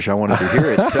selfish. I wanted to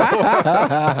hear it.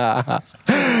 So.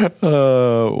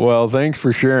 Well, thanks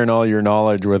for sharing all your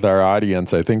knowledge with our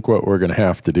audience. I think what we're going to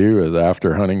have to do is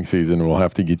after hunting season, we'll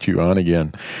have to get you on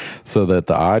again so that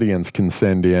the audience can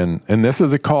send in. And this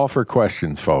is a call for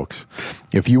questions, folks.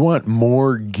 If you want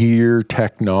more gear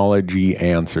technology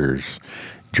answers,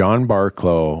 John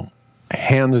Barklow,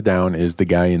 hands down, is the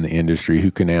guy in the industry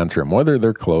who can answer them, whether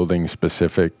they're clothing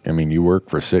specific. I mean, you work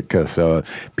for Sitka, so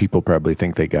people probably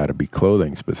think they got to be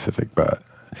clothing specific, but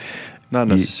not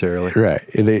necessarily. Right.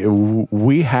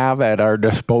 We have at our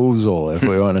disposal, if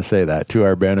we want to say that, to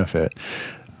our benefit,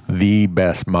 the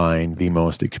best mind, the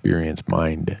most experienced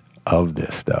mind of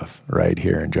this stuff right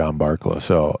here in John Barklow.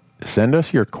 So send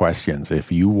us your questions if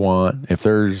you want. I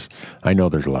know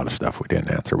there's a lot of stuff we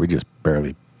didn't answer. We just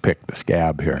barely picked the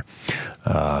scab here.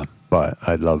 But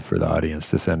I'd love for the audience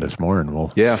to send us more, and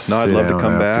we'll I'd love to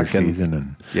come back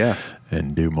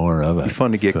and do more of it. It'd be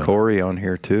fun to get Corey on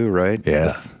here too, right?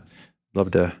 Yeah.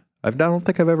 Love to. I don't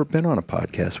think I've ever been on a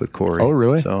podcast with Corey. Oh,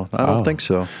 really? So I don't think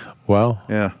so. Well,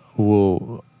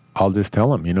 I'll just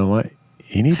tell him, you know what?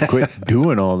 You need to quit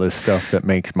doing all this stuff that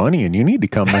makes money, and you need to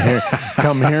come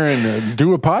here and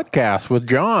do a podcast with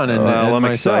John and I'm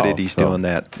myself. Excited he's doing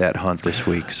that hunt this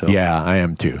week. So yeah, I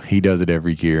am too. He does it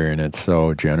every year, and it's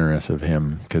so generous of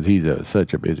him because he's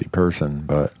such a busy person,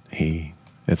 but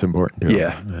it's important to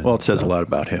him. Well, it says a lot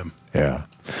about him. Yeah.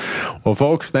 Well,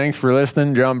 folks, thanks for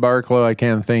listening. John Barklow, I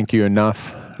can't thank you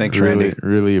enough. Thanks, Randy.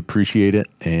 Really appreciate it.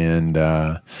 And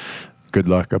good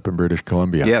luck up in British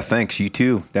Columbia. Yeah, thanks. You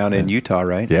too. Down in Utah,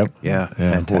 right? Yep. Yeah,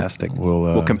 fantastic.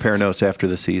 We'll compare notes after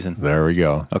the season. There we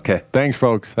go. Okay. Thanks,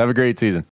 folks. Have a great season.